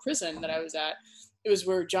Revolutionary War prison that I was at. It was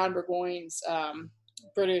where John Burgoyne's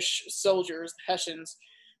British soldiers, the Hessians,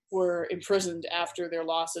 were imprisoned after their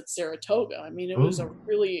loss at Saratoga. I mean, it was a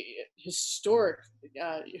really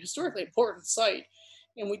historically important site,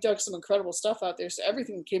 and we dug some incredible stuff out there. So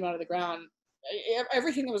everything that came out of the ground,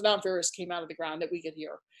 everything that was non-ferrous came out of the ground that we could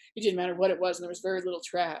hear. It didn't matter what it was, and there was very little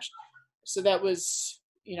trash. So that was,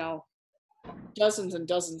 dozens and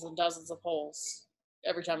dozens and dozens of holes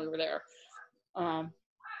every time we were there. I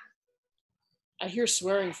hear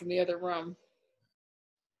swearing from the other room.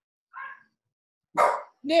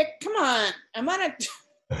 Nick, come on. I'm on a...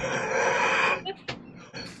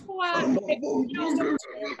 What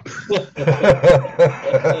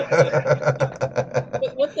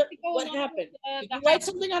happened? Did you light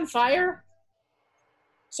something on fire?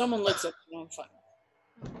 Someone lit something on fire.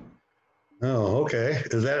 Oh, okay.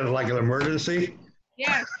 Is that like an emergency?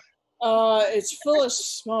 Yeah. It's full of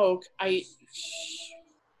smoke.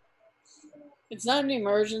 It's not an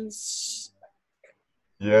emergency.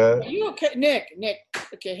 Yeah. Are you okay? Nick.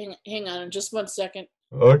 Okay, hang on just 1 second.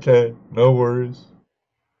 Okay, no worries.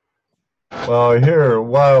 Well, here,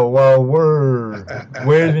 while we're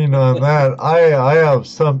waiting on that, I have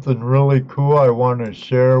something really cool I want to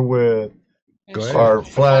share with our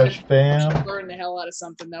Flash fam. Burn the hell out of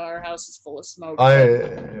something though. Our house is full of smoke.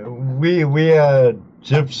 We had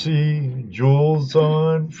Gypsy Jules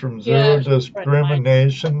on from Zero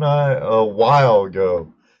Discrimination a while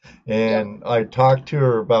ago. And I talked to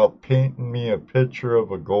her about painting me a picture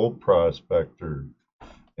of a gold prospector.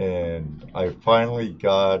 And I finally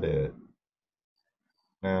got it.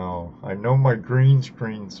 Now, I know my green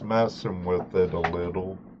screen's messing with it a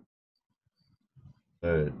little.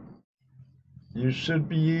 But you should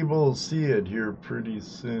be able to see it here pretty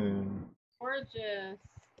soon. Gorgeous.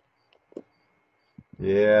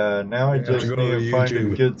 Yeah, now I just need to find a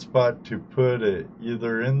YouTube. good spot to put it.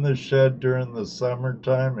 Either in the shed during the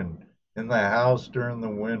summertime and in the house during the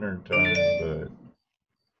wintertime. But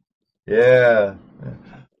yeah.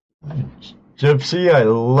 Gypsy, I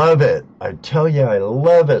love it. I tell you, I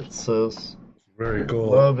love it, sis. Very cool.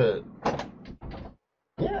 Love it.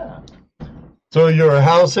 Yeah. So your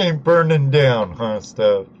house ain't burning down, huh,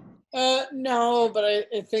 Steph? No, but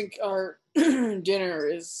I think our dinner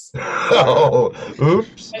is... Oh,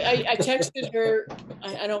 oops. I texted her.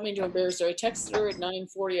 I don't mean to embarrass her. I texted her at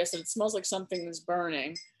 9:40. I said, it smells like something is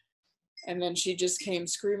burning. And then she just came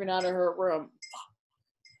screaming out of her room.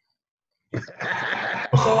 So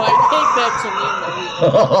I take that to mean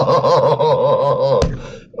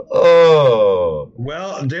that Oh.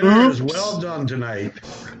 Well, dinner is well done tonight.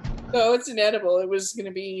 No, it's inedible. It was going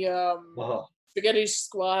to be spaghetti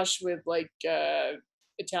squash with like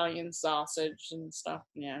Italian sausage and stuff.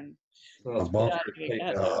 Yeah.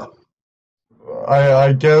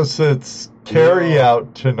 I guess it's carry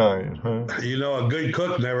out tonight, huh? You know, a good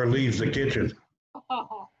cook never leaves the kitchen.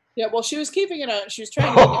 Yeah, well, she was keeping it on. She was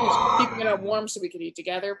trying to keeping it on warm so we could eat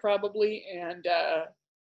together, probably. And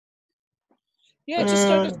yeah, it just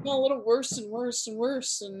started to smell a little worse and worse and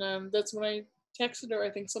worse. And that's when I texted her. I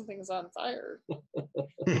think something's on fire.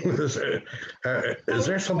 Is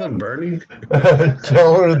there something burning?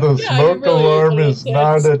 Tell her the smoke alarm is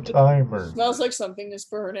not a timer. Smells like something is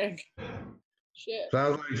burning. Shit.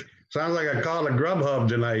 Sounds like I called a Grubhub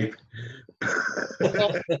tonight.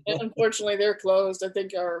 And unfortunately, they're closed. I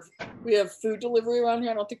think we have food delivery around here.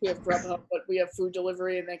 I don't think we have Grubhub, but we have food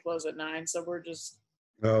delivery, and they close at 9. So we're just.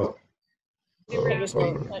 Oh.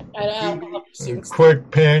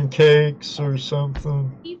 Quick pancakes or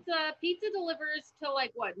something. Pizza delivers till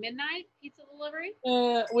like what, midnight? Pizza delivery?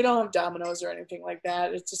 We don't have Domino's or anything like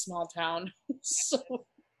that. It's a small town, so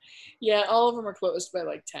yeah, all of them are closed by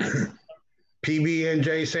like 10.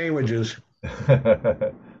 PB&J sandwiches.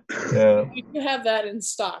 Yeah. We do have that in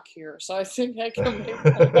stock here, so I think I can make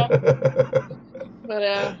that. But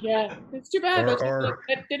yeah, it's too bad.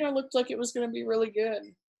 That dinner looked like it was going to be really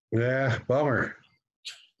good. Yeah, bummer.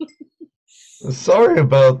 Sorry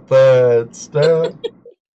about that, Steph.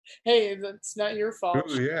 Hey, that's not your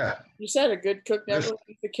fault. Ooh, yeah. You said a good cook never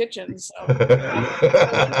leaves the kitchen, so.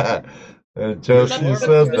 Jesse said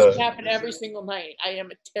that. This happen every single night. I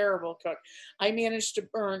am a terrible cook. I managed to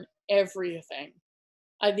burn everything.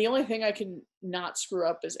 The only thing I can not screw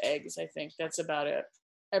up is eggs, I think. That's about it.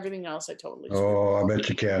 Everything else I totally Oh, I bet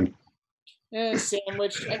you can.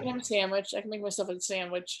 sandwich. I can have a sandwich. I can make myself a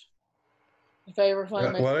sandwich. If I ever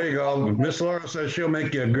find Well, there you go. Miss Laura says she'll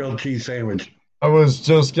make you a grilled cheese sandwich. I was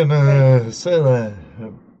just gonna say that.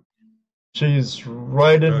 She's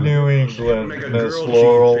right in New England, Make a Miss grilled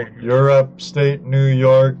Laurel. cheese sandwich. You're upstate New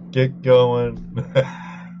York. Get going.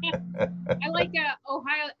 I like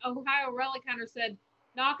Ohio Relic Hunter said,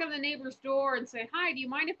 knock on the neighbor's door and say, hi, do you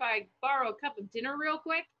mind if I borrow a cup of dinner real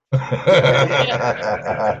quick?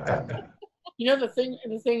 You know, the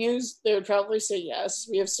thing is, they would probably say yes.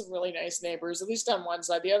 We have some really nice neighbors, at least on one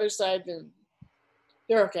side. The other side,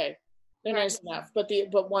 they're okay. They're nice enough, but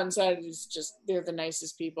one side is just, they're the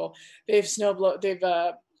nicest people. They've snowblowed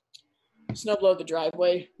the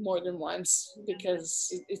driveway more than once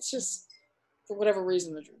because it's just, for whatever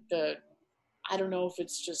reason, I don't know if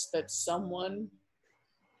it's just that someone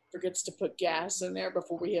forgets to put gas in there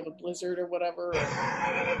before we have a blizzard or whatever.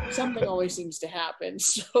 Something always seems to happen.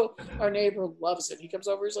 So our neighbor loves it. He comes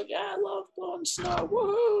over, he's like, yeah, I love blowing snow.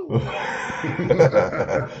 Woohoo!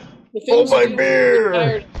 Oh, my beer!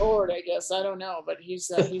 Tired and bored, I guess. I don't know, but he's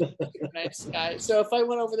a nice guy. So if I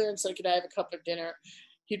went over there and said, could I have a cup of dinner?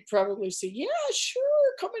 He'd probably say, yeah,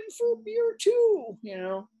 sure, come in for a beer too, you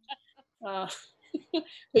know. But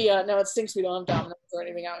yeah, no, it stinks we don't have Domino's or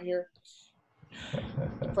anything out here.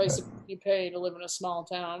 The price you pay to live in a small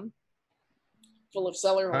town full of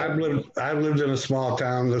cellar holes. I've lived in a small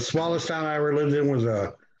town. The smallest town I ever lived in was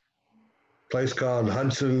a place called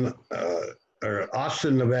Austin,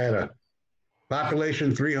 Nevada.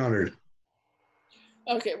 Population 300.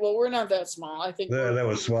 Okay, well, we're not that small. I think that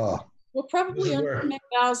was small. We're probably under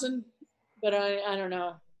 1,000, but I don't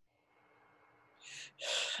know.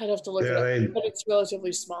 I'd have to look it up, but it's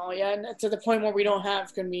relatively small. Yeah, and to the point where we don't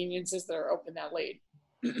have conveniences that are open that late.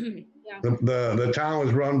 Yeah. The town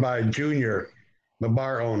was run by Junior, the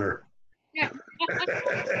bar owner. Yeah.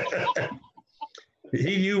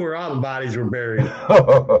 He knew where all the bodies were buried.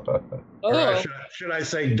 Or should I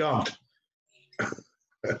say dumped?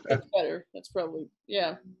 That's better. That's probably,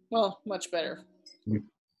 yeah. Well, much better.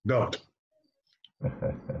 Dumped.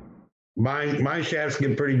 Mine shafts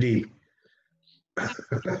get pretty deep.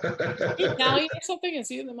 Italian or something? Is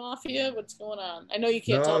he in the mafia? What's going on? I know you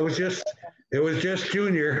can't tell. It was just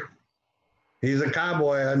Junior. He's a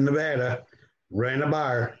cowboy out in Nevada. Ran a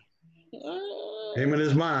bar. Him and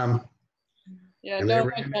his mom. Yeah, and no, they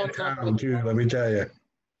ran into town too, let me tell you.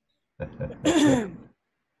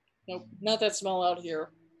 Nope, not that small out here.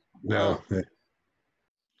 No.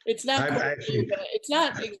 It's not it's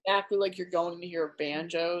not exactly like you're going to hear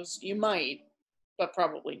banjos. You might, but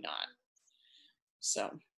probably not.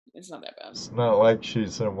 So it's not that bad. It's not like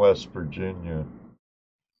she's in West Virginia.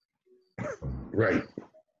 Right.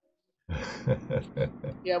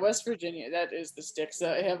 Yeah, West Virginia, that is the sticks.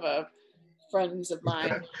 I have friends of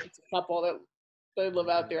mine, it's a couple that they live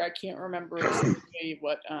out there. I can't remember exactly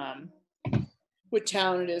what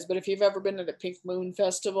town it is, but if you've ever been to the Pink Moon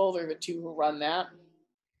Festival, they're the two who run that.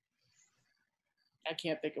 I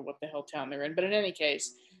can't think of what the hell town they're in, but in any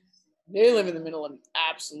case, they live in the middle of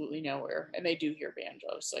absolutely nowhere, and they do hear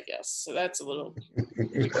banjos, I guess. So that's a little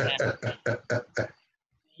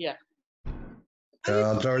yeah.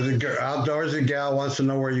 Outdoorsy gal wants to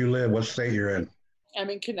know where you live. What state you're in? I'm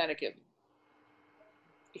in Connecticut.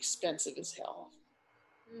 Expensive as hell.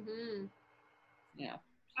 Mm-hmm. Yeah.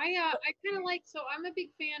 I kind of like, so I'm a big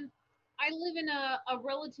fan. I live in a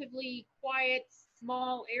relatively quiet,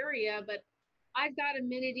 small area, but I've got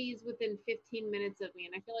amenities within 15 minutes of me,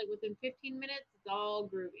 and I feel like within 15 minutes, it's all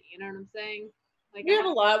groovy. You know what I'm saying? Like we have a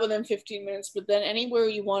lot within 15 minutes, but then anywhere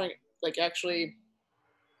you want to, like, actually,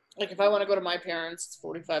 like if I want to go to my parents, it's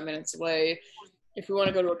 45 minutes away. If we want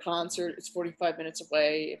to go to a concert, it's 45 minutes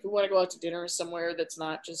away. If we want to go out to dinner somewhere that's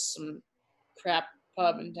not just some crap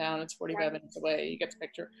pub in town, it's 45 minutes away. You get the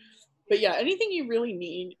picture. But yeah, anything you really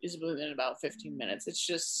need is within about 15 minutes. It's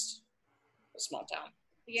just a small town.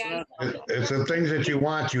 Yeah. It's the things that you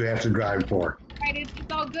want you have to drive for. Right, it's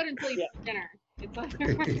all good until you get dinner. It's like,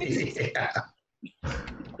 Yeah.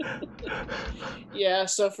 Yeah,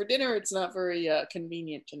 so for dinner, it's not very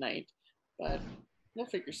convenient tonight, but we'll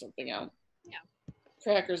figure something out. Yeah.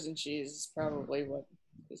 Crackers and cheese is probably what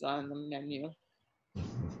is on the menu.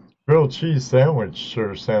 Grilled cheese sandwich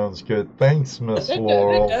sure sounds good. Thanks, Miss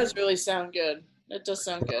Laurel. It does really sound good. It does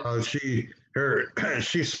sound good.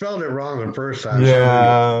 She spelled it wrong the first time.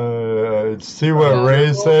 Yeah, see what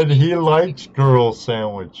Ray said? He likes grilled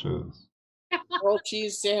sandwiches. Grilled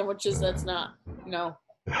cheese sandwiches, that's not, no.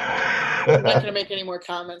 I'm not going to make any more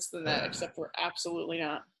comments than that, except for absolutely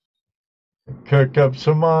not. Cook up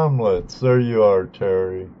some omelets. There you are,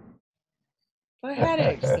 Terry. I had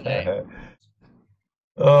eggs today.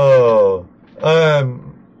 Oh, I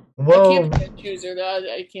well, can't be a chooser.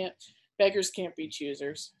 I can't. Beggars can't be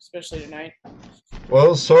choosers, especially tonight.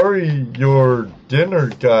 well, sorry your dinner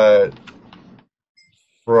got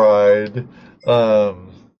fried.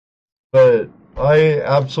 But I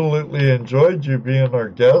absolutely enjoyed you being our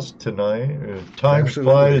guest tonight. Time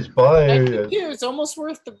Absolutely. flies by. I did too. It's almost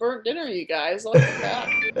worth the burnt dinner, you guys. I'll come back.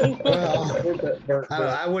 Well, Worth that burnt bread.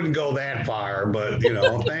 I wouldn't go that far, but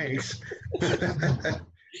thanks.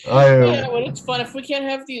 Yeah, I but it's fun. If we can't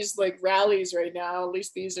have these like rallies right now, at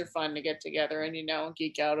least these are fun to get together and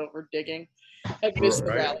geek out over digging. I've missed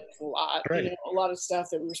the Right. rallies a lot. Right. A lot of stuff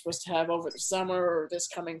that we were supposed to have over the summer or this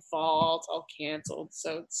coming fall, it's all canceled.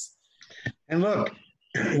 So it's And look,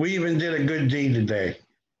 we even did a good deed today.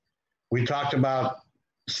 We talked about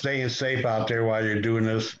staying safe out there while you're doing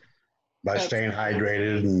this by staying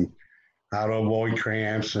hydrated and how to avoid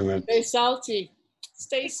cramps and stay salty.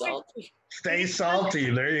 Stay salty. stay salty.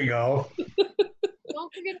 There you go.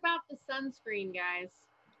 Don't forget about the sunscreen, guys.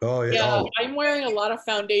 Oh yeah. Yeah, Oh, I'm wearing a lot of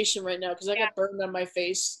foundation right now because I got burned on my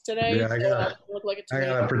face today. Yeah, I so gotta- look like a I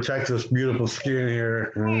tomato. gotta protect this beautiful skin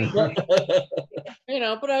here.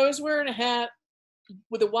 But I was wearing a hat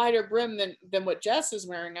with a wider brim than what Jess is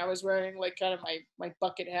wearing. I was wearing like kind of my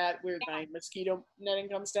bucket hat where my mosquito netting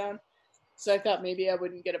comes down. So I thought maybe I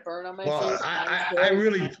wouldn't get a burn on my Well, face.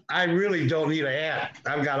 I really don't need a hat.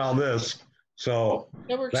 I've got all this, so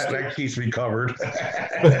That works too. that keeps me covered.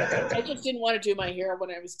 I just didn't want to do my hair when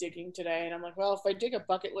I was digging today, and I'm like, well, if I dig a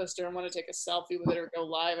bucket list or I want to take a selfie with it or go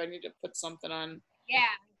live, I need to put something on Yeah.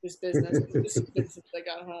 this business. This has been since I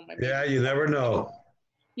got home. Yeah, you never know.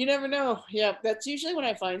 You never know. Yeah, that's usually when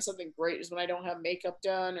I find something great is when I don't have makeup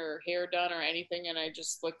done or hair done or anything, and I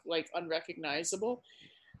just look like unrecognizable.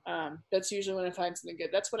 That's usually when I find something good.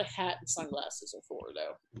 That's what a hat and sunglasses are for,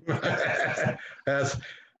 though. That's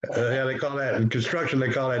yeah. They call that in construction. They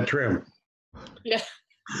call that trim. Yeah.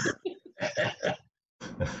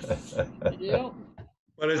 Yeah.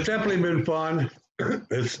 But it's definitely been fun.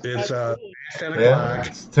 It's 10 yeah, o'clock.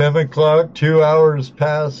 it's 10 o'clock, 2 hours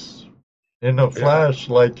pass in a flash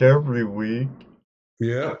like every week.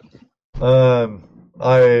 Yeah.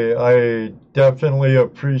 I definitely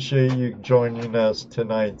appreciate you joining us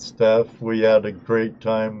tonight, Stef. We had a great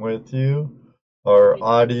time with you. Our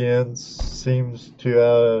audience seems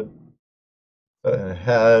to have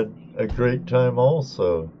had a great time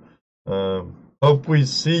also. Hope we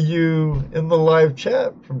see you in the live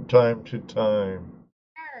chat from time to time.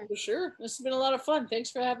 For sure. This has been a lot of fun. Thanks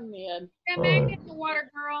for having me, Ed. Get back in the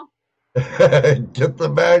water, girl. Get the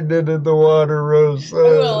magnet in the water, Rose. I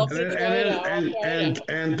will.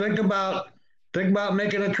 And think about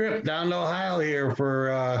making a trip down to Ohio here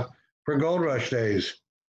for Gold Rush days.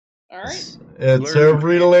 All right. It's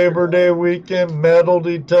every Labor Day weekend, metal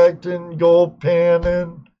detecting, gold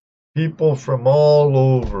panning, people from all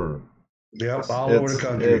over. Yep, all over the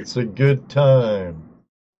country. It's a good time.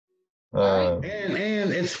 And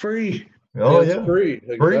it's free. Oh It's yeah, free.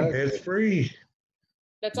 Free. Exactly. It's free.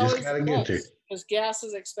 That's Just always gotta the get plus, there. because gas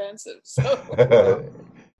is expensive. So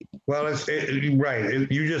Well,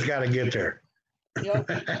 right. You just got to get there. yep,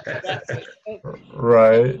 exactly.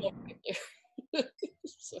 right.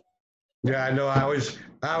 So, Yeah, I know.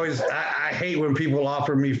 I hate when people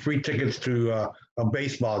offer me free tickets to a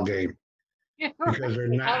baseball game because they're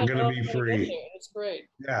I not don't going know to if be I'm gonna get free. there. It's great.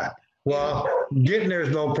 Yeah. Well, getting there is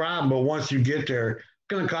no problem, but once you get there, it's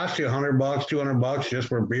going to cost you $100, $200 just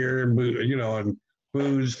for beer and and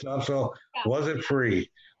food stuff. So was it free?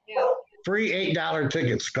 Yeah. Free $8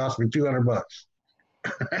 tickets cost me $200.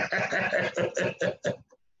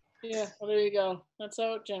 Yeah, well, there you go. That's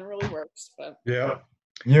how it generally works. But Yeah.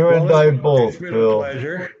 You and I both, It's been a Phil.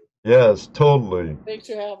 pleasure. Yes, totally. thanks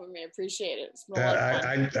for having me. I appreciate it. It's been a lot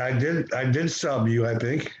of fun. I did sub you, I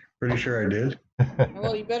think. Pretty sure I did.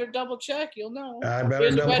 Well, you better double check. You'll know. I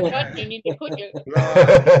better There's a double red check. button. You need to click it.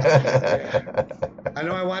 I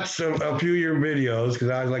know I watched a few of your videos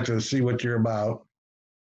because I like to see what you're about.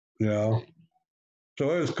 So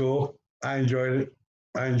it was cool. I enjoyed it.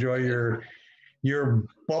 I enjoy your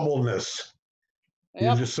bubbleness.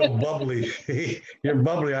 You're Yep. just so bubbly. You're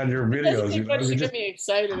bubbly on your It doesn't videos. take much to You get just, me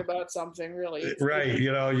excited about something, really. It's right.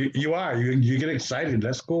 You are. You get excited.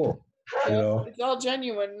 That's cool. It's all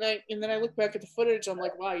genuine. And then I look back at the footage. I'm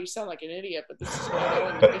like, wow, you sound like an idiot, but this is what I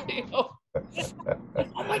know in the video.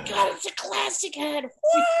 Oh my God, it's a classic head.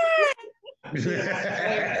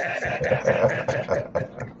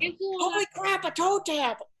 Holy crap, a toe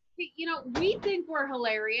tap. You know, we think we're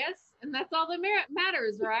hilarious, and that's all that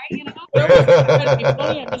matters, right? You know. That'd be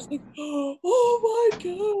funny. I'm just like, oh my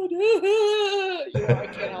god! You know, I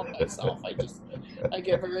can't help myself. I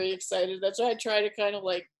get very excited. That's why I try to kind of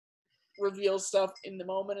like reveal stuff in the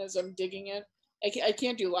moment as I'm digging it. I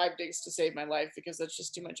can't do live digs to save my life because that's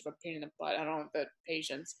just too much of a pain in the butt. I don't have the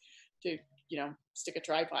patience to, stick a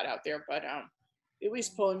tripod out there. But at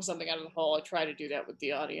least pulling something out of the hole, I try to do that with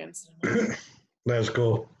the audience. That's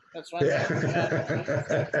cool. That's what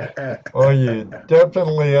Well, you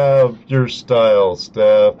definitely have your style,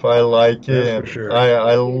 Steph. I like it. That's for sure.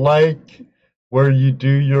 I like where you do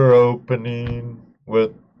your opening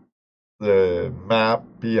with the map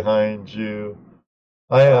behind you.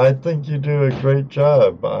 I think you do a great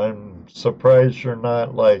job. I'm surprised you're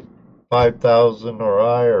not like 5,000 or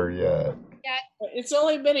higher yet. Yeah. It's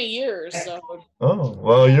only been a year, so. Oh,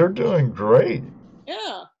 well, you're doing great.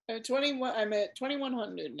 Yeah, I'm 21. I'm at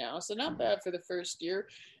 2,100 now, so not bad for the first year,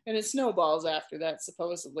 and it snowballs after that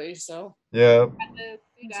supposedly. So Yeah. see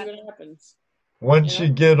what happens. Once you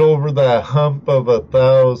get over that hump of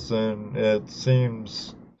 1,000, it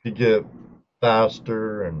seems to get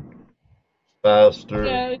faster and faster.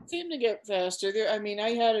 Yeah, it seemed to get faster. I mean,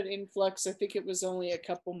 I had an influx. I think it was only a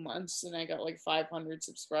couple months, and I got like 500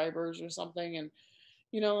 subscribers or something. And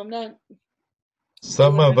I'm not.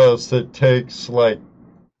 Some of us, it takes like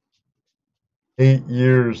 8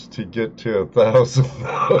 years to get to 1,000.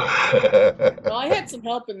 Well, I had some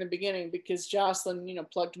help in the beginning because Jocelyn,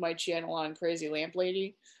 plugged my channel on Crazy Lamp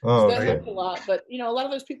Lady. So that helped a lot. But, a lot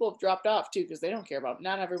of those people have dropped off too because they don't care about,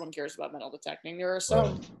 not everyone cares about metal detecting. There are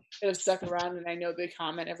some that have stuck around and I know they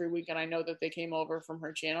comment every week and I know that they came over from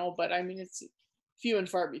her channel. But I mean, it's few and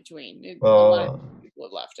far between. A lot of people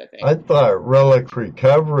have left, I think. I thought Relic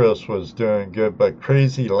Recoverist was doing good, but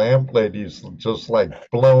Crazy Lamp Lady's just like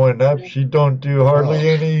blowing up. She don't do hardly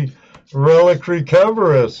any Relic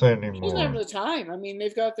Recoverist anymore. She doesn't have the time. I mean,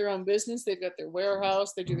 they've got their own business. They've got their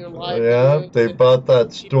warehouse. They do their live. Yeah, they bought that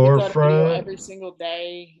storefront every single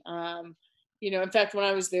day. In fact, when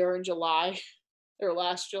I was there in July, or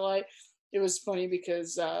last July, it was funny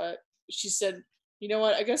because she said, you know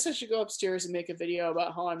what? I guess I should go upstairs and make a video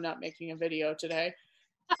about how I'm not making a video today.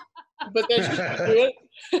 But then she didn't do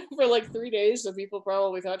it for like 3 days, so people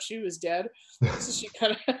probably thought she was dead. So she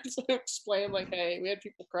kind of had to explain, like, hey, we had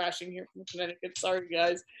people crashing here from Connecticut. Sorry,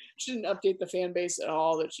 guys. She didn't update the fan base at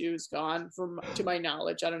all that she was gone, to my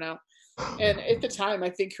knowledge. I don't know. And at the time, I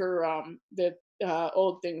think her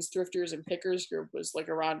Old Things Thrifters and Pickers group was like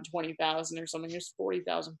around 20,000 or something. There's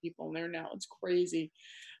 40,000 people in there now. It's crazy.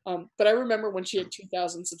 But I remember when she had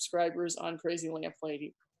 2,000 subscribers on Crazy Lamp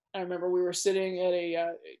Lady. I remember we were sitting at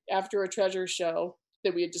after a treasure show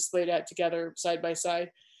that we had just laid out together side by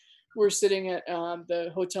side. We were sitting at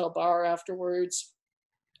the hotel bar afterwards,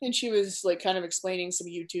 and she was like kind of explaining some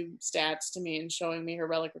YouTube stats to me and showing me her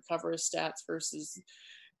Relic Recoverist stats versus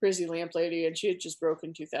Crazy Lamp Lady, and she had just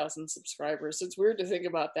broken 2,000 subscribers. So it's weird to think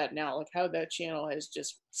about that now, like how that channel has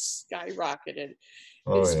just skyrocketed.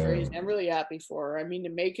 It's crazy. I'm really happy for her. I mean, to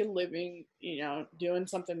make a living, doing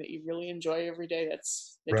something that you really enjoy every day,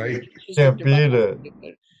 that's right. Can't beat it.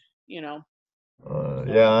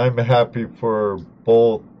 Yeah, I'm happy for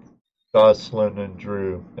both Jocelyn and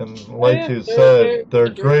Drew. And like you said, they're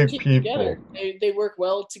great people. They work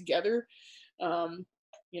well together. And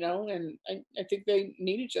I think they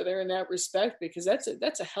need each other in that respect because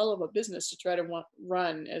that's a hell of a business to try to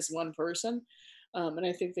run as one person. And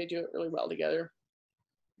I think they do it really well together.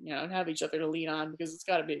 And have each other to lean on because it's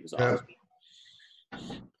got to be exhausting.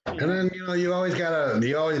 And then you always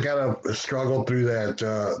gotta struggle through that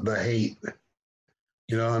the hate,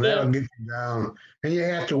 and that'll get you down. And you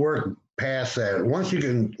have to work past that. Once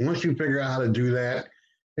you figure out how to do that,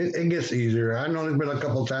 it gets easier. I know there's been a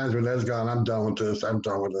couple times where that's gone. I'm done with this.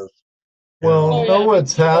 Well, know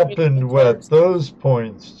what's happened with those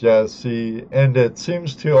points, Jesse, and it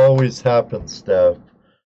seems to always happen, Steph.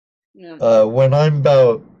 Yeah. When I'm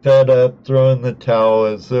about fed up throwing the towel,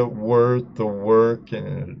 is it worth the work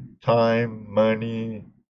and time, money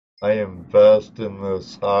I invest in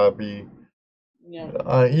this hobby?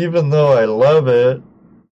 Yeah. Even though I love it,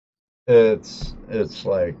 it's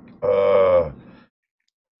like,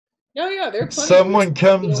 someone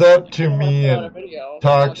comes up to me and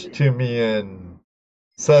talks to me and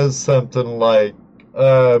says something like,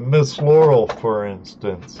 Miss Laurel, for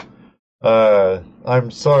instance.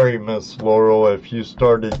 I'm sorry, Miss Laurel, if you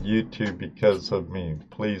started YouTube because of me.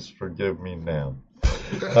 Please forgive me now.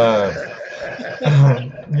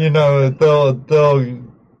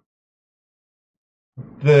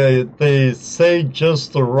 They say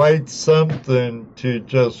just the right something to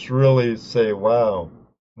just really say, wow,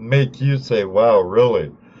 make you say, wow,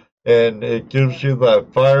 really? And it gives you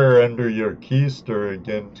that fire under your keister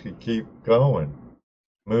again to keep going,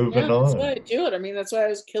 Yeah, moving that's why on. I do it. I mean, that's why I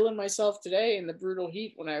was killing myself today in the brutal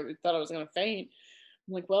heat when I thought I was going to faint.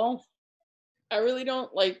 I'm like, well, I really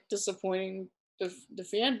don't like disappointing the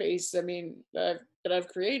fan base. I mean, that I've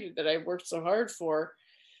created, that I've worked so hard for.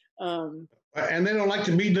 Um, And they don't like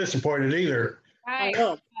to be disappointed either. I Right.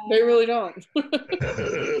 know they really don't.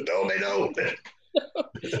 No, they don't.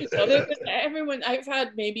 No, everyone. I've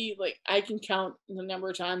had maybe like I can count the number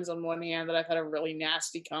of times on one hand that I've had a really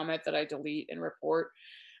nasty comment that I delete and report.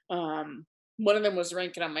 Um, One of them was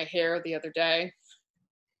ranking on my hair the other day.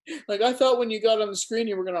 Like, I thought when you got on the screen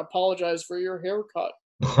you were going to apologize for your haircut.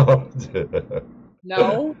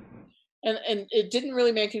 No, and it didn't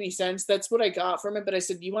really make any sense. That's what I got from it. But I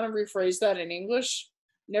said, "Do you want to rephrase that in English?"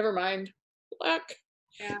 Never mind. Black.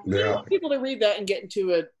 Yeah. I don't Yeah. want people to read that and get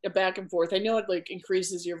into a back and forth. I know it like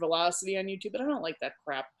increases your velocity on YouTube, but I don't like that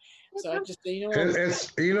crap. So I just say, you know what?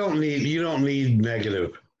 It's you don't need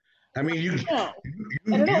negative. I mean, No,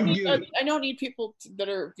 and you give I don't need people that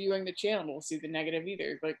are viewing the channel to see the negative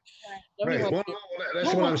either. Like Right. nobody right. wants Well, to, no, no that's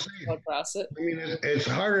one what I'm wants to go saying. across it. I mean, it's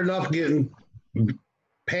hard enough getting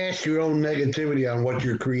past your own negativity on what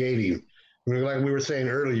you're creating. I mean, like we were saying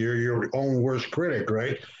earlier, you're your own worst critic,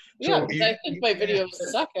 right? Yeah, So because I think my videos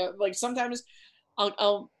suck. Like sometimes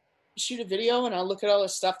I'll shoot a video and I'll look at all the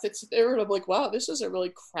stuff that's there and I'm like, wow, this is a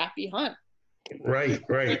really crappy hunt. right, It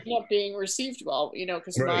right, ended up being received well,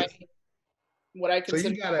 because my right. what I So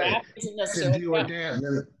consider you gotta crap isn't to necessarily deal with crap. that. And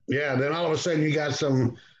then, yeah, then all of a sudden you got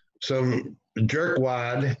some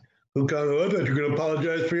jerkwad who comes, oh, I thought you're gonna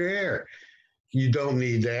apologize for your hair. You don't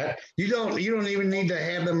need that. You don't even need to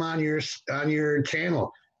have them on your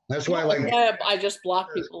channel. That's No, why that's like why I just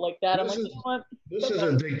block people like that. I'm this like, you is know what? this is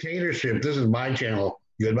Bye-bye. a dictatorship. This is my channel.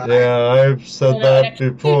 Goodbye. Yeah, I've said And I that can't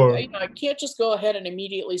do, before. I can't just go ahead and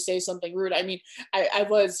immediately say something rude. I mean, I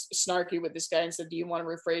was snarky with this guy and said, "Do you want to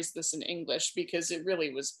rephrase this in English?" Because it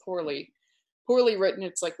really was poorly written.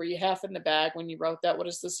 It's like, were you half in the bag when you wrote that? What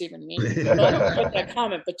does this even mean? So I don't like that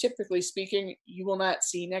comment, but typically speaking, you will not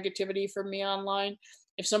see negativity from me online.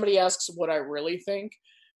 If somebody asks what I really think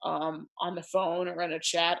on the phone or in a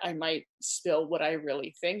chat, I might spill what I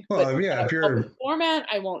really think. But Well, yeah, on if a public you're format,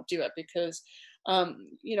 I won't do it because, I'm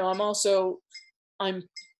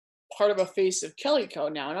part of a face of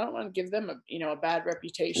Kellyco now, and I don't want to give them a bad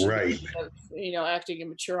reputation right, because of acting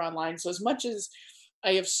immature online. So as much as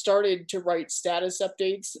I have started to write status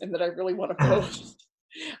updates and that I really want to post,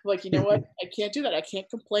 like, you know what, I can't do that. I can't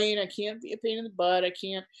complain. I can't be a pain in the butt. I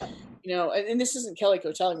can't, and this isn't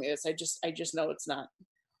Kellyco telling me this. I just know it's not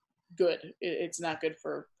good. It's not good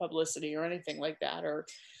for publicity or anything like that, or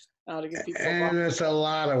to give people a and it's a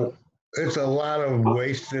lot of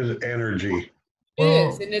wasted energy. It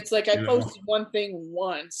is, Well, and it's like I You know, posted one thing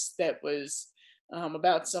once that was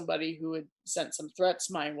about somebody who had sent some threats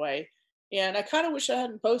my way, and I kind of wish I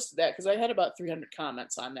hadn't posted that because I had about 300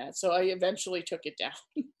 comments on that. So I eventually took it down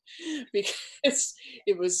because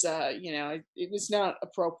it was, it was not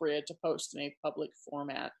appropriate to post in a public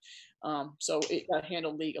format. So it got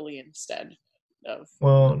handled legally instead of.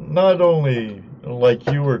 well, not only like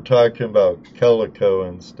you were talking about Calico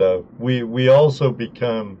and stuff, we also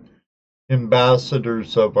become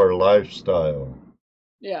ambassadors of our lifestyle.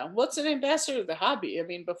 Yeah, what's an ambassador of the hobby? I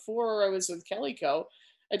mean, before I was with Kellyco,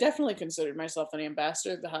 I definitely considered myself an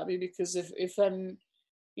ambassador of the hobby because if I'm,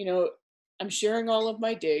 you know, I'm sharing all of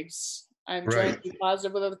my digs. I'm trying right. to be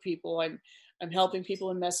positive with other people. I'm helping people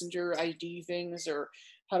in Messenger ID things or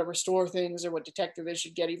how to restore things or what detector they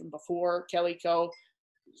should get even before Kellyco.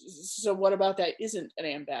 So what about that isn't an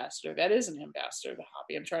ambassador? That is an ambassador of the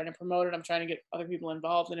hobby. I'm trying to promote it. I'm trying to get other people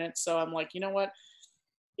involved in it. So I'm like, you know what?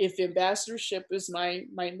 If ambassadorship is my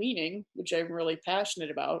leaning, which I'm really passionate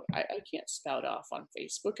about, I can't spout off on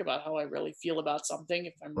Facebook about how I really feel about something.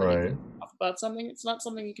 If I'm really Right. pissed off about something, it's not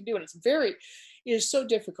something you can do, and it is so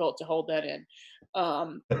difficult to hold that in.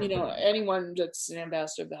 Anyone that's an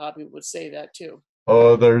ambassador of the hobby would say that too.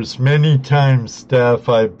 Oh, there's many times, Steph,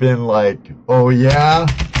 I've been like, oh yeah?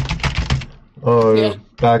 Yeah. Oh,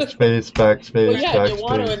 backspace, Well, backspace, yeah, you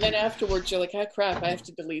want to, and then backspace. afterwards you're like, ah, crap, I have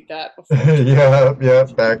to delete that before. Yeah,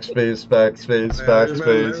 backspace, backspace, There's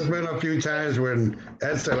backspace. been a few times when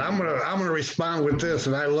Ed said, I'm gonna respond with this,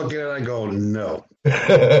 and I look at it, I go, no. And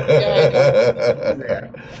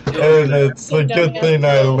it's a good thing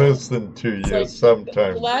I listen to It's you like the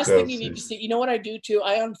sometimes, last thing you need to Jesse. see. You know what I do too?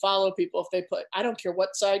 I unfollow people if they put. I don't care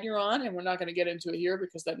what side you're on, and we're not going to get into it here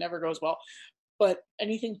because that never goes well. But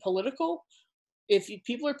anything political, if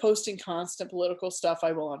people are posting constant political stuff,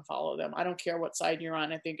 I will unfollow them. I don't care what side you're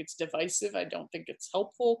on. I think it's divisive. I don't think it's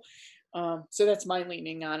helpful. So that's my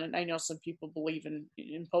leaning on it. I know some people believe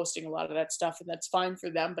in posting a lot of that stuff, and that's fine for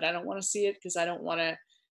them, but I don't want to see it because I don't want to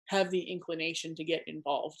have the inclination to get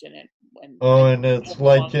involved in it. And it's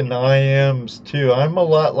like in IMs too. I'm a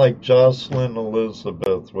lot like Jocelyn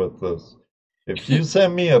Elizabeth with this. If you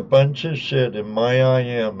send me a bunch of shit in my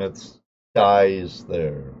IM, it dies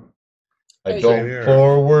there. I don't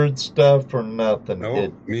forward stuff or nothing.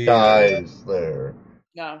 Nope, it dies there.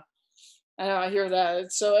 Yeah. I hear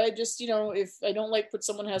that. So I just, if I don't like what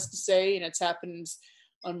someone has to say, and it's happened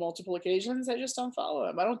on multiple occasions, I just don't follow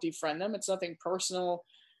them. I don't defriend them. It's nothing personal.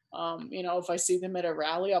 If I see them at a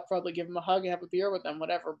rally, I'll probably give them a hug and have a beer with them,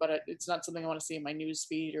 whatever. But it's not something I want to see in my news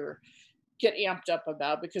feed or get amped up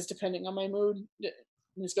about, because depending on my mood,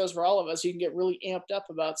 this goes for all of us, you can get really amped up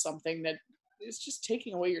about something that is just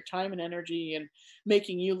taking away your time and energy and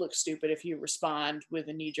making you look stupid if you respond with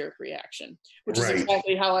a knee-jerk reaction, which is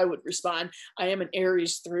exactly how I would respond. I am an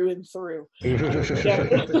Aries through and through.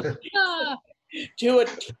 To a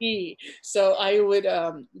T. So I would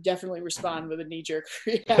definitely respond with a knee-jerk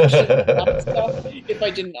reaction if I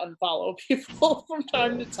didn't unfollow people from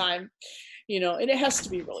time to time. And it has to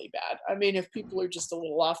be really bad. I mean, if people are just a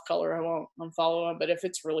little off color, I won't unfollow them. But if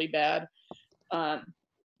it's really bad,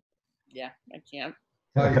 yeah, I can't.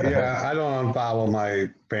 I don't unfollow my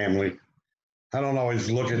family. I don't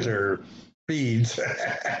always look at their feeds.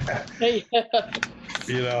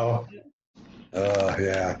 Yeah.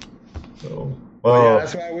 So,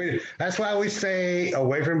 that's why we stay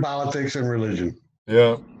away from politics and religion.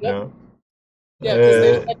 Yeah. Yeah,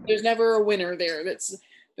 because there's never a winner there. That's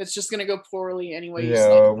just gonna go poorly anyway.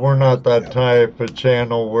 Yeah, we're not that type of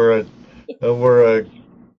channel. We're a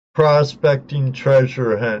prospecting,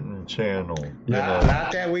 treasure hunting channel.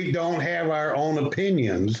 Not that we don't have our own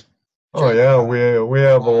opinions. Oh yeah, we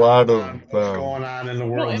have a lot of what's going on in the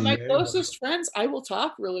world. And my closest friends, I will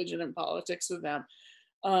talk religion and politics with them,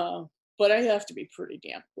 but I have to be pretty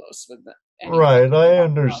damn close with them. Right, I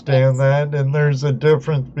understand that, and there's a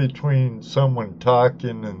difference between someone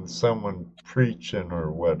talking and someone preaching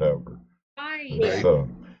or whatever. Right. So,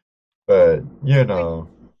 but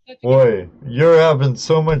boy, you're having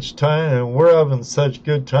so much time, and we're having such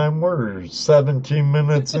good time. We're 17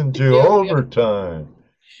 minutes into overtime.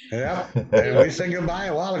 Yeah, and we said goodbye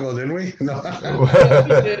a while ago, didn't we? No.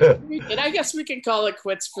 And I guess we can call it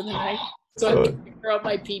quits for the night. So I can figure out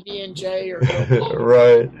my PB&J or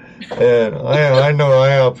right. And I know I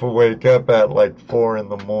have to wake up at like 4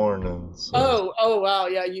 a.m. So. Oh wow,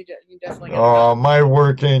 yeah, you definitely. My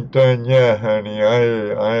work ain't done yet, honey.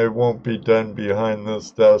 I won't be done behind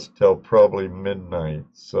this desk till probably midnight.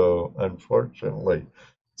 So unfortunately,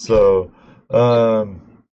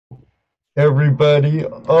 everybody.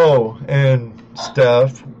 Oh, and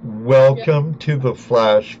Stef, welcome to the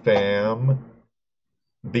Flash fam.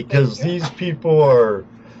 Because these people are,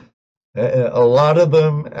 a lot of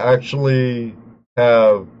them actually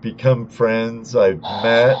have become friends I've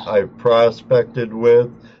met, I've prospected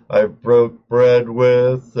with, I've broke bread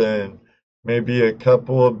with, and maybe a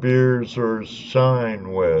couple of beers or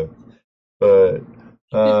shine with. But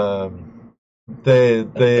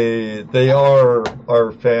they are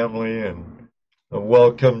our family, and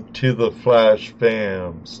welcome to the Flash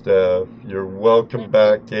fam, Steph. You're welcome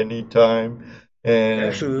back anytime. And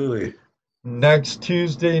absolutely. Next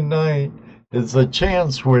Tuesday night is a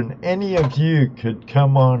chance when any of you could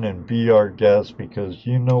come on and be our guest, because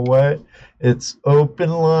you know what? It's Open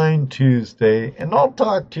Line Tuesday, and I'll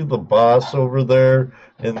talk to the boss over there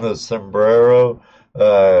in the sombrero,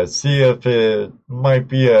 see if it might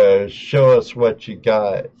be a show us what you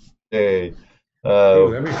got day.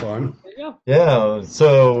 That'd be fun. Yeah,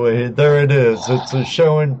 so there it is. It's a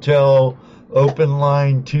show and tell Open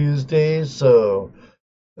Line Tuesday, so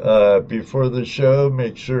before the show,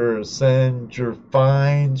 make sure to send your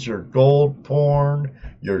finds, your gold porn,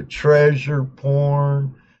 your treasure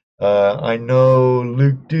porn. I know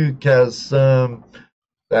Luke Duke has some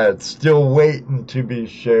that's still waiting to be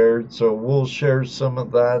shared, so we'll share some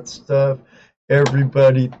of that stuff.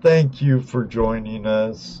 Everybody, thank you for joining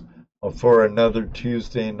us for another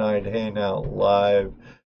Tuesday Night Hangout Live.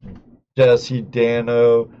 Jesse,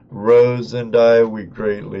 Dano, Rose, and I, we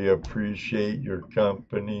greatly appreciate your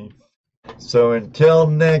company. So until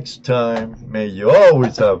next time, may you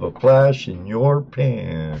always have a flash in your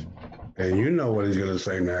pan. And you know what he's going to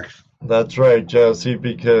say next. That's right, Jesse,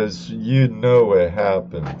 because you know it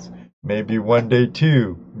happens. Maybe one day,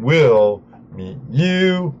 too, we'll meet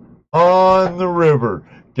you on the river.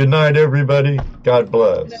 Good night, everybody. God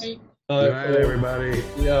bless. Good night. Good night, everybody.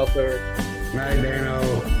 See you out there. Night, Dano.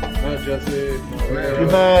 Night, Jesse.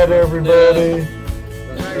 Good night, everybody.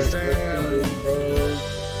 Night, Sam.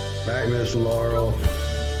 Night, Miss Laurel.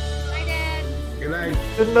 Hi, Dad. Good night.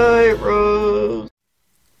 Good night, Rose.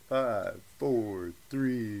 5, 4,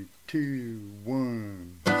 3, 2,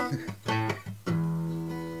 1.